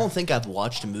Ben-Hur. 4. I don't think I've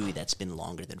watched a movie that's been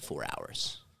longer than 4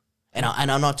 hours. And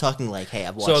I'm not talking like, hey,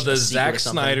 I've watched. So the a sequel Zack or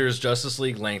something. Snyder's Justice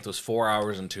League length was 4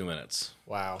 hours and 2 minutes,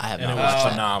 Wow. I have and not it watched was that.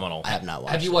 phenomenal. I have not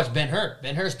watched. Have you watched Ben-Hur?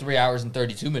 Ben-Hur's 3 hours and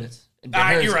 32 minutes. And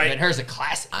You're right. Ben-Hur's a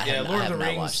classic. I Yeah, have, Lord I of have the not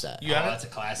Rings. watched that. You have That's a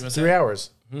classic. 3 hours.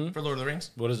 for Lord of the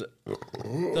Rings? What is it?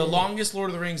 The longest Lord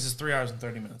of the Rings is 3 hours and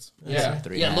 30 minutes. Yeah,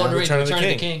 Three yeah. and a Lord of the Rings, Return of the Return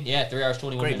of the King. King. Yeah, 3 hours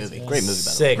 21 Great minutes. movie. Yeah. Great movie, by the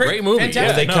way. Sick. Great movie. Fantastic.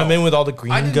 Yeah, They no. come in with all the I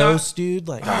green did ghosts, dude.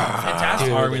 Like, Fantastic.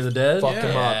 dude, Army of the Dead. fuck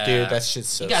them up, dude. That shit's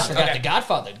so You guys sick. forgot Okay. The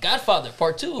Godfather. Godfather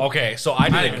Part 2. Okay, so I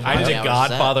did a How many hours is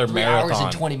Godfather 3 marathon. hours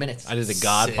and 20 minutes. I did the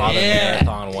Godfather Yeah.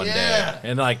 marathon one day,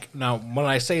 and like now when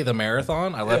I say the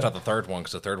marathon, I left out the third one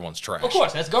because the third one's trash. Of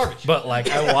course, that's garbage. But like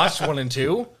I watched 1 and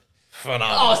 2,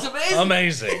 phenomenal. Oh, it's amazing.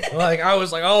 Amazing. Like I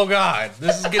was like, oh god,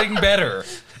 this is getting better,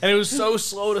 and it was so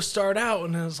slow to start out,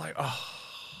 and it was like, oh,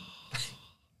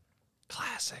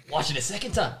 classic. Watch it a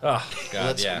second time. Oh god,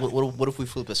 Let's- yeah. What if we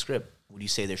flip a script? Would you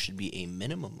say there should be a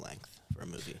minimum length for a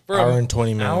movie? For Hour a- and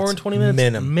 20 minutes. Hour and 20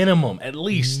 minutes. Minimum. At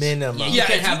least. Minimum. You Yeah,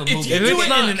 can't if have you- a if movie. you If do it's it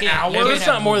not, in an hour, if it's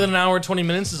not more than an hour and 20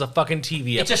 minutes, it's a fucking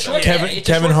TV It's a episode. short. Kevin, yeah, it's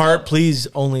a Kevin short Hart, film. please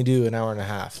only do an hour and a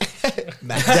half.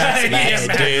 Max.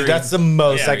 Yeah, Dude, that's the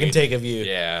most Yeah, I can dude. take of you.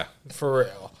 Yeah. For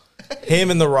real.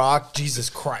 Him and The Rock, Jesus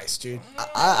Christ, dude.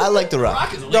 I like The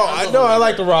Rock. No, I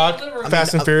like The Rock.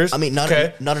 Fast and Furious. I mean, not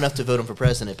okay. not enough to vote him for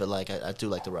president, but like I do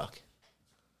like The Rock.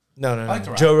 No. like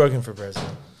The Rock. Joe Rogan for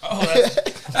president. Oh,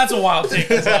 that's a wild take.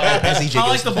 As well. SEJ I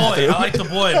like goes the to boy. I like the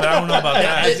boy, but I don't know about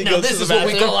that. Now, this is what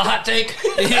we call a hot take.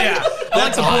 Yeah, I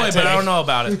like the boy, but I don't know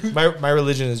about it. My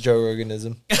religion is Joe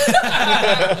Roganism.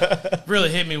 Really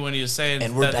hit me when he was saying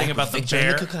And we're that back thing with about the Victor in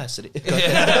bear. the capacity.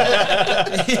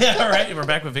 Yeah, all right. We're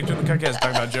back with Victor in the Podcast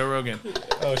talking about Joe Rogan.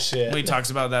 Oh, shit. When he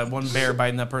talks about that one bear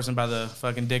biting that person by the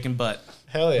fucking dick and butt.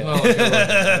 Hell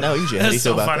yeah. No, you How do you That's feel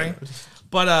so about funny. that?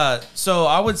 But so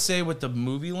I would say with the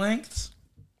movie lengths,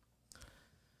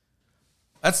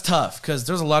 that's tough because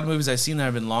there's a lot of movies I've seen that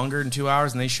have been longer than 2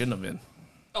 hours and they shouldn't have been.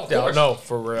 Of Yeah, course. no,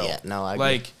 for real. Yeah, no, I agree.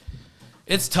 Like,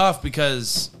 It's tough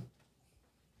because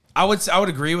I would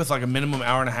agree with like a minimum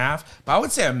hour and a half, but I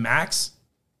would say a max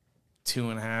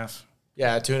 2.5.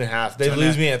 Yeah, 2.5. They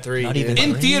lose me at 3. Not dude. even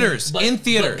In theaters. But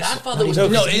Godfather was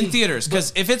No, in theaters.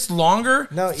 Because if it's longer,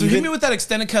 No, so hit me with that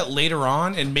extended cut later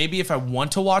on, and maybe if I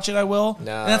want to watch it, I will.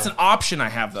 No. And that's an option I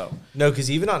have, though. No, because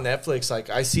even on Netflix, like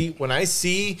when I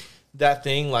see that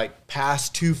thing like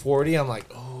past 2:40, I'm like,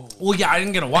 oh. Well, yeah, I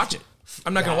didn't get to watch it.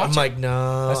 I'm not going to watch I'm it. like,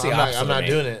 no, That's the I'm not, opposite I'm not of me.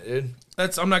 doing it, dude.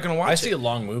 I'm not going to watch it. I see a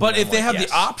long movie. But and if I'm they like, have yes.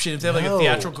 the option, if they have like a No.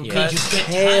 theatrical It cut. means you spent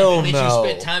time. Hell It means you no.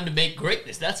 spent time to make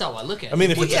greatness. That's how I look at it. I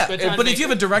mean, if Well, it's yeah, spend time but to if you make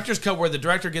have a director's cut where the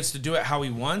director gets to do it how he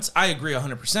wants, I agree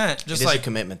 100%. It Just is like a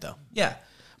commitment, though. Yeah.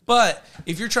 But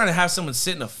if you're trying to have someone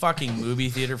sit in a fucking movie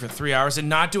theater for 3 hours and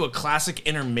not do a classic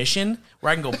intermission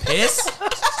where I can go piss,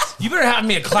 you better have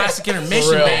me a classic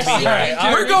intermission, real. baby. All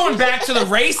right, We're going back to the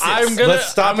races. Let's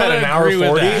stop at an hour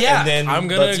 40, Yeah. and then I'm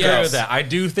gonna let's agree go. with that. I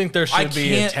do think there I should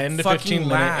be a can't 10 to fucking 15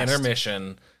 minute last.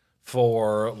 intermission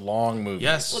for long movies.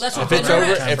 Yes. Well, that's If what it's they're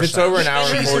over, at. if it's over an hour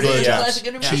and Cheese 40, and yeah. classic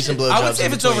intermission. Cheese and blowjobs. I would say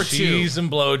if it's over 2. Cheese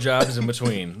and blowjobs in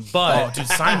between. But Oh, dude,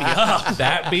 sign me up.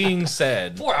 that being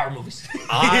said, 4-hour movies.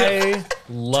 I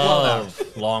love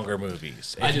longer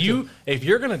movies. I do too. If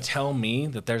you're gonna tell me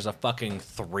that there's a fucking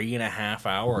 3.5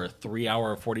 hour or 3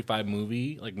 hour 45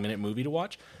 minute movie to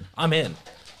watch, I'm in.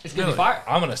 It's gonna be fire.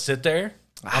 I'm gonna sit there.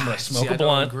 I'm gonna see, smoke I a don't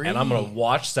blunt agree. and I'm gonna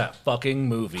watch that fucking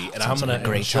movie and I'm Sounds gonna like a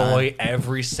great enjoy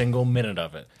every single minute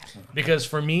of it. Because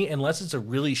for me, unless it's a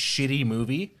really shitty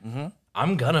movie,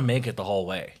 I'm gonna make it the whole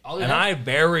way. Oh, yeah. And I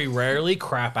very rarely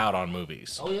crap out on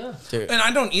movies. Oh yeah. And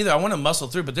I don't either. I want to muscle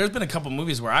through, but there's been a couple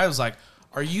movies where I was like,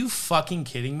 are you fucking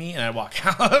kidding me? And I walk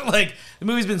out. Like, the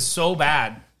movie's been so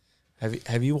bad.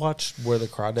 Have you watched Where the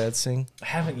Crawdads Sing? I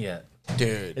haven't yet.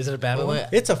 Dude, Is it a bad one?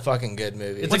 it's a fucking good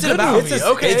movie. It's What's a it good about? movie. It's a,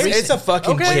 Okay. it's a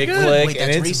fucking Okay, chick good. flick, Wait, and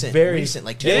that's it's recent. very Recent,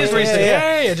 like 2 Yeah, years It's ago. recent. yeah.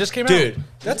 Hey, it just came out. Dude,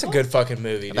 that's a good fucking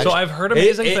movie. Dude. So I've heard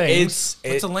amazing things.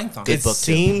 What's the length on It it? book,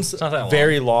 too. seems not that long.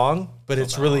 very long, but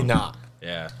it's really not.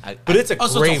 Yeah. But it's a Oh,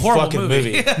 so great it's a horrible fucking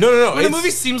movie. movie. No. When the it's-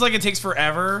 movie seems like it takes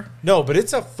forever. No, but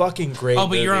it's a fucking great Oh,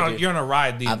 but movie. you're on dude. you're on a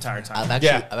ride the entire time. I've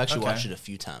actually Okay. watched it a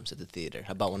few times at the theater.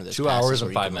 How about one of those 2 passes hours and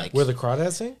where you 5 can, minutes. Where the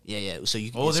Crawdads Sing? Yeah. So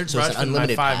you Oh, they're so it's an driving my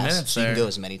unlimited 5 pass, minutes so you can there. go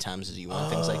as many times as you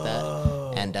want, things like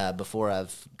that. And before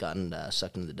I've gotten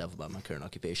sucked into the devil by my current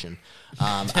occupation,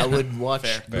 I would watch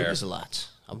movies a lot.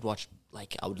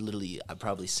 I've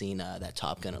probably seen that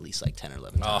Top Gun at least like 10 or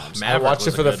 11 times. I watched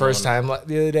it for the first time the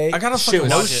other day. I gotta Shit fucking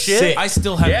was watch it. sick. I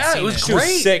still haven't Yeah, seen it was it. She was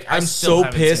great. sick. I I'm still so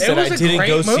haven't pissed seen that it. I It was a didn't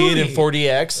go great see it in movie.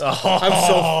 40X. I'm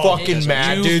so fucking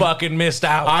mad, You dude. fucking missed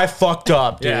out. I fucked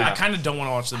up, dude. Yeah. I kind of don't want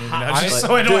to watch the movie now, I- just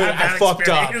so I don't dude, have that I fucked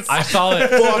up. experience. I saw it.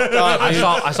 Fucked up. I dude.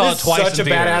 saw it It's twice. Such a in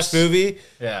badass theaters. movie.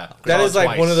 Yeah. That Saw is it like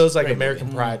twice. one of those like Great American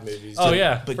movie. Pride movies. Oh dude.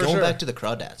 yeah. But for going sure. back to the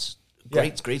Crawdads,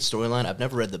 great storyline. I've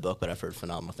never read the book, but I've heard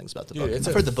phenomenal things about the Dude, book. it's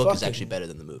I've a heard the book is fucking- actually better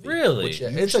than the movie. Really? Which Yeah,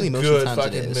 it's a usually most of the good times it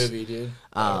fucking is. movie, dude.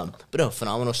 But no,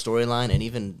 phenomenal storyline, and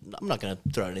even I'm not gonna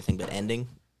throw out anything but ending.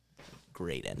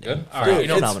 Great ending. Good. All Dude, right.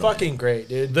 it's phenomenal. fucking great,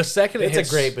 dude. The second It's it hits,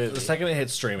 a great movie. The second it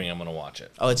hits streaming, I'm gonna watch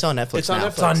it. Oh, it's on Netflix It's on now.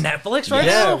 Netflix. It's on Netflix right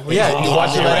Yeah, now. yeah. You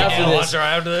watch it right after Watch this. it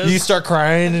right after this. You start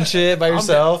crying and shit by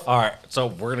yourself. All right. So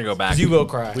we're gonna go back. You will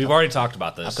cry. We've already talked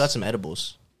about this. I've got some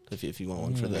edibles. If you want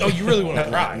one for the. Oh, you really want to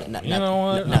cry? You know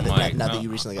what? Now I might. that you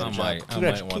recently got a I job. might want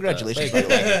that. Congratulations, Thank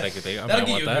by you. the way. Thank you. I That'll might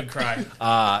get want you a good that.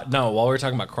 cry. No, while we were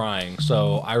talking about crying,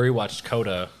 so I rewatched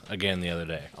Coda again the other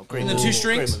day. Great And the movie. two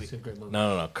strings? Great movie.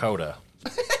 No, Coda.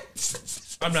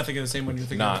 I'm not thinking the same one you're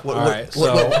thinking Not. of. What- All what- right.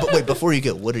 what- So wait, before you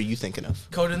go, what are you thinking of?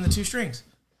 Code in the two strings.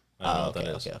 I don't know what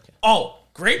that is. Okay. Oh,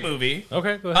 great movie.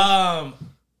 Okay, go ahead.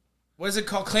 What is it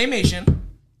called? Claymation.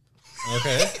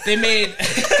 Okay. They made.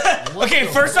 Okay,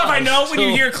 first off, I know when you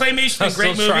hear claymation, I'm a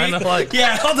great still movie. trying to, like-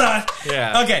 Yeah, hold on.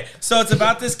 Yeah. Okay, so it's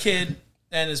about this kid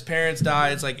and his parents die.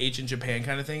 It's like ancient Japan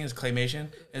kind of thing. It's claymation.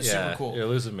 It's Yeah, super cool. you're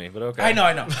losing me, but okay. I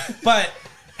know. But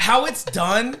how it's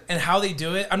done and how they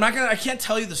do it, I can't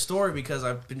tell you the story because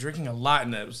I've been drinking a lot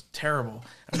and it was terrible.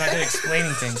 I'm not good at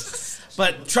explaining things.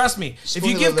 But trust me, if you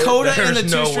Spoiler give alert. Coda and the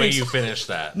There's two no way strings, you finish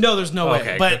that. no, there's no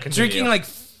Okay, way. But continue. drinking like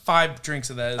 5 drinks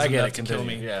of that is I get enough it. to kill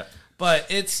Continue. me. Yeah. But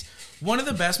it's one of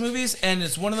the best movies, and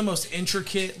it's one of the most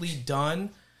intricately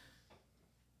done.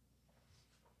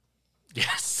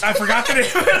 Yes. I forgot the name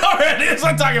of it already. That's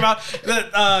what I'm talking about.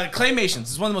 The claymations.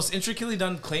 It's one of the most intricately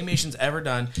done claymations ever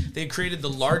done. They created the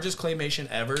largest claymation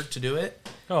ever to do it,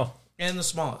 Oh. and the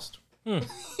smallest.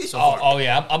 Oh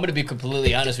yeah, I'm gonna be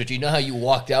completely honest with you. You know how you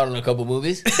walked out on a couple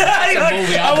movies? That's I'm a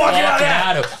movie I'm walking walking out, out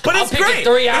yeah. of. But I'm it's picking great.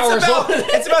 3 hours.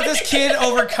 It's about this kid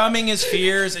overcoming his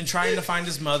fears and trying to find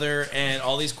his mother and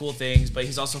all these cool things, but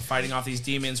he's also fighting off these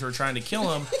demons who are trying to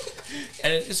kill him,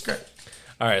 and it's great.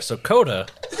 All right, so Coda,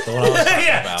 the one I was talking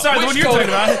Yeah, about. sorry, the one you're talking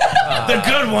about. The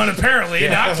good one, apparently,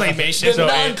 not claymation. The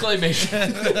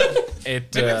non-claymation.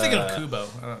 Maybe I'm thinking of Kubo.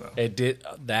 I don't know. It did.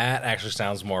 That actually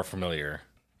sounds more familiar.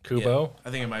 Kubo, I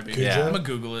think it might be. Yeah. I'm gonna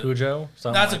Google it. Cujo,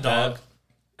 something That's a like dog.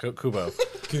 that. Kubo,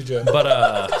 Cujo.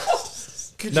 but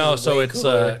no. So way it's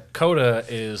cooler. Coda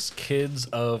is kids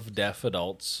of deaf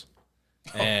adults,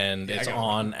 and yeah, I it's got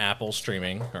on Apple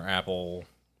streaming or Apple,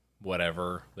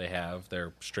 whatever they have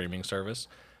their streaming service.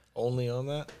 Only on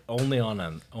that? Only on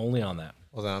that.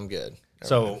 Well, then I'm good.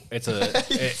 So it's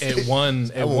it won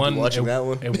won't be watching that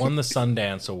one. It won the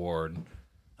Sundance Award,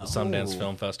 the Sundance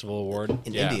Film Festival Award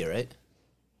In Yeah. India, right?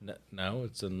 No,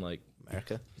 it's in like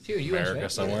America. It's here, US, America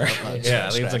right? somewhere. Yeah, I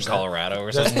think it's in Scratch that. Colorado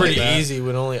or That's something. pretty like that. easy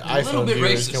when only iPhone bit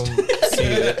viewers racist. can see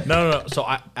it. No. So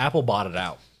Apple bought it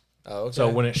out. Oh, okay. So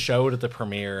when it showed at the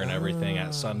premiere and everything at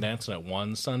Sundance and it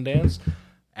won Sundance,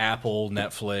 Apple,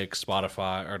 Netflix,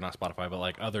 Spotify, or not Spotify, but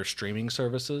like other streaming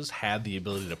services had the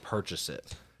ability to purchase it.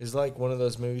 It's like one of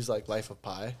those movies like Life of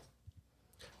Pi.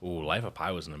 Ooh, Life of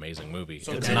Pi was an amazing movie. It's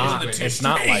that not. is the It's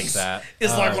not like that.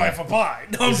 It's like Life of Pi.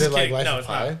 No, I'm Is just it like kidding. Life No, of it's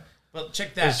Pi? not. Well, check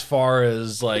As that. far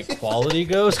as like quality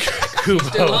goes, Still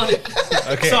Kubo. on it.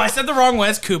 Okay, So I said the wrong one.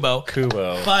 It's Kubo.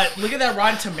 Kubo. But look at that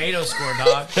Rotten Tomato score,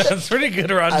 dog. That's pretty good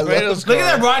Rotten I love- Tomatoes. Look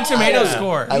at that Rotten Tomato yeah.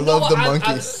 score. I You know love the what? monkey.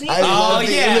 I've seen I it. love Oh,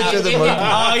 the yeah. image of the Yeah. monkey. Oh,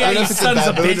 I yeah, don't know you if it's a sons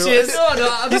of baboon or- bitches.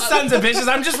 No, You sons of bitches.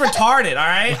 I'm just retarded, all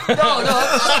right?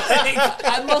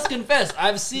 no. I must confess,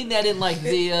 I've seen that in like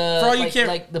the For all you like, can't-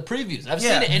 like the previews. I've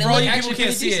Yeah, seen it, and for it all looked you actually people can't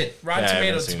pretty see decent. it, Rotten Yeah, I haven't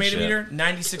Tomatoes, seen tomato shit. meter,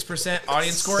 96%,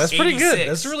 audience score, That's pretty 86. good.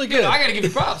 That's really good. Dude, I gotta give you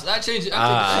props. I changed it.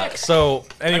 I changed it. So,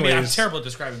 I mean, I'm anyways, terrible at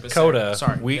describing, but Coda.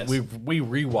 sorry. we yes. we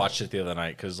rewatched it the other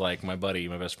night because like my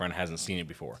best friend, hasn't seen it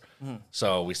before.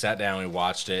 So we sat down, we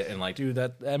watched it, and like, dude,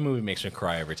 that movie makes me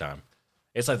cry every time.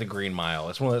 It's like the Green Mile.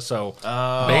 It's one of those. So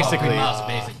basically, Miles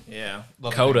amazing. Yeah.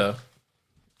 Coda,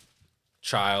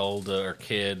 child or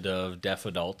kid of deaf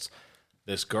adults.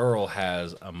 This girl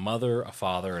has a mother, a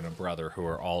father, and a brother who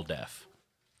are all deaf,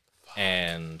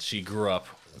 and she grew up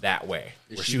that way,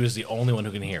 where she was the only one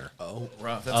who can hear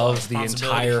Rough. That's a lot of the responsibility.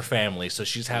 entire family. So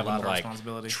she's having lot to of like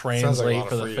responsibility. Sounds like a translate lot of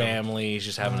for the freedom. family.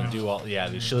 She's having to do all. Yeah,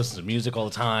 she listens to music all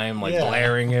the time, like Yeah.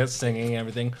 blaring it, singing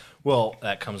everything. Well,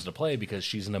 that comes into play because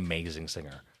she's an amazing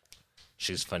singer.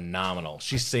 She's phenomenal.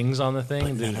 She sings on the thing,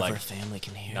 None dude. of Like our family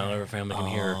can hear. none of her family can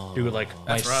hear. Dude, like my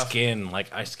That's rough.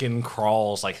 skin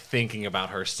crawls like thinking about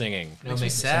her singing Makes me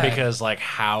sad. because like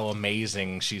how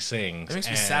amazing she sings. It makes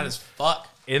me And sad as fuck.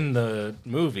 in the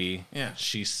movie, Yeah.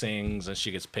 she sings and she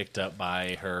gets picked up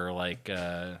by her like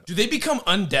Do they become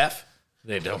undeaf?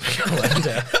 they don't become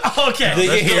deaf. Okay. They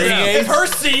get hearing aids? If her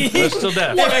singing... They're still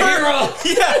deaf. What a hero!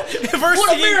 Yeah, if her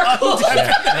What a singing miracle!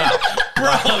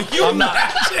 bro, you I'm not.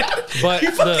 imagine. But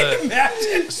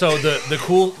Imagine. so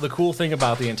the cool thing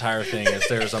about the entire thing is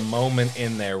there's a moment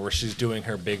in there where she's doing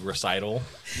her big recital,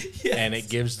 and it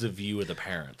gives the view of the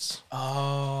parents.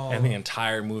 Oh. And the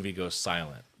entire movie goes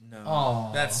silent.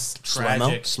 Oh, That's Slow-mo?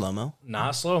 tragic. Slow-mo?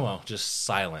 Not slow mo, just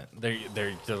silent. They're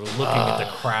looking at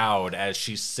the crowd as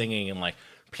she's singing, and like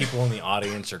people in the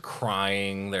audience are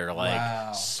crying. They're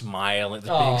like smiling, the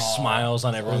big smiles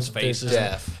on everyone's They're faces,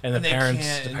 deaf. and the And they parents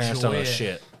can't don't know enjoy it.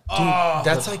 shit.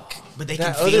 That's like But they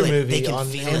that can feel other it. movie They can on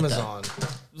feel it, though. Amazon.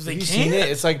 They Have you can't? seen it?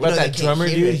 It's like Well, about no, that they can't drummer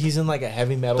hear dude. it. He's in like a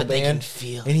heavy metal But they band, can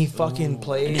feel and he it. fucking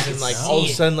plays, and like see all of a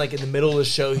it. sudden, like in the middle of the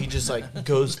show, he just like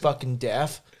goes fucking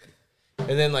deaf,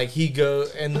 and then like he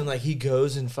goes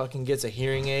and fucking gets a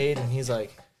hearing aid, and he's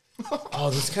like, "Oh,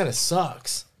 this kind of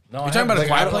sucks." No, You talking about Like, a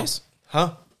quiet I don't- place?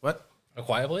 Huh? What? A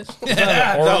Quiet Place?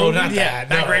 No, not Yeah, that.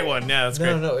 not No. a great one. Yeah, that's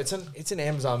great. No, it's an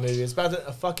Amazon movie. It's about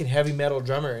a fucking heavy metal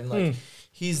drummer, and like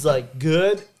he's like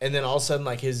good, and then all of a sudden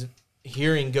like his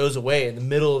hearing goes away in the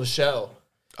middle of a show,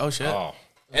 Oh shit. Oh,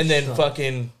 and then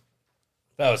fucking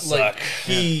that would like suck.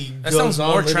 he That goes sounds on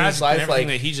more living tragic his than life everything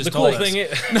like that he just The told cool us. thing is,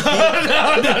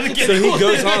 so he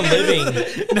goes on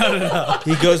living. No.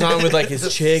 He goes on with like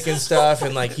his chick and stuff,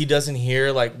 and like he doesn't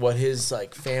hear like what his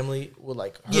like family, what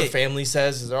like her Yeah. family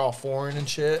says, is they're all foreign and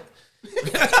shit.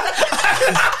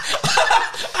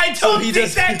 I don't he think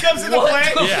just- that comes into play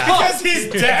because he's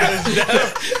deaf.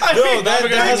 I No, mean, that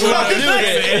has nothing to do with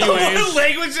it. Anyways. Anyways, The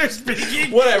language they're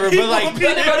speaking. whatever. he But like, won't be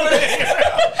able to hear.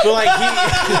 but like he.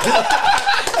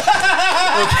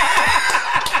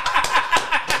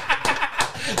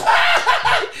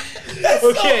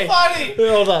 Okay, Funny.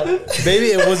 hold on. Maybe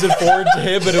it wasn't forward to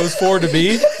him, but it was forward to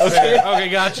me. Okay. okay,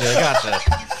 gotcha.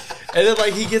 And then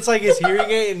like he gets like his hearing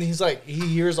aid, and he's like he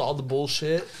hears all the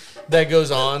bullshit. that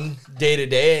goes on day to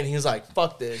day, and he's like,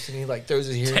 "Fuck this," and he like throws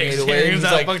his hearing Takes aid away. And hearings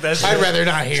he's out, like, fuck that "I'd shit." rather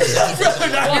not hear it."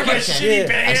 Shitty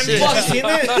band.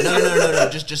 No.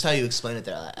 Just how you explain it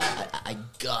there. I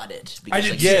got it. Because,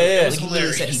 did like, too. Yeah, yeah. Like, was he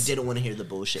literally said he hilarious. didn't want to hear the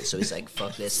bullshit, so he's like,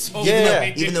 "Fuck this."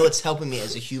 Yeah. Even though it's helping me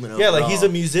as a human. Yeah, like overall, he's a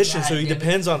musician, so he damn it.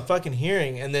 depends on fucking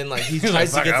hearing, and then like he like, tries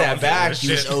to "Fuck, get I that don't back, give a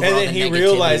He was shit." over and all then the he negativities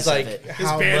realized of like it.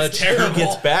 how band's much terrible. he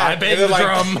gets back. I bang and then, the like,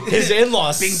 drum. his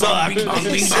in-laws Bing suck. bong, bing bong,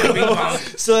 bing bong, bing bong.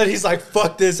 So that he's like,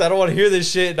 "Fuck this! I don't want to hear this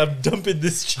shit," and I'm dumping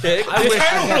this chick. I wish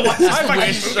I don't want to watch this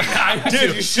fucking movie.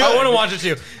 Dude, you should. I want to watch it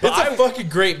too. But It's a fucking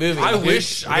great movie. I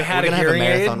wish I had We're a gonna have a hearing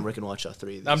marathon. aid. We can watch all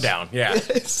 3 of these. I'm down. Yeah,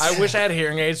 I wish I had a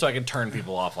hearing aid so I could turn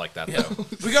people off like that. Though.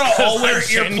 We gotta all wear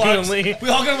Genuinely- earplugs. We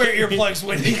all gotta wear earplugs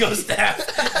when he goes deaf.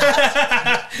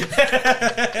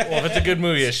 Well, if it's a good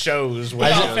movie, it shows. When I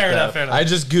it just- goes Fair enough, deaf. fair enough. I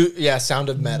just Sound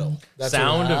of Metal. That's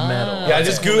Sound what of Metal. Yeah, I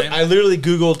just cool name. I literally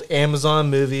Googled Amazon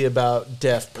movie about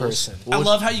deaf person, I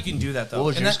love how you can do that though. What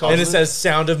was And yours that- called? and it says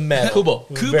Sound of Metal. Kubo.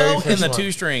 Very Kubo and first the one.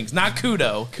 2 strings, not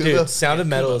Kudo. Dude, Sound of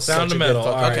Metal is Sound such of a good Metal.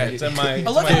 fucking All right, Okay. it's in my. I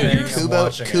love how thing. yours- I'm Kubo,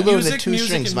 watching it. Kubo and the Music, 2 music,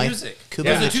 strings, and Mike. music. Kubo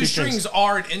Yeah, and the the 2 2 strings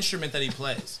are an instrument that he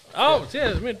plays. Oh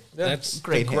yeah, I mean, that's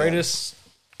Great the hand. greatest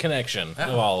connection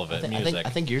of all of it. Music. I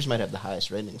think yours might have the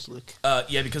highest ratings, Luke.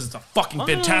 Yeah, because it's a fucking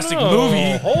fantastic Oh,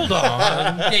 movie. Hold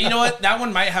on. Yeah, you know what? That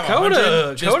one might have Coda,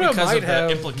 100 just Coda because might of the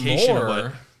have implication more. of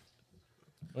it.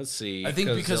 Let's see. I think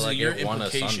because of your it won a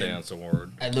implication. Sundance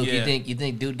Award. Hey, Luke, Yeah. you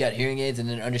think dude got hearing aids and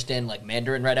didn't understand like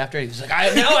Mandarin right after? He was like, I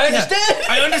understand.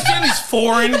 I understand these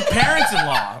foreign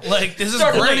parents-in-law. Like, this is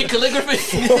Started learning great.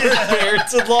 calligraphy.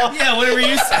 Parents-in-law. Yeah, whatever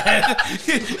you said.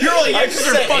 You're like, I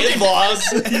extra said fucking... in-laws.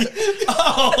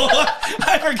 Oh,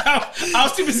 I forgot. I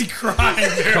was too busy crying.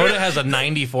 Dude. Coda has a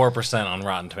 94% on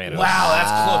Rotten Tomatoes. Wow,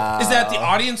 that's close. Is that the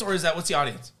audience or is that, what's the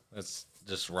audience? That's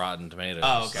just Rotten Tomatoes.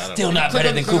 Oh, okay. I don't Still know. not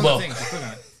better than Click on Kubo. the thing. Click on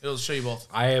it. It'll show you both.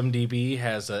 IMDb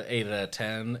has a 8 out of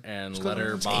 10, and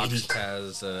Letterboxd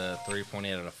has a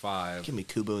 3.8 out of 5. Give me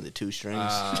Kubo and the 2 strings.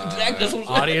 That's what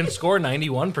Audience score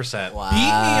 91%. wow. Beat me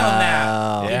on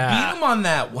that. Yeah. Beat him on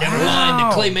that. Wow.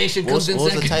 Blind claymation What was, comes in what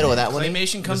was the second. title of that one?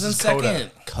 Claymation comes in This is Coda.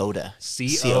 second. Coda.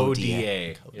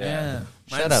 CODA. Yeah.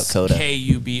 Shout out Coda.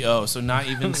 KUBO, so not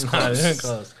even Not even close.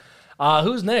 close.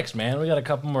 Who's next, man? We got a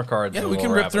couple more cards. Yeah, and we we'll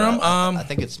can wrap rip it through them. up. I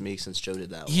think it's me since Joe did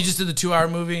that one. He just did the 2-hour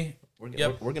movie. We're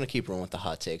gonna keep rolling with the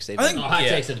hot takes. They've I think been- Hot yeah.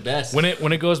 takes are the best. When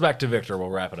it goes back to Victor,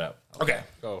 we'll wrap it up. Okay.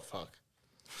 Oh fuck.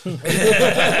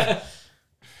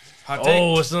 Hot take.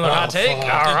 Oh, it's another hot take.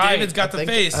 All right. David's got the think-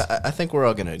 face. I think we're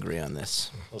all gonna agree on this.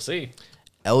 We'll see.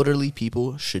 Elderly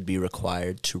people should be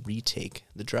required to retake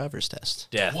the driver's test.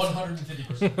 Death.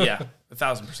 150%. Yeah,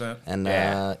 1,000%. And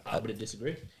Yeah. I would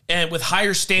disagree. And with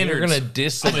higher standards. You're going to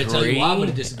disagree. tell you why I'm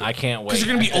gonna disagree. I can't wait. Because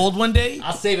you're going to be old one day.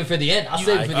 I'll save it for the end. I'll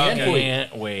save it for the end for you.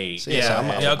 can't wait. So, Yeah,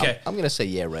 I'm, yeah, okay. I'm gonna say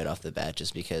yeah right off the bat,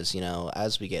 just because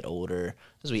as we get older,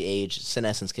 as we age,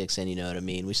 senescence kicks in. You know what I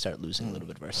mean? We start losing a little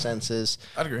bit of our senses.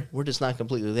 I'd agree. We're just not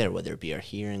completely there, whether it be our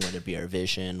hearing, whether it be our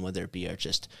vision, whether it be our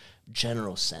just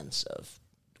general sense of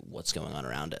what's going on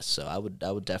around us. So I would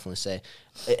definitely say,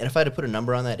 and if I had to put a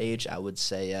number on that age, I would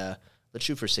say let's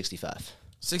shoot for 65.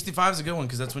 65 is a good one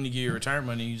because that's when you get your retirement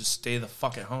money. You just stay the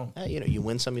fuck at home. You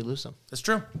win some, you lose some. That's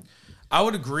true. I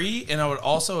would agree, and I would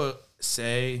also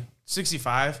say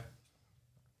 65.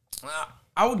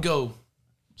 I would go.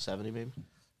 70 maybe.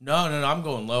 No. I'm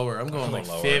going lower. I'm going like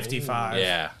lower. 55.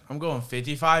 Yeah. I'm going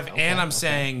 55, and I'm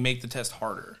saying make the test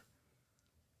harder.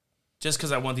 Just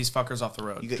because I want these fuckers off the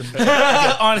road. You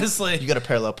got Honestly. to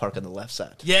parallel park on the left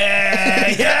side.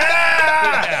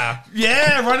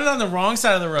 Yeah. Running on the wrong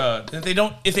side of the road.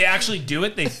 If they actually do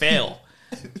it, they fail.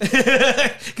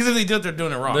 Because if they do it, they're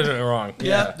doing it wrong. They're doing it wrong.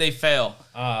 Yeah, they fail.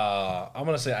 I'm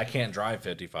going to say I can't drive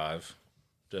 55.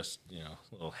 Just,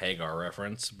 a little Hagar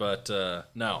reference. But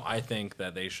no, I think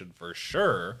that they should for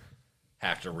sure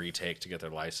have to retake to get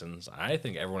their license. I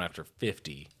think everyone after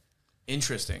 50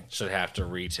 Interesting. should have to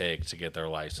retake to get their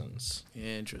license.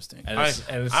 Interesting. And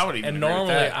I would even agree with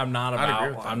normally that. I'm not I'd agree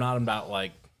with about that. I'm not about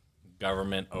like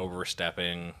government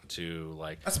overstepping to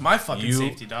like That's my fucking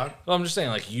safety, dog. Well, I'm just saying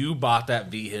like you bought that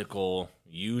vehicle,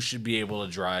 you should be able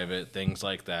to drive it, things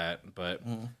like that. But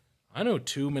I know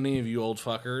too many of you old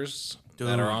fuckers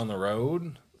that are on the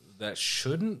road that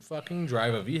shouldn't fucking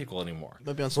drive a vehicle anymore.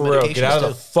 Maybe on some For real, medication get out of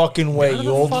the stuff. fucking way, Get out of you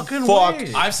the old fucking fuck.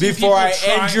 way. I've seen Before I people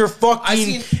try- end your I've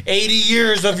fucking seen- 80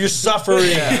 years of your suffering.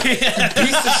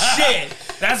 Piece of shit.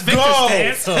 That's Victor's Go.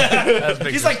 stance.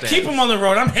 He's like, keep him on the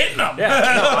road. I'm hitting him.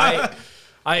 Yeah, no,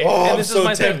 I Oh, and I'm this is so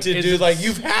my thing, tempted, is dude. Like,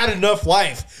 you've had enough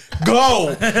life. Go.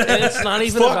 and it's not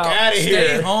even Fuck about outta here.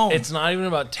 Stay home. It's not even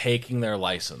about taking their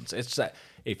license. It's that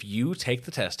if you take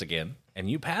the test again and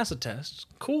you pass the test,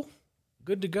 cool.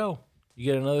 good to go. You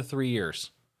get another 3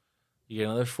 years. You get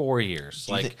another 4 years.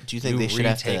 Do you think they should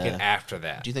have to retake it after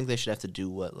that? Do you think they should have to do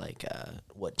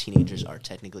what teenagers are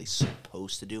technically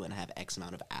supposed to do and have X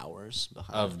amount of hours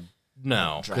behind?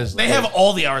 No, because They have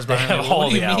all the hours behind have them. all What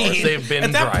do you the hours. mean? They've been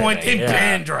At that driving, point, they've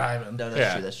yeah. been driving. No, that's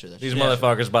yeah, true. That's true. That's these true.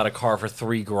 motherfuckers bought a car for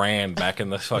 $3,000 back in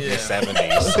the fucking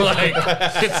 70s. Like,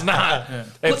 it's not.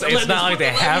 It's not like they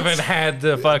haven't had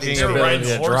the fucking They're ability riding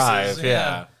to horses, drive.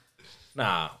 yeah.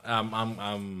 Nah,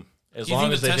 I'm as Do you long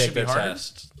think as the they test take should be their harder?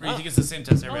 test. Or do you think it's the same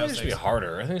test I everybody think it else should be takes?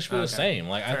 harder. I think it should be the same.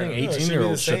 Like, I think enough. It should be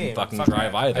 18-year-olds the shouldn't same. fucking Fuck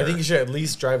drive that. either. I think you should at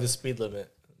least drive the speed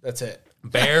limit. That's it.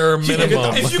 bare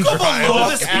minimum. If you go below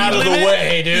the speed Out of the limit,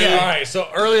 way, dude. All right, so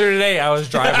earlier today I was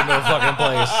driving to a fucking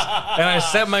place and I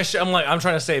set my shit. I'm like, I'm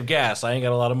trying to save gas. I ain't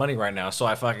got a lot of money right now, so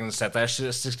I fucking set that shit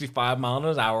at 65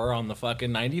 miles an hour on the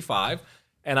fucking 95,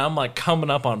 and I'm like coming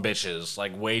up on bitches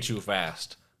like way too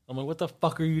fast. I'm like, what the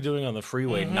fuck are you doing on the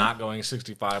freeway, not going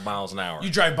 65 miles an hour? you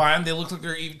drive by them, they look like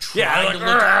they're even trying yeah, to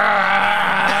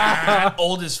like, look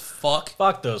old as fuck.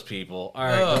 fuck those people. All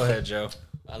right, go ahead, Joe.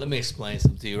 Let me explain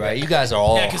something to you, right? You guys are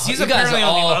all Yeah, 'cause he's you guys apparently are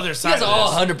on the all- other side You guys of are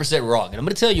all this. 100% wrong, and I'm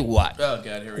going to tell you why. Oh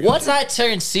god, here we go. Once I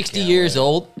turned 60 years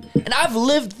old, and I've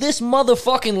lived this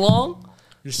motherfucking long,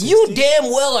 you damn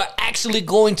well are actually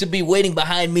going to be waiting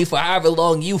behind me for however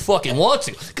long you fucking want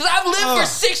to. Because I've lived for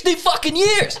 60 fucking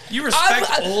years. You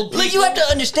respect old Like, you people? have to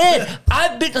understand,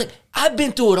 I've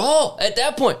been through it all at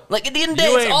that point. Like, at the end of the day,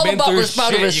 You it's ain't all been about through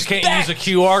respect. shit. You can't use a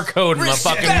QR code in the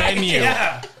fucking Respect, menu.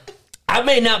 Yeah. I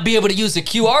may not be able to use the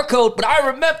QR code, but I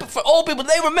remember, for old people,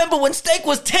 they remember when steak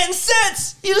was 10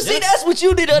 cents. You see, that's what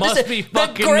you need to understand. Must be The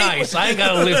fucking great- nice. I ain't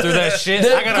gotta live through that shit.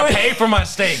 The I gotta great- pay for my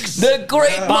steaks. The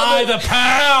great By mother- the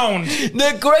pound.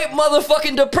 The great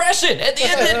motherfucking depression. At the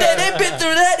end of the day, they've been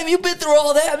through that. If you've been through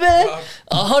all that, man,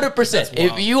 100%.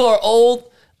 If you are old,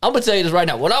 I'm gonna tell you this right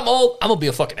now. When I'm old, I'm gonna be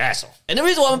a fucking asshole. And the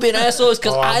reason why I'm gonna be an asshole is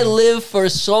because I lived for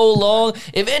so long.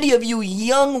 If any of you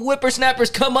young whippersnappers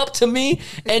come up to me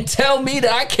and tell me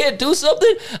that I can't do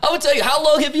something, I'm gonna tell you, how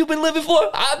long have you been living for?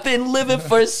 I've been living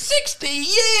for 60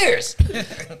 years.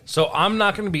 So I'm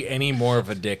not gonna be any more of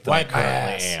a dick than I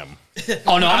currently am.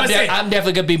 Oh no, I'm, gonna say- I'm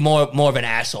definitely gonna be more of an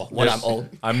asshole when I'm old.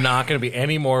 I'm not going to be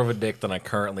any more of a dick than I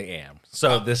currently am.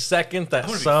 So the second that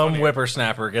gonna be some funnier.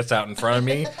 whippersnapper gets out in front of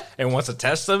me and wants to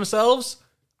test themselves,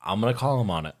 I'm going to call him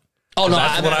on it. Oh no,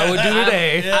 That's what I would do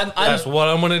today. That's what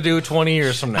I'm going to do 20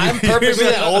 years from now. I'm Be purposely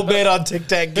that old man on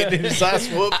TikTok getting his ass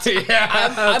whooped. I'm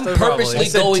That's purposely I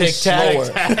said going tic-tac. slower.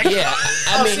 Yeah,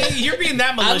 I mean, See, you're being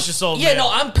that malicious, old yeah, man. no,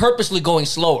 I'm purposely going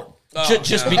slower.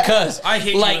 Just because I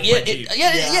hate like you yeah, with my Jeep.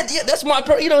 yeah, that's my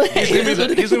you know. He's going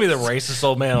to be the racist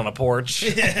old man on a porch.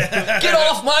 Get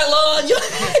off my lawn!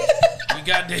 You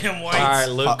goddamn whites. All right,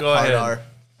 Luke, go Hard ahead. R.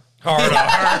 Hard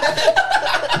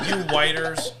R. You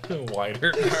whiters.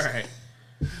 Whiter. All right.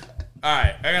 All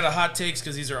right. I got a hot takes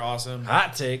because these are awesome.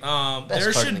 Hot take. There part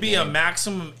of should the be a game.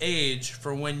 maximum age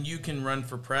for when you can run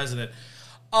for president.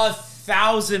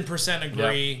 1,000%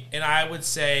 agree, and I would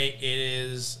say it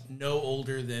is no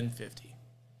older than 50.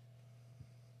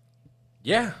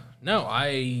 Yeah. No,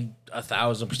 I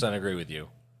 1,000% agree with you.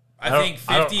 I don't- think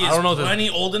I don't- 50 I don't know is this- plenty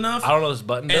old enough. I don't know what this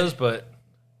button does, but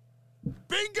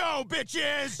Bingo,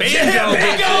 bitches! bingo,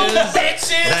 bitches. bitches.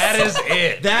 That is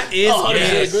it. That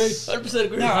is it. 100%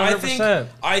 agree. No, 100%.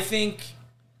 I think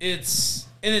it's,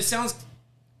 and it sounds,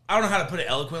 I don't know how to put it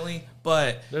eloquently,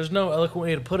 but There's no eloquent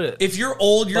way to put it. if you're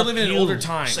old, you're Fuck living in you. older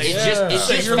times. It's just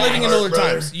So you're living in facts. older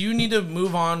times. You need to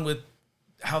move on with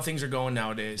how things are going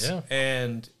nowadays. Yeah.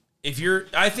 And if you're,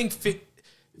 I think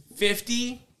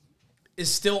 50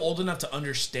 is still old enough to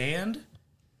understand,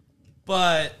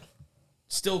 but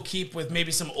still keep with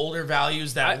maybe some older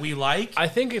values that we like. I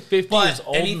think if 50 but is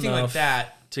old anything enough like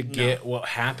that, to no. get what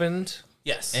happened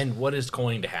Yes. and what is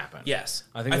going to happen. yes.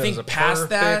 I think that is a past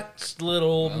that, perfect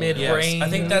little mid yes. range. I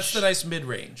think that's the nice mid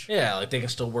range. Yeah, like they can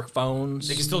still work phones.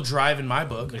 They can still drive in my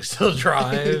book. They can still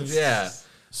drive. Yeah.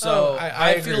 So I I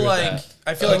agree feel with like that.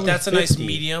 I feel like Only that's a nice 50.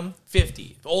 medium.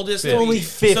 50. Oldest Fifty. Only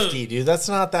 50, So- dude. That's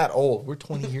not that old. We're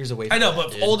 20 years away. I From know, that,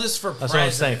 but dude. oldest for That's what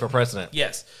I'm saying president. for president.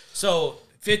 Yes. So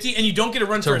 50, and you don't get to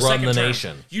run To for a run second the term.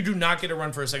 nation. You do not get to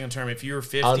run for a second term if you're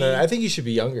 50. Oh, no, I think you should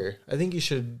be younger. I think you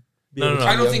should be No, able no, to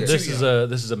no. I don't be think younger.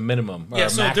 This is a minimum. or yeah, a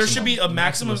so there should be a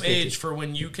maximum. maximum age for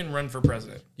when you can run for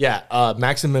president. Yeah,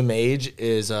 maximum age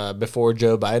is before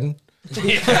Joe Biden.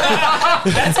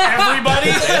 That's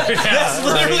everybody. That's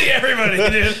literally everybody,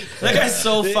 dude. That guy's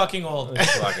so fucking old.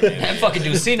 And fucking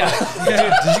do see now.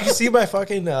 Did you see my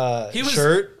fucking He was-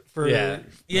 shirt? For Yeah.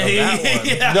 Yeah, No, that yeah, one.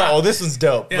 yeah. No, this one's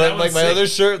dope. Yeah, that but like one's my sick. other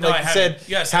shirt, No, like I it haven't. said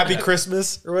Yes, "Happy I have.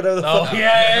 Christmas" or whatever the Oh fuck.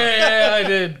 yeah, I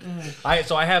did.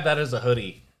 So I have that as a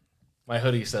hoodie. My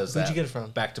hoodie says that. Where'd you get it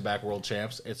from? Back-to-back world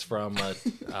champs. It's from Roadkill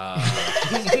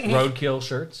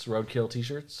shirts, Roadkill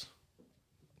t-shirts.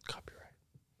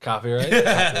 Copyright?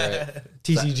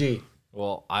 TCG.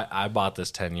 Well, I bought this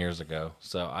 10 years ago,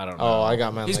 so I don't know. Oh, I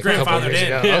got mine. He's like a couple grandfathered years in.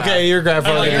 ago. Yeah. Okay, you're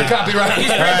grandfathered in. You're copyrighted.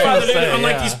 He's grandfathered in, say,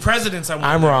 unlike yeah. these presidents.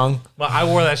 I'm wrong. Well, I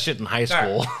wore that shit in high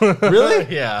school. Really?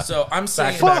 Yeah. So I'm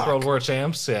saying, Back World War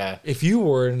champs, yeah. If you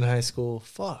were in high school,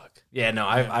 fuck. Yeah, no,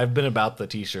 I've been about the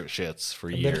t-shirt shits for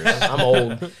years. I'm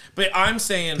old. but I'm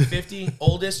saying 50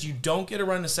 oldest. You don't get to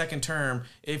run the second term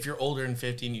if you're older than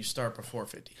 50 and you start before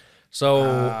 50. So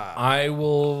I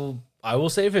will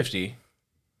say 50.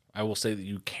 I will say that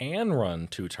you can run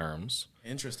 2 terms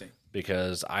Interesting.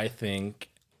 because I think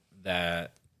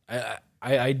that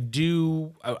I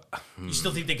do. You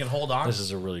still think they can hold on? This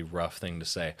is a really rough thing to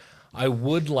say. I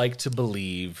would like to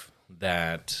believe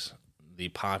that the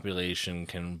population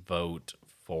can vote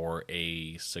for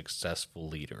a successful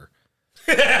leader.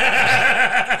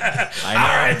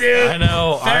 I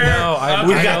know.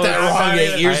 We got that wrong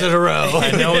 8 years in a row.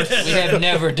 I know it's We have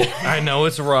never done. I know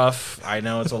it's rough. I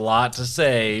know it's a lot to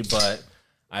say, but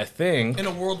I think In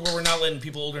a world where we're not letting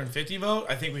people older than 50 vote,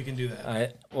 I think we can do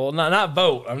that. not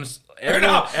vote. I'm just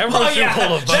everyone No. everyone Oh, should yeah.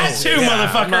 pull a vote. That too,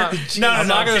 motherfucker. No, I'm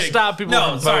not I'm gonna kidding. stop people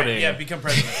No, from sorry. voting. Yeah, become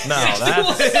president. No,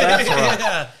 that's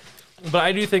rough. But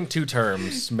I do think 2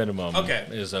 terms minimum Okay.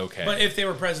 is okay. But if they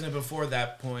were president before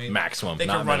that point, maximum, they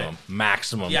not could run minimum. it.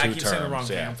 Maximum Yeah, 2 I keep saying the wrong terms.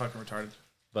 thing. Yeah. I'm fucking retarded.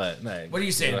 But no, What are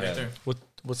you saying, go ahead. Panther?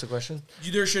 What's the question?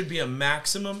 There should be a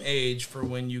maximum age for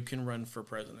when you can run for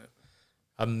president.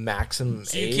 A maximum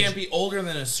So age? you can't be older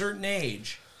than a certain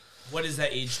age. What is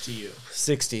that age to you?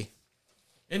 60.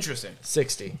 Interesting.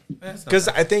 60. That's not Because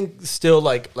bad. I think still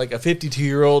like a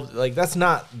 52-year-old, like that's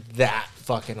not that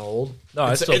fucking old. No,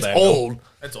 it's still it's bad. old.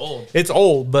 That's old. It's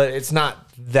old, but it's not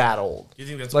that old. You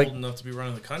think that's Like- old enough to be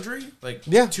running the country? Like,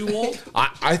 Yeah. too old?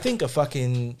 I think a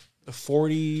fucking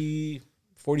 40,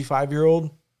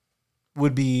 45-year-old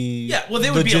would be Yeah, well,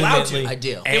 they would be allowed to. legitimately-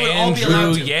 Ideal. They would all be allowed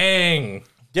Andrew to. Yang.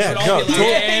 Yeah, Should all no, be allowed-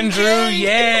 Andrew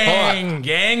Yang.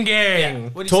 Yang Gang.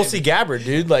 What do you Tulsi say? Gabbard,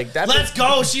 dude. Like that. Let's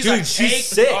go. She's Dude, like she's eight.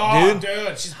 sick, Oh,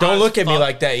 dude. She's hot Don't as look at me fuck.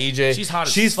 like that, EJ. She's hot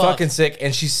as She's fuck. fucking sick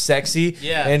and she's sexy.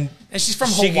 Yeah. and she's from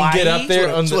she Hawaii. can get up there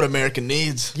on That's what the. America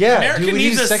needs. Yeah, America dude, we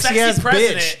needs need a sexy ass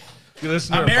president. bitch. You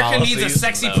listen to her America needs a policies?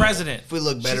 sexy No. president. If we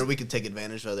look better, we could take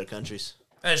advantage of other countries.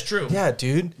 That's true. Yeah,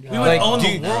 dude. We would own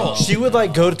the world. She would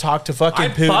like go to talk to fucking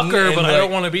I'd Putin. fuck her, and, but I like-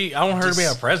 don't want to be. I want her to be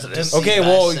our president. Okay, Bad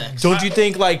well, sex. don't you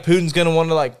think like Putin's gonna want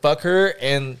to like fuck her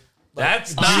and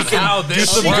That's not how this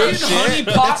some She good works. can honey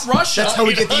pot Russia. That's how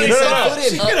we get the no, inside no.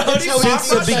 foot in. That's how we since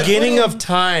the inside beginning foot of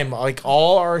time, like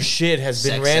all our shit has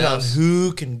been Sex ran on sells.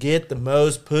 who can get the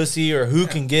most pussy or who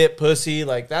can get pussy.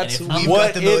 Like that's And if we've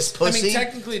what got the most it's. I pussy, mean,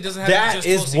 technically, it doesn't have to be That just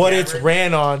is Tulsi what it's Gabbard.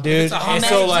 ran on, dude. It's a hot And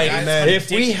so, man, like, guys.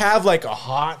 if we have like a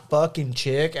hot fucking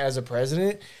chick as a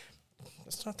president,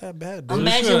 that's not that bad, dude.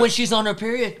 Imagine when she's on her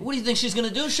period. What do you think she's gonna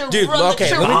do? She'll Dude, run okay,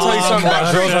 she'll let me tell you run something the about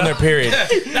country. girls on their period.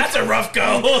 That's a rough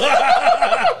go.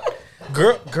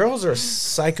 Girls are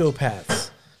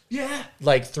psychopaths. Yeah.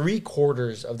 Like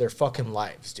 3/4 of their fucking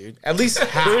lives, dude. At least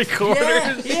half.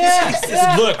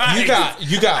 Yeah. Look, you I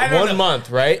got don't 1 know. month,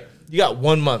 right? You got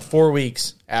 1 month, 4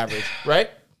 weeks average, right?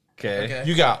 Okay.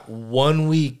 You got 1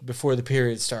 week before the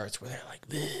period starts where they're like,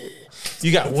 "Bleh."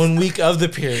 You got 1 week of the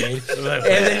period, and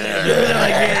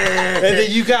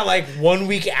then you got like 1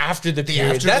 week after the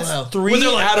period. afterglow. That's 3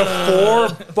 out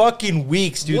of 4 fucking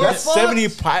weeks, dude. We're That's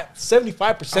fucked.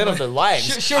 75% of their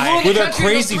lives. She'll rule the With their country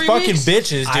in crazy 3 fucking weeks.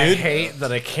 bitches, I dude. hate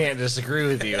that I can't disagree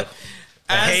with you.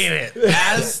 I hate it.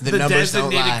 As the, numbers don't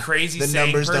designated lie. crazy The sane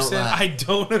numbers don't person, lie. I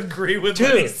don't agree with what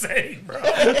Dude. he's saying, bro.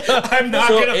 I'm not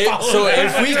gonna follow So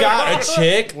that. if we got a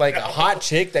chick, like a hot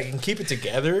chick that can keep it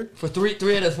together, For three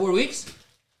out of 4 weeks.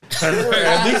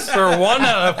 At least for 1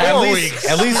 out of 4 weeks.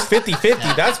 at least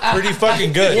 50-50. That's pretty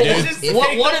fucking good, dude.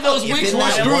 One of those weeks in we're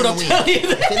that screwed. 1 I'm week, telling you that.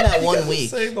 within that 1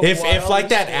 week, If like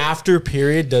that after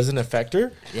period doesn't affect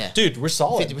her, Yeah. dude, we're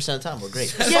solid. 50% of the time we're great.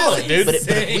 Solid, dude. But if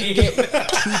we can get to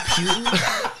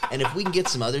Putin, and if we can get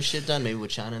some other shit done, maybe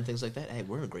with China and things like that, hey,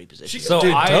 we're in a great position. So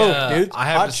Dude, I, dope, dude. I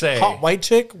have hot, to say, hot white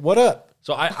chick, what up?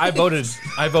 so I voted.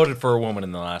 I voted for a woman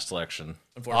in the last election,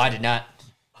 Oh, I did not.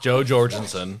 Joe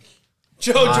Jorgensen.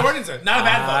 Joe Jordanson, not a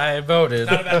bad vote. I voted.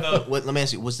 Not a bad vote. Let me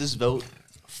ask you: was this vote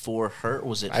for her, or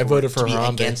was it? I voted for to be her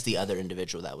on against the other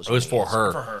individual that was. It was for running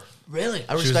against? her. For her. Really?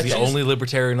 I She was respect the that. only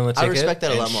libertarian on the I ticket. respect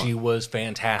that a and lot more. She was I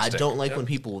fantastic. don't like when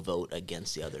people vote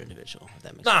against the other individual. If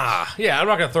that makes sense. Nah, yeah, I'm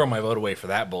not gonna throw my vote away for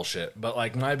that bullshit. But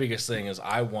like, my biggest thing is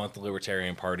I want the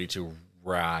Libertarian Party to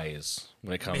rise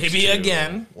when it comes Maybe to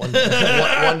again. One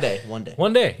day.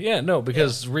 One day, yeah, no,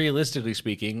 because realistically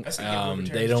speaking, I say give libertarians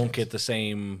they a don't chance. get the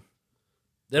same.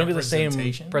 They don't get the same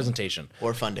Representation? presentation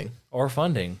Or funding. or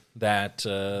funding that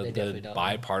definitely the don't.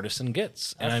 bipartisan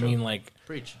gets, and I mean, like,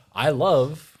 Preach. I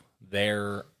love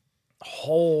their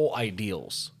whole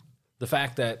ideals. The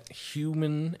fact that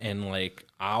human and like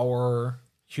our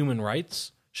human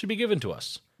rights should be given to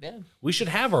us. Yeah. We should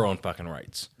have our own fucking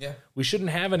rights. Yeah. We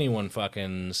shouldn't have anyone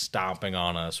fucking stomping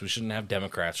on us. We shouldn't have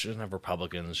Democrats. Shouldn't have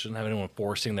Republicans. Shouldn't have anyone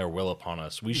forcing their will upon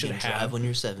us. We should Drive have. when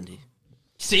you're 70.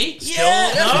 See?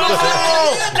 I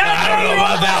don't know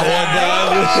about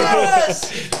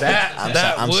that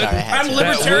one, I'm sorry. I had I'm to.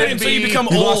 libertarian would until you be- become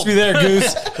You old. lost me there,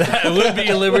 Goose. That would be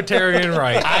a libertarian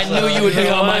right. I knew you would be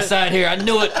on my side here. I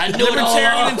knew it. I knew it all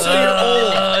Libertarian along. until you're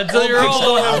old. Until you're People don't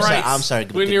old. have I'm sorry. rights. I'm sorry.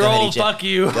 When Go you're ahead, old, EJ. fuck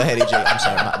you. Go ahead, EJ. I'm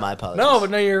sorry. My apologies. No, but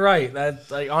no, you're right. That,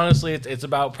 like, honestly, it's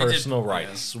about personal yeah.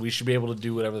 rights. We should be able to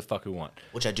do whatever the fuck we want.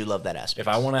 Which I do love that aspect.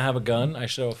 If I want to have a gun, I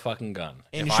should have a fucking gun.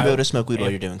 and If you should I- be able to smoke weed while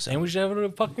you're doing so. And we should have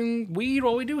a fucking weed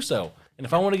while we do so. And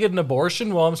if I want to get an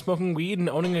abortion while I'm smoking weed and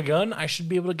owning a gun, I should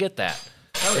be able to get that.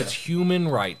 It's human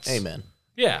rights. Amen.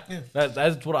 Yeah,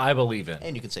 that's what I believe in.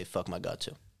 And you can say fuck my God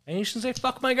too. And you should say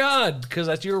 "fuck my God" because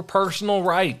that's your personal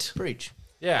right. Preach.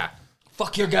 Yeah,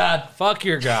 Fuck your God. fuck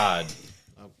your God.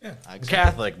 I I'm accept,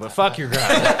 Catholic, but fuck your God.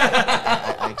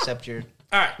 I accept your.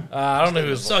 All right. I don't know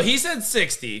who's. So he said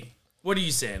 60. What are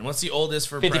you saying? What's the oldest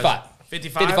for 55. president?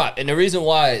 55? 55. And the reason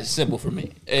why it's simple for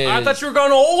me is I thought you were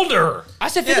going older. I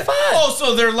said Yeah. 55. Oh,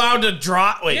 so they're allowed to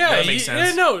draw. Wait, Yeah, that makes sense.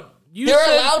 Yeah, no. You They're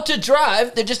said, allowed to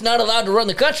drive. They're just not allowed to run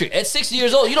the country. At 60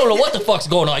 years old, you don't know what the fuck's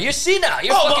going on. You're senile.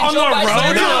 You're Oh, but fucking on Joe the Biden. road,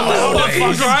 you're not allowed to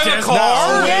fucking drive a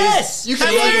car. Yes. You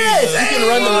can, Yes. you can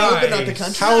run the road, but not the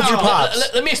country. How old's your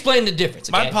pops? Let me explain the difference.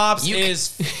 My okay? pops You is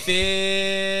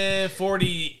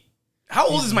 40. How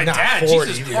old is my not dad?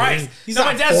 40, Jesus dude. Christ. He's No,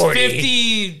 my not dad's 40. 53.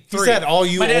 He said all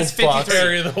you My dad's old fucks.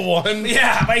 53. the one.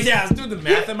 Yeah, my dad's doing the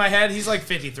math in my head. He's like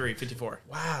 53, 54.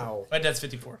 Wow. My dad's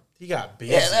 54. He got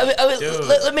busy. Yeah, I mean, Dude.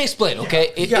 let me explain,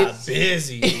 okay? He got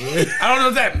busy, dude. I don't know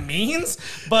what that means,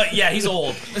 but yeah, he's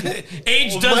old.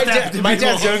 Age does my that to my people.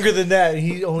 dad's younger than that. And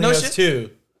he only No has shit. 2.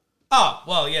 Oh,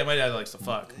 well, yeah, my dad likes to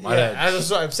fuck. That's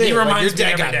what I'm saying. He Like, reminds your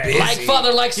me dad got every day. busy. Like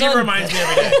father, like He son. reminds me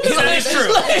every day. That is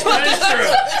true.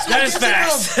 That is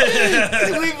facts.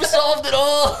 We've solved it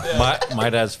all. My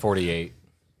dad's 48.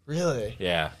 Really?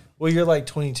 Yeah, Well, you're like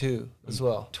 22 as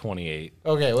well. 28.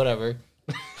 Okay, whatever.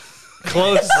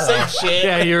 Close. Same shit.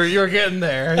 Yeah, you're getting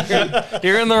there.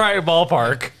 You're in the right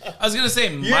ballpark. I was going to say,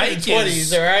 You're in Mike the 20s,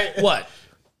 is, all right? what,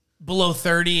 below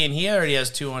 30, and he already has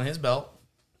 2 on his belt.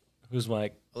 Who's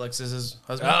Mike? Alexis's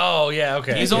husband. Oh yeah,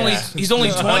 okay. He's only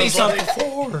 20 something.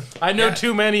 4. I know Yeah.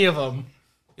 too many of them.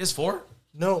 He has 4?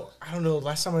 No, I don't know.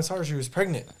 Last time I saw her, she was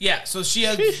pregnant. Yeah, so she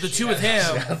had the 2 with him.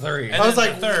 3. And I was then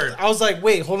like, the third. I was like,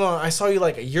 wait, hold on. I saw you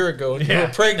like a year ago and you Yeah.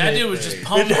 were pregnant. That dude was just and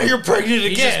pumping. now you're pregnant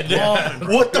He's again. just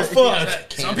pumping. What the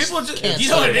fuck? Some people just, can't you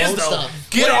know what it is stop though. stuff.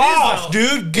 Get What it is, off, though.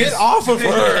 dude. Get off of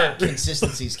her.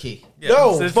 Consistency's key.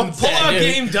 No, Consistency. Pull out Dude.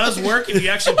 game does work if you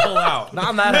actually pull out.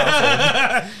 Not in that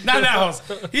household. Not in that house.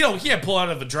 You can't pull out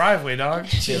of a driveway, dog.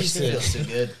 Feels so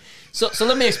good. So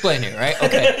let me explain here, right?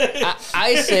 Okay,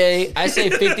 I say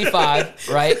 55,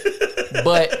 right?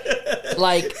 But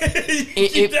like,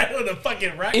 Keep that on the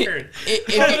fucking record.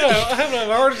 I'm having a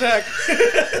heart attack.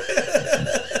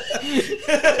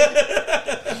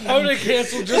 I'm gonna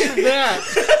cancel just for that.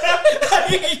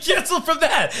 You can cancel from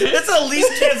that. That's the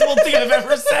least cancelable thing I've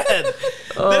ever said.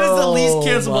 That is the least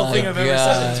cancelable my thing I've ever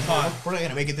God. said. It's fine. We're not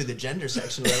gonna make it through the gender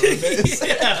section. Whatever it is.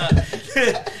 Yeah.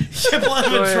 You pull out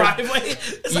of a ahead. driveway.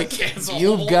 It's like cancel.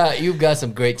 You've got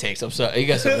some great takes. I'm sorry, you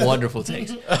got some wonderful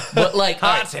takes. But like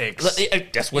Hot takes.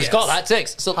 That's what it's called, hot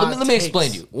takes. So let me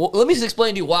explain to you. Well, let me just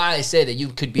explain to you why I say that you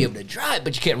could be able to drive,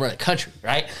 but you can't run a country,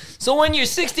 right? So when you're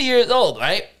 60 years old,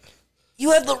 right,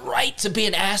 you have the right to be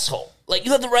an asshole. Like,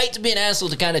 you have the right to be an asshole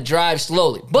to kind of drive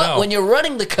slowly. But No. when you're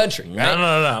running the country, right? No.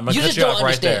 I'm gonna cut just you don't off right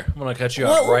understand. there. I'm gonna cut you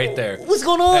off right there. What's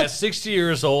going on? At 60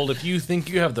 years old, if you think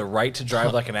you have the right to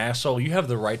drive like an asshole, you have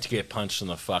the right to get punched in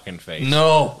the fucking face.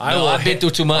 No, will I've been hit-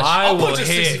 through too much. I I'll will punch a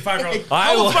hit. 65-year-old.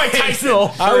 I will Mike hit. Tyson.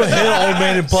 No, I would hit an old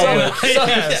man in public.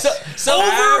 Yes. so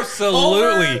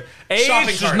Absolutely. shopping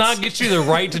Age does carts. not get you the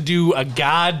right to do a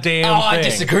goddamn Oh, thing. I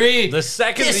disagree. The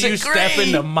second that you Disagree. step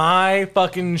into my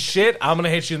fucking shit, I'm gonna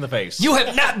hit you in the face. You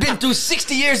have not been through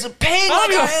 60 years of pain. I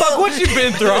don't give a fuck what you've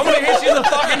been through. I'm gonna hit you in the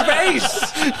fucking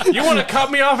face. You want to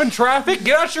cut me off in traffic?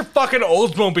 Get out your fucking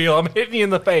Oldsmobile. I'm hitting you in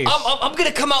the face. I'm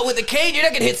gonna come out with a cane. You're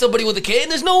not gonna hit somebody with a cane.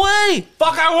 There's no way.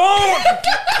 Fuck, I won't.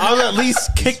 I'll at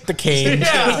least kick the cane.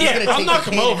 Yeah, I'll knock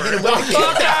him over. I'll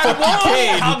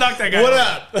knock that guy. What over.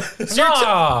 up?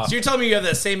 Nah. So you're telling me you have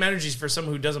that same energy for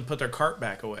someone who doesn't put their cart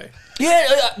back away? Yeah,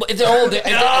 if they're old. Let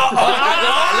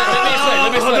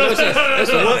me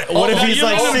explain. What if he's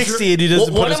like 60 and he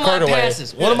doesn't put One his of cart my away?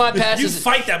 passes. One of my You passes.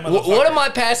 fight that motherfucker. One of my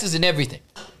passes in everything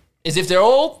is if they're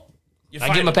old. You I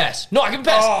fight give them a him. pass. No, I give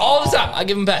them a pass all the time. I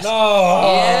give them a pass.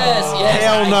 No. Yes.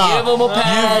 Hell I no. give them a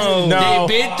pass. No. They've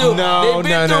been through. No, They've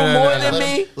been no, through no, no, more no, than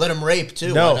me. Let him rape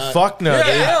too. No, why not? fuck no. dude.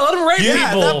 Yeah, let him rape Yeah,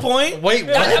 people. at that point. Wait,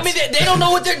 what? I mean, they don't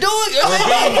know what they're doing.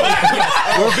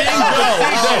 We're being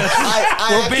facetious.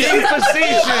 We're being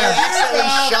facetious.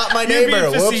 I shot my You're being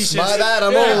neighbor. Whoops, facetious. my bad.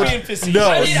 I'm You're old. being facetious. No,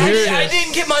 I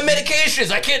didn't get my medications.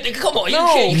 I can't. Come on, you No,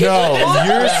 can't. You No, can't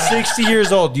you're 60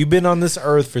 years old. You've been on this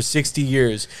earth for 60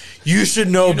 years. You should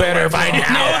know better by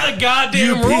now. Know the goddamn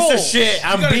You rules. piece of shit.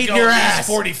 I'm You gotta beating go your at least ass.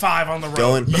 45 on the road.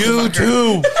 Going, You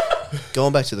too.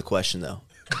 going back to the question though.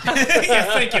 Yeah,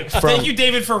 thank you. Thank you,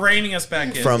 David, for reining us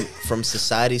back in. From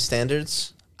society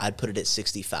standards, I'd put it at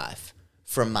 65.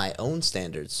 From my own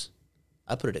standards,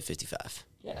 I put it at 55.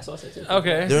 Yeah, that's what I said too.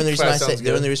 Okay. The only reason That I say sounds the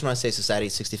good. only reason why I say society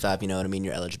is 65, you know what I mean?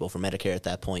 You're eligible for Medicare at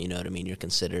that point, you know what I mean? You're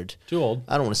considered Too old.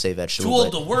 I don't want to say vegetable. Too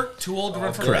old but- to work, too old to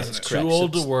run for Correct, president. correct. Too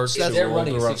old to work. So too they're old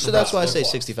running to run six- for So that's why I president.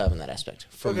 say 65 in that aspect.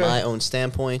 From Okay. my own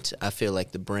standpoint, I feel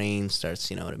like the brain starts,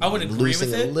 you know what I mean, I would agree losing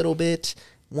with a it. little bit.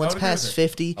 Once would agree past with it.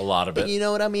 50, A lot of but it. you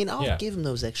know what I mean? I'll Yeah. give him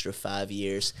those extra 5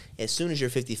 years. As soon as you're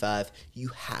 55, you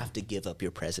have to give up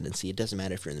your presidency. It doesn't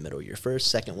matter if you're in the middle of your first,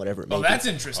 second, whatever it may Oh, be. that's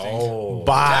interesting. Oh. That's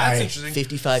Bye. interesting.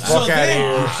 55 So Fuck outta then,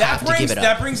 here. have that to brings give it up.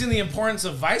 that brings in the importance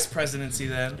of vice presidency.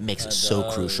 It Then makes it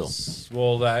so crucial.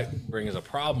 Well, that brings a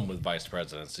problem with vice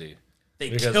presidency. they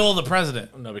Because- kill the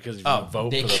president. No, because if Oh. you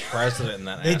vote They- for the president in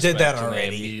that They did that aspect, and already.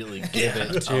 They immediately give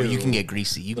it to Oh, you can get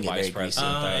greasy. You the can get vice very greasy.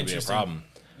 president. That would be a interesting. problem.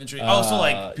 Oh, so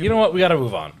like, You know what? We got to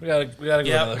move on. We got to go Yep.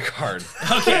 to another card.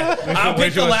 okay, I'll Wait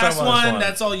pick till the it's last time on this one. one.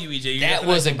 That's all you, EJ. You got That the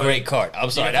was next a one, great card. I'm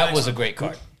sorry. got the That next was a one. great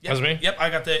card. Yep. That's me? Yep, I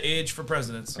got the age for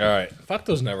presidents. All right. Fuck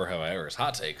those never have I ever's.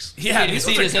 Hot takes. Yeah, you these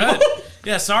see ones this are in- good.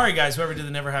 Yeah, sorry guys, whoever did the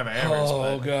never have I ever's.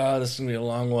 Oh, but God. This is going to be a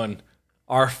long one.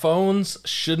 Our phones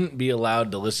shouldn't be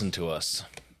allowed to listen to us.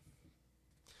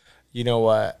 You know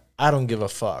what? I don't give a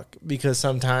fuck because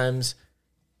sometimes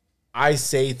I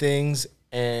say things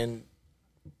and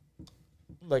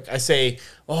like I say,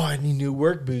 "Oh, I need new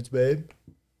work boots, babe."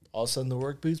 All of a sudden, the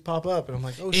work boots pop up, and I'm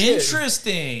like, "Oh shit!"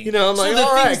 Interesting. You know, I'm so like, the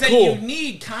all things right, that cool. you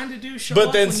need kind of do show But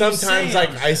up then when you sometimes, say like,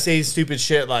 them. I say stupid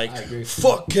shit like,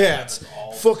 "Fuck cats,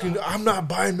 fucking, I'm not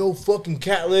buying no fucking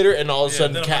cat litter," and all of a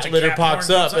sudden, then a bunch cat of litter cat pops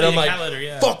porn up, comes and up. I'm Yeah, like, cat litter,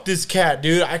 yeah. "Fuck this cat,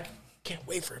 dude! I can't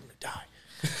wait for him to die."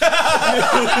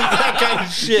 That kind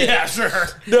of shit. yeah, sure.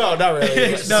 No, not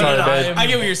really. No, Sorry, no, babe. I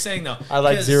get what you're saying though. I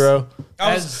like 'Cause zero.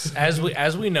 I was,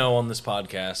 As we know on this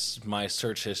podcast, my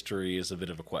search history is a bit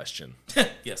of a question.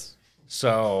 yes,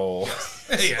 So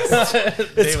yes,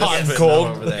 It's hot and cold.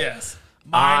 over there. yes.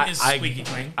 Mine is squeaky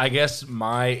clean. I guess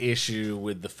my issue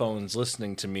with the phones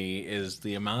listening to me is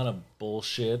the amount of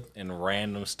bullshit and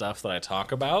random stuff that I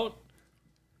talk about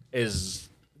is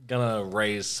gonna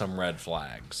raise some red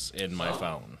flags in my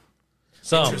phone.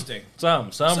 Some, Interesting. some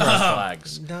red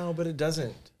flags. No, but it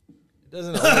doesn't. It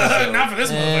doesn't always. Not for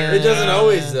this motherfucker. It doesn't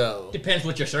always though. Depends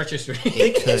what your search history.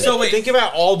 So wait, Think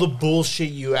about all the bullshit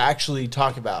you actually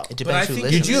talk about. It depends who I think-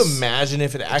 listens. Could you imagine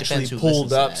if it actually depends who pulled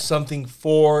listens to up that. something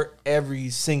for every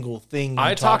single thing you I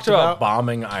talked talked about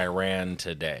bombing Iran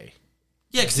today.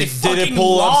 yeah, because they Did fucking it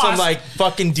pull lost. up some like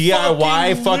fucking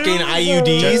DIY fucking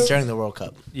IUDs? During the World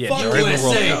Cup. Yeah, Fuck during the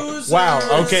World USA. Cup. Losers.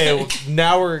 Wow. Okay.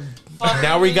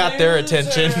 Now we got their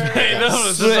attention. No,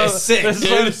 this is Sick, this is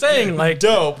what I'm dude. saying. Like,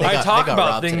 Dope. I got- talk they got about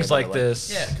robbed things today, by like the way.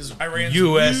 this. Yeah, because Iran's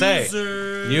USA.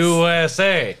 losers.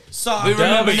 USA. Soccer. We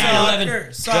remember soccer,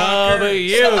 9/11. Soccer.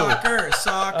 W.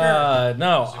 Soccer.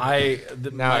 No,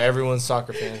 Now everyone's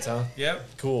soccer fans, huh? Yep.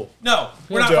 Cool. No,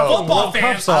 we're not Dope. football World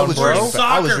Cup's fans. on, I was bro. rooting for,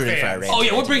 I was Soccer rooting for fans. Iran. Oh yeah,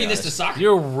 today, we're to bringing be this to honest. soccer.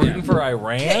 you're rooting for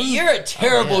Iran. Hey, you're a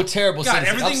terrible, terrible God, citizen.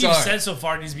 everything I'm you've sorry. said so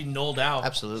far needs to be nulled out.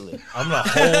 Absolutely. I'm gonna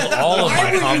hold all of Why my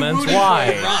were you comments. rooting for Why?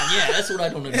 Iran? Yeah, that's what I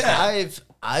don't understand.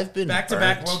 I've been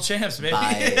Back-to-back burnt world champs, baby.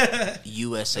 by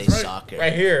USA soccer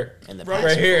Right here. in the Right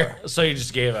past here. So you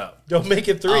just gave up. Don't make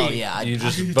it three. Oh yeah, You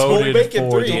just Don't voted make it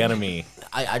for three. the enemy.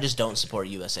 I just don't support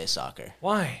USA soccer.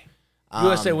 Why?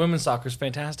 USA women's soccer is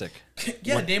fantastic.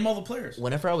 Yeah, name all the players.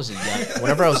 Whenever I was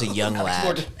a young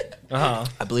lad,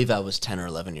 I believe I was 10 or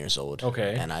 11 years old.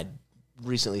 Okay. And I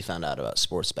recently found out about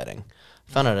sports betting.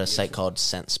 Found out a site called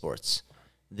Cent Sports.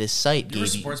 This site You were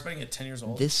gave you sports betting at 10 years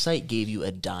old? this site gave you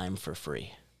a dime for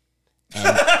free.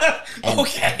 And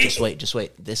Okay. Just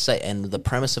wait. This site, and the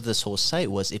premise of this whole site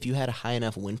was if you had a high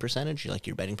enough win percentage, like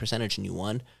your betting percentage, and you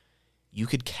won, you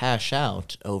could cash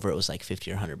out over, it was like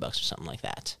 50 or $100 or something like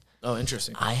that. Oh,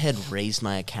 interesting. I had raised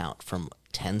my account from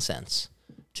 10 cents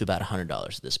to about $100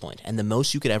 at this point, and the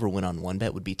most you could ever win on one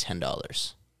bet would be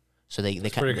 $10. So they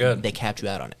pretty good. They capped you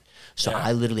out on it. So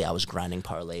I was grinding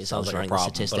parlays. I was like a running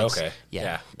problem, the but statistics. okay.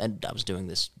 Yeah, and I was doing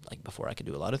this like before I could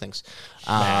do a lot of things.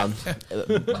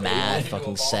 Math,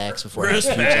 fucking sex, before I could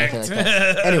teach, anything like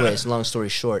that. Anyways, long story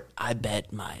short, I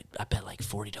bet like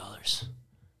 $40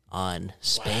 on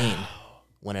Spain.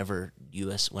 Whenever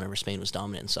Spain was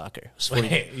dominant in soccer. It was 40.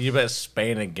 Wait, you bet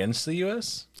Spain against the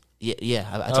U.S.? Yeah,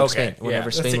 I took Spain. Whenever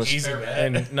yeah. Spain was easy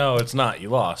bet. And no, it's not. You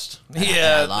lost.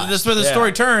 Yeah, lost. that's where the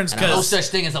story turns. And I No Because such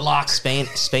thing as a lock.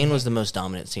 Spain was the most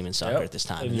dominant team in soccer Yep. at this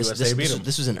time. And And USA beat 'em.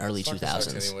 this was in early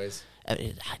 2000s. Anyways.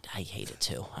 I hate it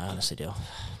too. I honestly do.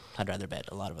 I'd rather bet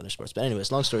a lot of other sports. But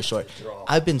anyways, long story short,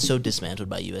 I've been so dismantled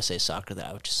by USA Soccer that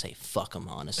I would just say fuck them,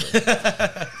 honestly.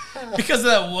 because of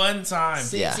that one time.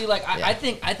 See, Yeah. I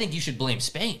think you should blame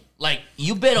Spain. Like,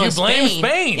 you bet on blame Spain.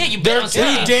 Spain. Yeah, you bet on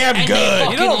Spain. too damn and good. they You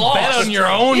fucking don't lost. bet on your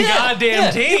own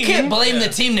goddamn team. You can't blame the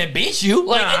team that beat you.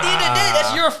 Like, at the end of the day, that's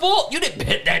Nah. your fault. You didn't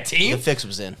bet that The team. fix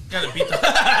was in. You gotta beat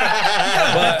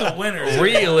the winners.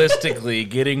 Realistically,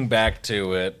 getting back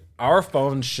to it, our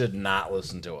phones should not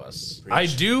listen to us. I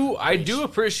do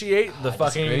appreciate the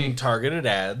fucking targeted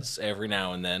ads every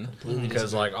now and then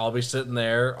because like I'll be sitting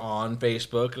there on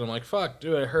Facebook and I'm like, fuck,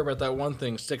 dude, I heard about that one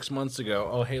thing 6 months ago.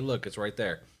 Oh, hey, look, it's right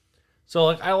there. So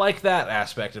like I like that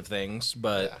aspect of things,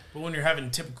 but But when you're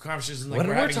having typical conversations like when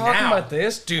we're we're having talking now, about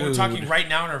this, dude, we're talking right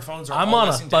now and our phones are I'm all on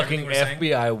a listening to everything fucking we're saying.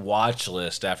 FBI watch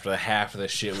list after the half of the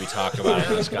shit we talk about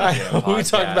in this goddamn podcast. We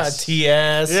talked about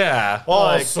TS. Yeah, All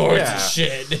like, sorts yeah. of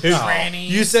shit, dude. Trannies,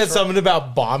 You said something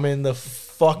about bombing the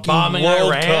fucking Bombing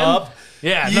World Iran? Cup.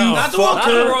 Yeah, You no, not the World not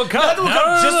Cup. the World Cup. Not the World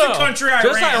Cup, just the country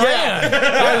Just Iran.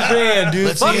 Iran. Iran,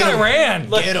 dude. Fuck Iran.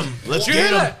 Get him. Let's Did you hear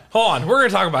get him. that? Hold on, we're gonna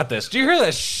talk about this. Do you hear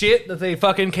that shit that they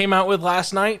fucking came out with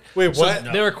last night? Wait,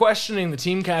 what? They were questioning the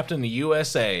team captain of the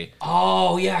USA.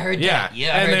 Oh, yeah, I heard Yeah, that.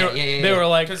 Yeah, I and heard they, that. Yeah. they were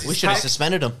like, We should have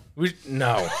suspended him.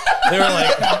 no. They were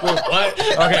like, What?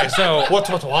 okay, so What?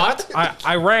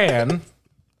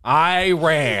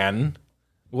 Iran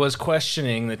was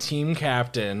questioning the team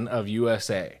captain of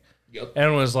USA. Yep.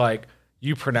 And was like,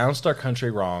 you pronounced our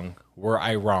country wrong. We're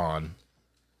Iran.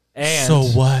 And So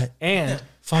what? And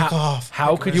Fuck off.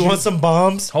 How could You want some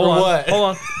bombs hold or on, what? Hold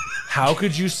on. How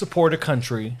could you support a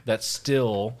country that's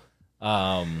still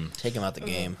Take him out the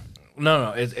game.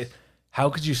 no? How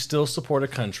could you still support a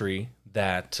country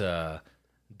that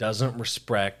doesn't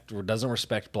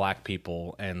respect black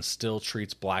people and still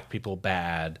treats black people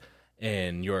bad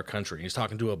in your country? He's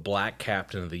talking to a black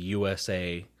captain of the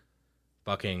USA.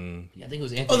 Fucking I think it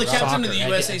was Anthony Oh, the captain of the Robinson.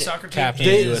 USA soccer team. Captain.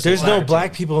 is There's no black.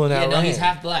 black people in Yeah, Iran. no, he's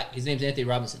half black. His name's Anthony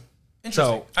Robinson. Interesting.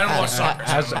 So, I don't watch soccer.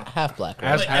 Half black.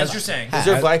 Right? as you're saying, Is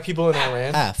there black people in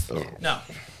Iran? Half. no.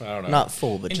 I don't know. Not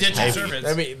full, but just Indentured half. servants.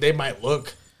 I mean, they might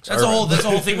look. That's a whole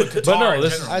thing with Qatar. But no, in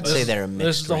this- general. I'd say they're a mixed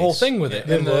This is the whole race. thing with it.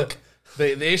 They And look.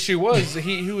 the issue was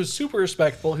he was super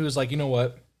respectful. He was like, you know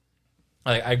what?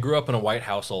 I grew up in a white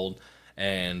household,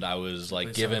 and I was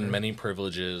like given many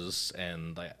privileges.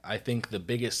 And I think the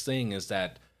biggest thing is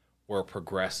that we're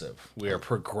progressive. We are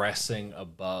progressing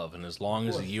above, and as long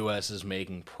as the U.S. is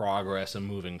making progress and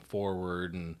moving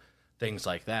forward and things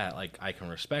like that, like I can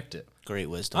respect it. Great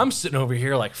wisdom. I'm sitting over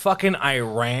here like fucking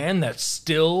Iran that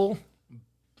still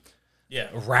Yeah.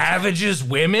 ravages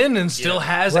women and still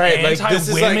has Right, like, this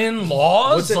is anti-women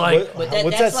laws. What's, like what- But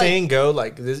what's that's that saying go?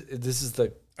 Like this is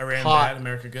the Iran hot bad,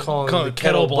 America good. calling the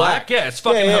kettle black. Yeah, it's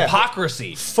fucking Yeah.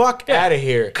 hypocrisy. Fuck out of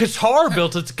here. Qatar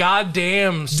built its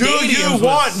goddamn stadiums you with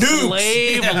want nukes?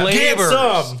 slave Yeah, Get laborers.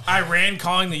 some. Iran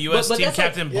calling the U.S. But team that's like-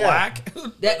 captain yeah. black.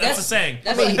 That's a saying.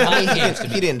 That's I like mean, he mind games.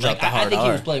 didn't- he didn't drop the I hard think he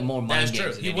R. was playing more mind That's true.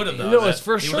 games. than He would have anything. though. No, it's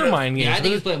for He sure would've- mind games. Yeah, I think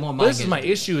but he's playing more but mind this is games my than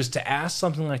issue: is to ask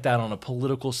something like that on a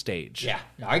political stage. Yeah,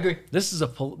 no, I agree. This is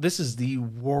the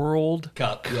World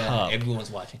Cup. Yeah,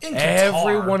 everyone's watching. In Qatar.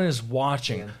 Everyone is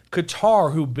watching.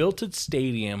 Qatar, who built its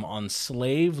stadium on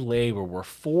slave labor, where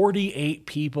 48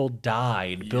 people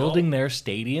died building their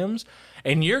stadiums,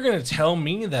 and you're gonna tell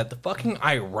me that the fucking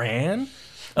Iran,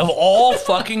 of all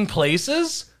fucking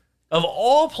places,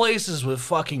 with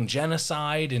fucking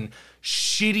genocide and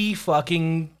shitty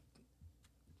fucking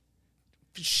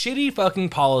shitty fucking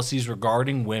policies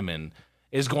regarding women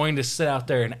is going to sit out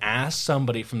there and ask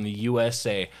somebody from the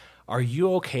USA, are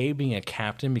you okay being a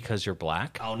captain because you're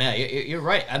black? Oh, no, you're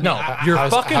right. I mean, No, you're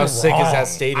fucking How sick is wrong. that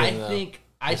stadium? I though? think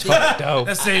Dope.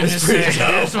 That stadium is sick.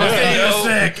 That stadium is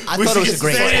sick. I thought it was a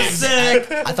great.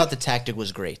 sick. I thought the tactic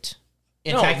was great.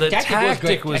 The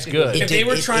tactic was good. It, they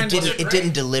were it trying to- it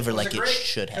didn't deliver like it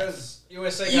should have. Because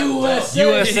USA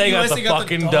USA got the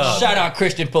fucking dub. Shout out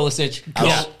Christian Pulisic.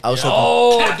 I was hoping.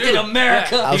 Oh, Captain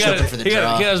America. I was He got- hoping for the he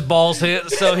got draw. his balls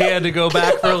hit, so he had to go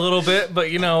back for a little bit.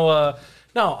 But no,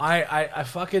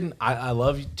 I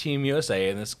love Team USA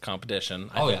in this competition.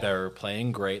 I think they're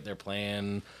playing great. They're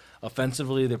playing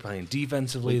offensively. They're playing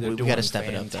defensively. They're we doing gotta step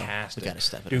it up, though. fantastic. We gotta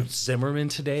step it Dude, up. Zimmerman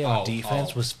today on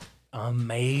defense was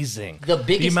amazing. The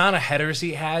biggest- amount of headers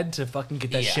he had to fucking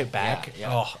get that shit back.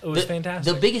 Oh, it was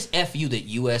fantastic. The biggest FU that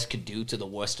U.S. could do to the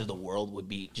rest of the world would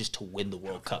be just to win the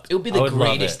World Cup. It would be I the would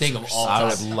love greatest it. thing of all I time.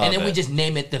 would love And then we it. just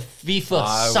name it the FIFA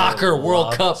I would Soccer World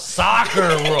love Cup. Soccer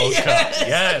World Cup.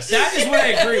 Yes. That is what I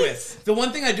agree with. The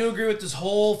one thing I do agree with this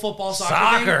whole football soccer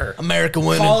Soccer. America thing,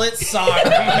 women. call it soccer.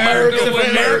 If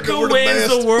America We're the wins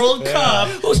best. the World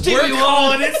Cup, we're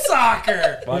calling it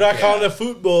soccer. We're not calling it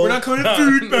football. We're not calling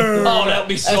it football. Oh, that would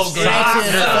be so great.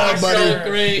 That's the NFL, So buddy.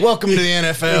 great. Welcome to the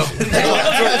NFL.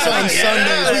 That's on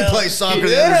Sundays. We play soccer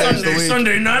the other days of the week.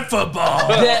 Sunday night football.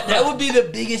 That would be the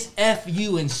biggest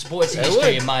FU in sports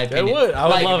history, in my opinion. would. I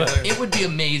would love it. It would be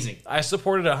amazing. I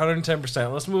supported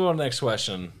 110%. Let's move on to the next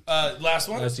question. Last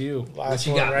one. That's you. Last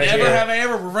you one got? right Never here. have I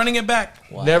ever. We're running it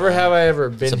back. Never have I ever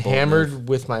been a bold hammered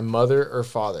with my mother or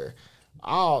father.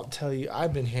 I'll tell you,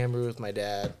 I've been hammered with my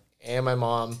dad and my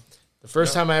mom. The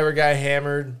first time I ever got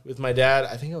hammered with my dad,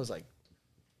 I think I was like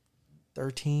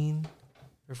 13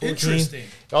 or 14. Interesting.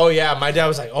 Oh yeah, my dad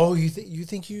was like, "Oh, you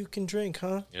think you can drink,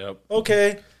 huh? Yep.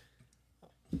 Okay,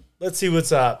 let's see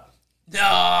what's up."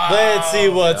 Let's see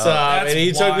what's up. That's And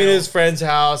he took me wild. to his friend's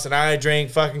house, and I drank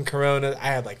fucking Corona. I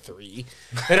had like 3,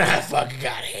 and I fucking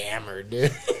got hammered, dude.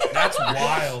 That's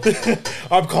wild.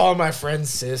 I'm calling my friend's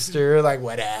sister, like,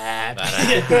 what up?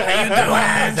 It's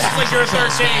like you're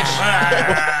 13.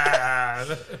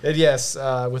 And yes,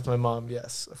 with my mom,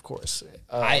 yes, of course.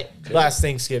 I- Last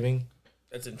Thanksgiving,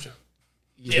 That's interesting.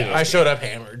 yeah, I showed up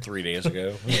hammered. 3 days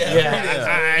ago.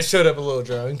 Yeah, I showed up a little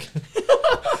drunk.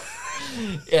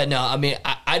 Yeah, no, I mean,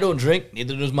 I don't drink.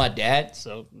 Neither does my dad.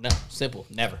 So, no, simple.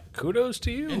 Never. Kudos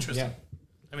to you. Interesting.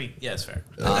 I mean, yeah, it's fair.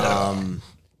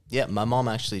 Yeah, my mom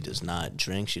actually does not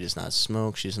drink. She does not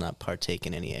smoke. She does not partake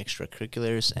in any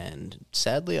extracurriculars. And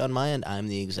sadly, on my end, I'm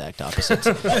the exact opposite.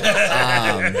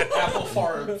 Apple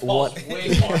far falls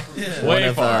way far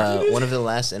from One of the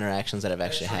last interactions that I've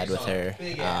actually had with her,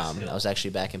 I was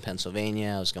actually back in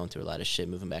Pennsylvania. I was going through a lot of shit,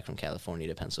 moving back from California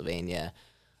to Pennsylvania.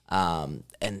 And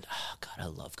God, I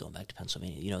love going back to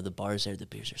Pennsylvania. You know, the bars there, the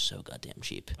beers are so goddamn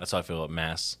cheap. That's how I feel about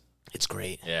Mass. It's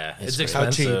great. Yeah, it's great.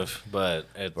 expensive, but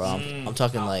it's Bro, I'm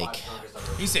talking like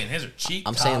He's saying his are cheap.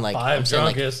 I'm saying like five I'm saying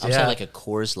like drunkest, I'm yeah. saying like a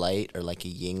Coors Light or like a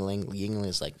Yingling. Yingling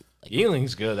is like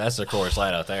Yingling's good. That's the Coors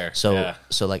Light out there. so yeah.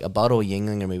 so like a bottle of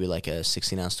Yingling or maybe like a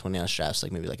 16-ounce, 20-ounce draft's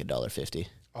like maybe like $1.50.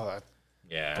 Oh, that,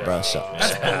 Yeah. Bro, so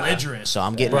That's belligerent. so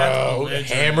I'm getting bro,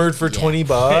 hammered for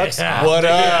 $20. Yeah. What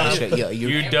up? Yo,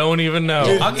 You don't even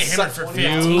know. I'll get hammered for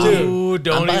 15. You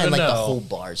don't I'm buying even like know. the whole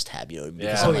bar's tab, you know what I mean?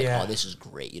 Because Yeah. I'm like, yeah. oh, this is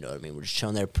great, you know what I mean? We're just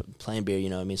chilling there playing beer, you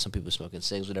know what I mean? Some people smoking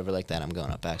cigs, whatever like that. I'm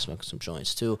going out back smoking some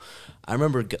joints too. I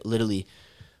remember literally,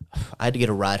 I had to get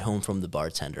a ride home from the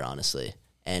bartender, honestly,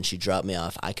 and she dropped me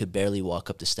off. I could barely walk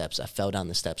up the steps. I fell down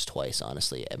the steps twice,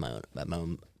 honestly, at my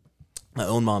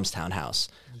own mom's townhouse.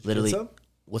 Literally. some?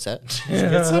 What's that?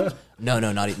 No,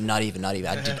 not even.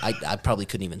 I probably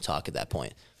couldn't even talk at that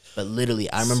point. But literally,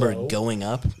 I remember going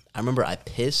up. I remember I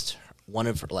pissed one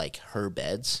of like her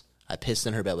beds. I pissed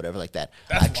in her bed, whatever, like that.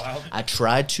 That's wild. I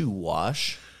tried to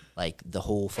wash like the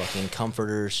whole fucking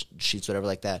comforters, sheets, whatever,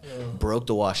 like that. Broke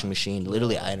the washing machine.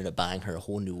 Literally, I ended up buying her a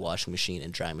whole new washing machine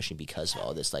and drying machine because of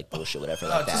all this like bullshit, whatever,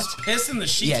 like that. Just piss in the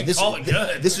sheets Yeah, and this call it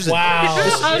good. This was a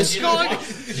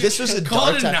this was a Call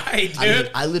dark it a time. night, I mean,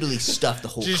 dude. I literally stuffed the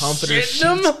whole Just comforter,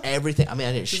 shitting sheets, everything. I mean,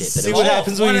 I didn't shit, but See it what was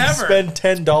happens when you whatever.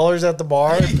 spend $10 at the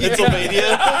bar in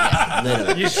Pennsylvania?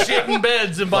 literally. You shit in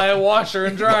beds and buy a washer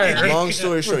and dryer. Long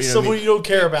story short, you know what I Someone mean? you don't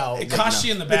care about. It costs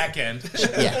you in the back end.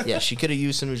 Yeah. She could have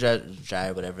used some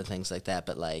dryer, whatever, things like that.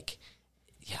 But like,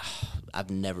 yeah, I've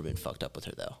never been fucked up with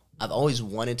her though. I've always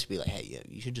wanted to be like, hey, yeah,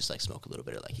 you should just like smoke a little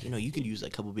bit, or like, you know, you could use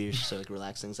like a couple beers just to like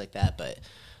relax, things like that. But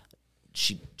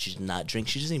she's not drink.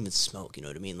 She doesn't even smoke. You know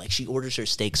what I mean? Like she orders her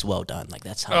steaks well done. Like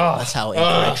that's how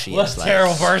incorrect she is. Like,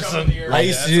 terrible person. I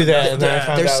used to do that, and then I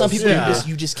found there's out some it was- people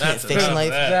you just can't fix in life.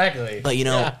 Exactly. But you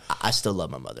know, I still love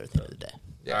my mother at the end of the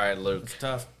day. All right, Luke.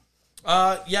 Tough.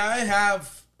 Yeah, I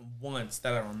have once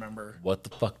that I remember. What the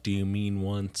fuck do you mean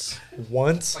once?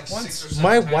 Once, Like 6 or 7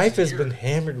 my times wife a has year. been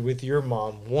hammered with your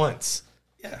mom once.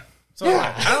 Yeah. So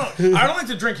I don't like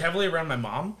to drink heavily around my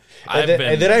mom. I've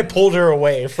And then I pulled her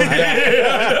away from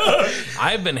that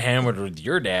I've been hammered with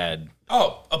your dad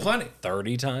Oh, aplenty.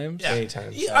 30 times. Yeah.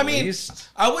 anytime. Yeah, I mean, least.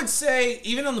 I would say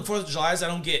even on the 4th of July, I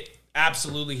don't get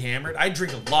absolutely hammered. I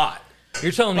drink a lot.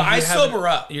 You're telling me But I you haven't- sober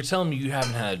up. You're telling me you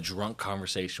haven't had a drunk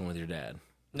conversation with your dad?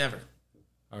 Never.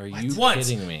 Are you Once.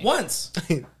 kidding me? Once.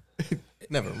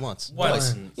 Never once.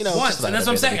 Once. You know, Once. just about And that's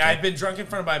what I'm every saying. weekend. I've been drunk in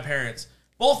front of my parents.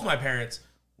 Both my parents.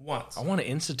 Once. I want to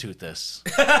institute this.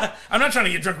 I'm not trying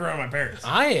to get drunk around my parents.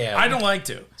 I am. I don't like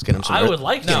to. Let's get him some I would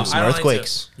like to. get him some I don't like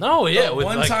earthquakes. No, yeah. The with,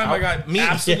 one like, time I got me,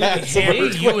 absolutely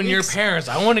hammered. you and your parents.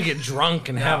 I want to get drunk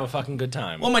and have a fucking good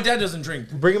time. Well, my dad doesn't drink.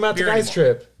 Bring him out to beer guys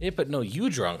anymore. trip. yeah, but no, you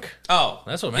drunk. Oh,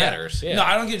 That's what matters. Yeah. No,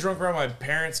 I don't get drunk around my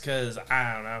parents because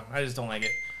I don't know. I just don't like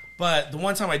it. But the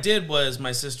one time I did was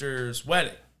my sister's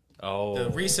wedding, Oh,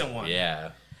 the recent one.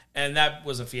 Yeah, And that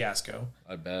was a fiasco.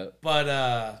 I bet.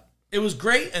 But it was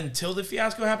great until the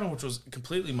fiasco happened, which was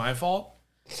completely my fault.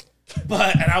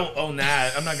 But and I will own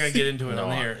that. I'm not gonna get into it No,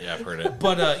 on here. yeah, I've heard it.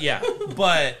 But yeah.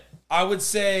 But I would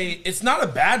say it's not a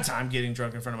bad time getting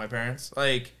drunk in front of my parents.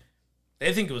 Like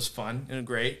they think it was fun and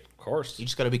great. Of course. You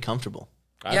just got to be comfortable.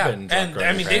 I've Yeah, been drunk and around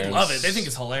I mean your they parents love it. They think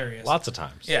it's hilarious. lots of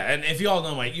times. Yeah, and if you all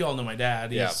know my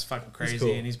dad, he's Yeah. fucking crazy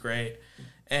cool. and he's great.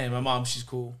 And my mom, she's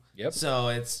cool. Yep. So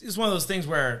it's one of those things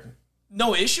where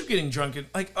no issue getting drunk. And,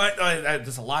 like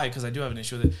that's a lie because I do have an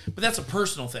issue with it. But that's a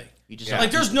personal thing. You just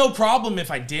Like there's no problem if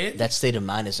I did. that state of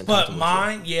mind isn't But comfortable.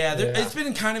 mine, it's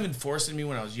been kind of enforcing me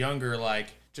when I was younger, like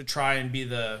to try and be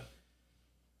the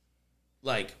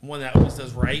like one that always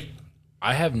does right.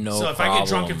 I have no. So if problem. I get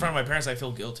drunk in front of my parents, I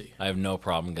feel guilty. I have no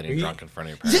problem getting drunk in front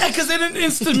of your parents. Yeah, because they didn't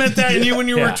instrument that in you when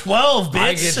you were Yeah. 12, bitch.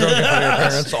 I get drunk in front of your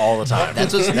parents all the time.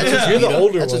 That's what's You're the beautiful-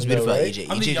 older That's what's one, beautiful though, about right? EJ.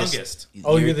 I'm the EJ just- youngest.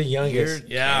 Oh, you're your- the youngest. your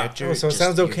Yeah. character, Oh, so it just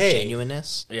sounds your okay.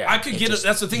 Genuineness. Yeah. I could get it.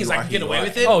 That's the thing is you I are can who get you away are.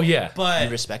 with it. Oh yeah. But You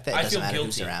respect that. It I doesn't feel matter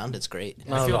who's guilty. around. It's great.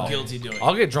 I feel No. guilty doing it.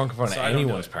 I'll get drunk in front of So I don't do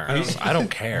anyone's it. parents. I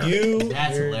don't care. You,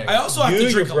 That's your, hilarious. I also have you, to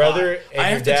your drink a brother, lot. I and your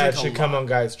have to dad drink a should come lot. on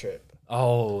guys trip.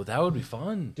 Oh, that would be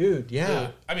fun. Dude,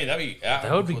 yeah. I mean, that'd be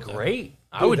That would be cool with great.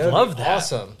 I Dude, would that'd be love that.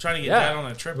 Awesome. Trying to get Yeah. that on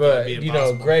a trip would But, be you know,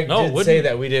 impossible. Greg No, it did wouldn't. say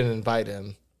that we didn't invite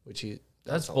him, which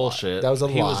That's a lie. bullshit. That was a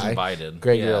He lie. was invited.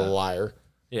 Greg, yeah. you're a liar.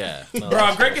 Yeah. No, Bro,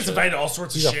 that's Greg gets bullshit. invited to all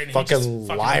sorts of He's a shit. And fucking he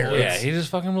just liar. avoids. Yeah, he just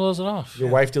fucking blows it off. Your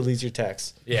wife deletes your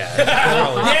texts. Yeah.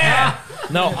 Yeah.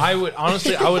 No, I would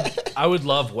honestly. I would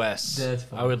love Wes. That's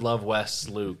fine. I would love Wes,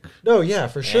 Luke, No, yeah,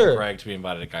 for and sure. Greg to be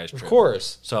invited to guys trip. Of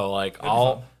course. So like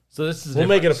I'll. So this is. The We'll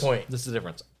make it a difference. point. This is the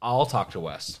difference. I'll talk to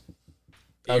Wes.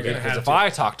 You're Okay, gonna Because have if to. I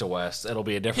talk to Wes, it'll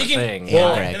be a different He can, thing.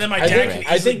 Well, and then my I dad think-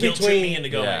 can I easily think guilt trip between- me into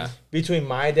going. Yeah. Between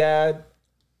my dad,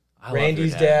 I love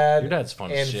Randy's your dad, Your dad's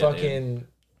fun as and shit, fucking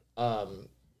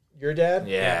your dad, dude.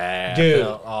 Yeah, dude,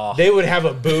 Oh. they would have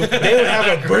a boom. They would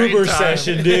have a boomer time.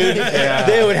 session, dude.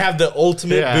 They would have the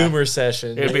ultimate Yeah. boomer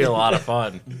session. It'd be a lot of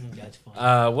fun. That's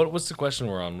fun. What's the question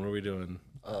we're on? What are we doing?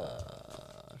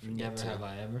 Never have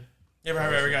I ever. Never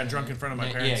have I ever gotten drunk in front of my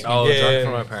Yeah, parents. yeah. Oh, Yeah. drunk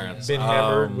for my parents. Been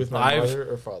hammered with my I've-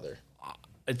 mother or father.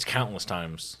 It's countless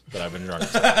times that I've been drunk,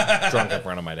 drunk in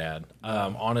front of my dad.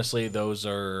 Honestly, those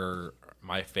are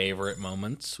my favorite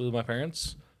moments with my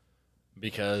parents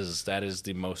because that is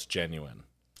the most genuine.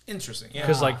 Interesting. Yeah.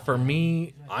 Because like for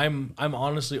me, I'm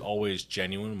honestly always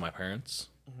genuine with my parents.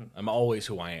 I'm always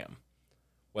who I am,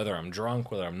 whether I'm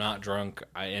drunk, whether I'm not drunk.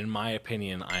 In my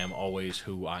opinion, I am always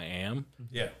who I am.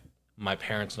 Yeah. My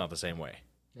parents not the same way.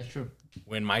 That's true.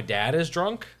 When my dad is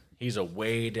drunk, he's a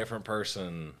way different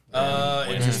person when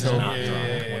he's interesting. not Yeah, drunk.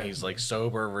 yeah, yeah, When yeah. he's like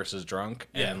sober versus drunk,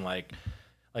 Yeah. and like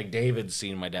David's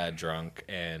seen my dad drunk,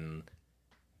 and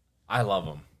I love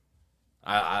him.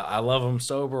 I love him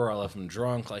sober. I love him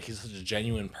drunk. Like he's such a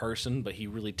genuine person, but he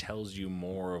really tells you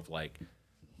more of like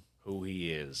who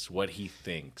he is, what he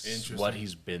thinks, Interesting. what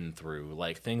he's been through,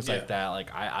 like things Yeah. like that.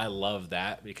 Like I love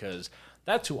that because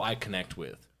that's who I connect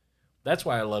with. That's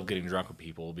why I love getting drunk with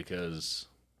people because,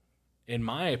 in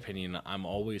my opinion, I'm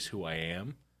always who I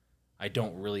am. I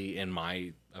don't really, in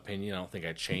my opinion, I don't think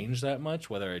I change that much,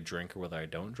 whether I drink or whether I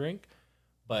don't drink.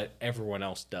 But everyone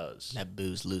else does. That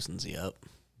booze loosens you up.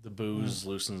 The booze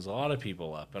loosens a lot of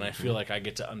people up, and I feel like I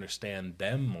get to understand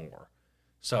them more.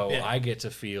 So Yeah. I get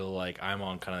to feel like I'm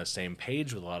on kind of the same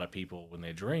page with a lot of people when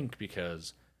they drink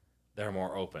because they're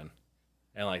more open.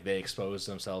 and like they expose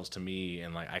themselves to me,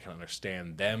 and like I can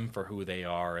understand them for who they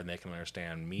are, and they can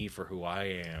understand me for who I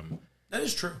am. That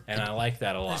is true. And I like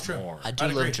that a lot true. more. I do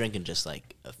I'd love agree. drinking just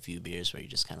like a few beers where you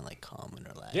just kind of like calm and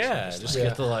relax. Yeah, and just like-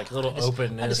 get the like little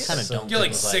openness. just kinda don't Get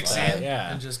like things 6 that. in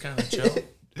Yeah. and just kind of chill.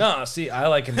 No, see, I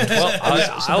like it. Well, I like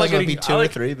Sometimes it'll getting be 2 I or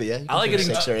like, 3, but yeah, you I like can do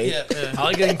getting 6 or 8. Yeah. I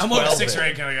like getting 12 I'm over 6 or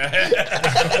in. 8 kind of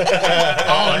guy.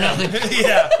 Oh, nothing.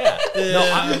 Yeah.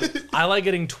 No, I like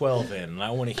getting 12 in, and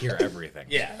I want to hear everything.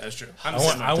 Yeah, that's true. I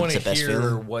want It's to the best hear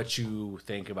feeling. what you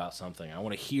think about something. I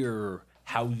want to hear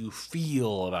how you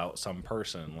feel about some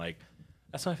person. Like,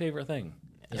 that's my favorite thing.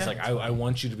 It's like I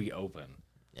want you to be open.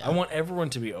 Yeah. I want everyone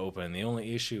to be open. The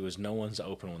only issue is no one's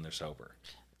open when they're sober.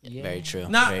 Very true.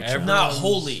 Not Very true. not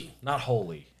holy. Not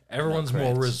holy. Everyone's more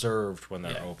correct. reserved when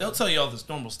they're Yeah. open. They'll tell you all this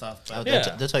normal stuff, but They'll,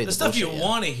 Yeah. they'll tell you the the stuff you bullshit, yeah.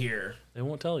 want to hear, They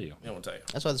won't tell you. they won't tell you.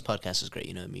 That's why this podcast is great.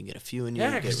 You know, you get a few in you.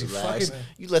 Yeah, you 'cause get you relaxed. fucking-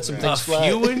 You let some A things fly.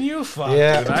 few and you fuck.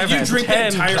 Yeah. Dude. I've You had drink the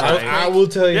 10 entire times. thing. I will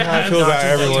tell you how I feel not about to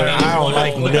everyone. tell you I don't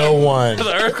like all. no one.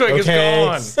 The earthquake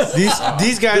Okay, is gone.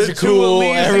 these guys The are two cool.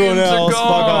 Elysians Everyone are else, fuck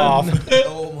gone. off.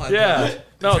 Oh my Yeah.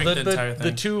 No, Drink the entire the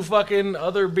thing. 2 fucking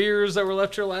other beers that were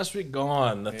left here last week,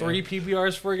 gone. The 3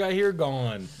 PBRs before we got here,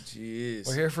 gone. Jeez.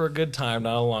 We're here for a good time,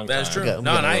 not a long That's time. true.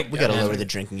 We gotta lower the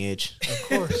drinking age. Of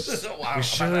course. Wow, We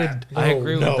should. I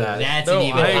agree no. with that. That's No, an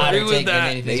even I hotter agree with take than that.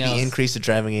 anything Maybe else. increase the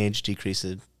driving age, decrease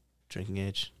the drinking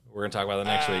age. We're going to talk about that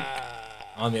next week.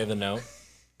 On the other note,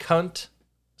 cunt.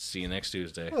 See you next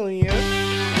Tuesday. Oh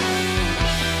yeah.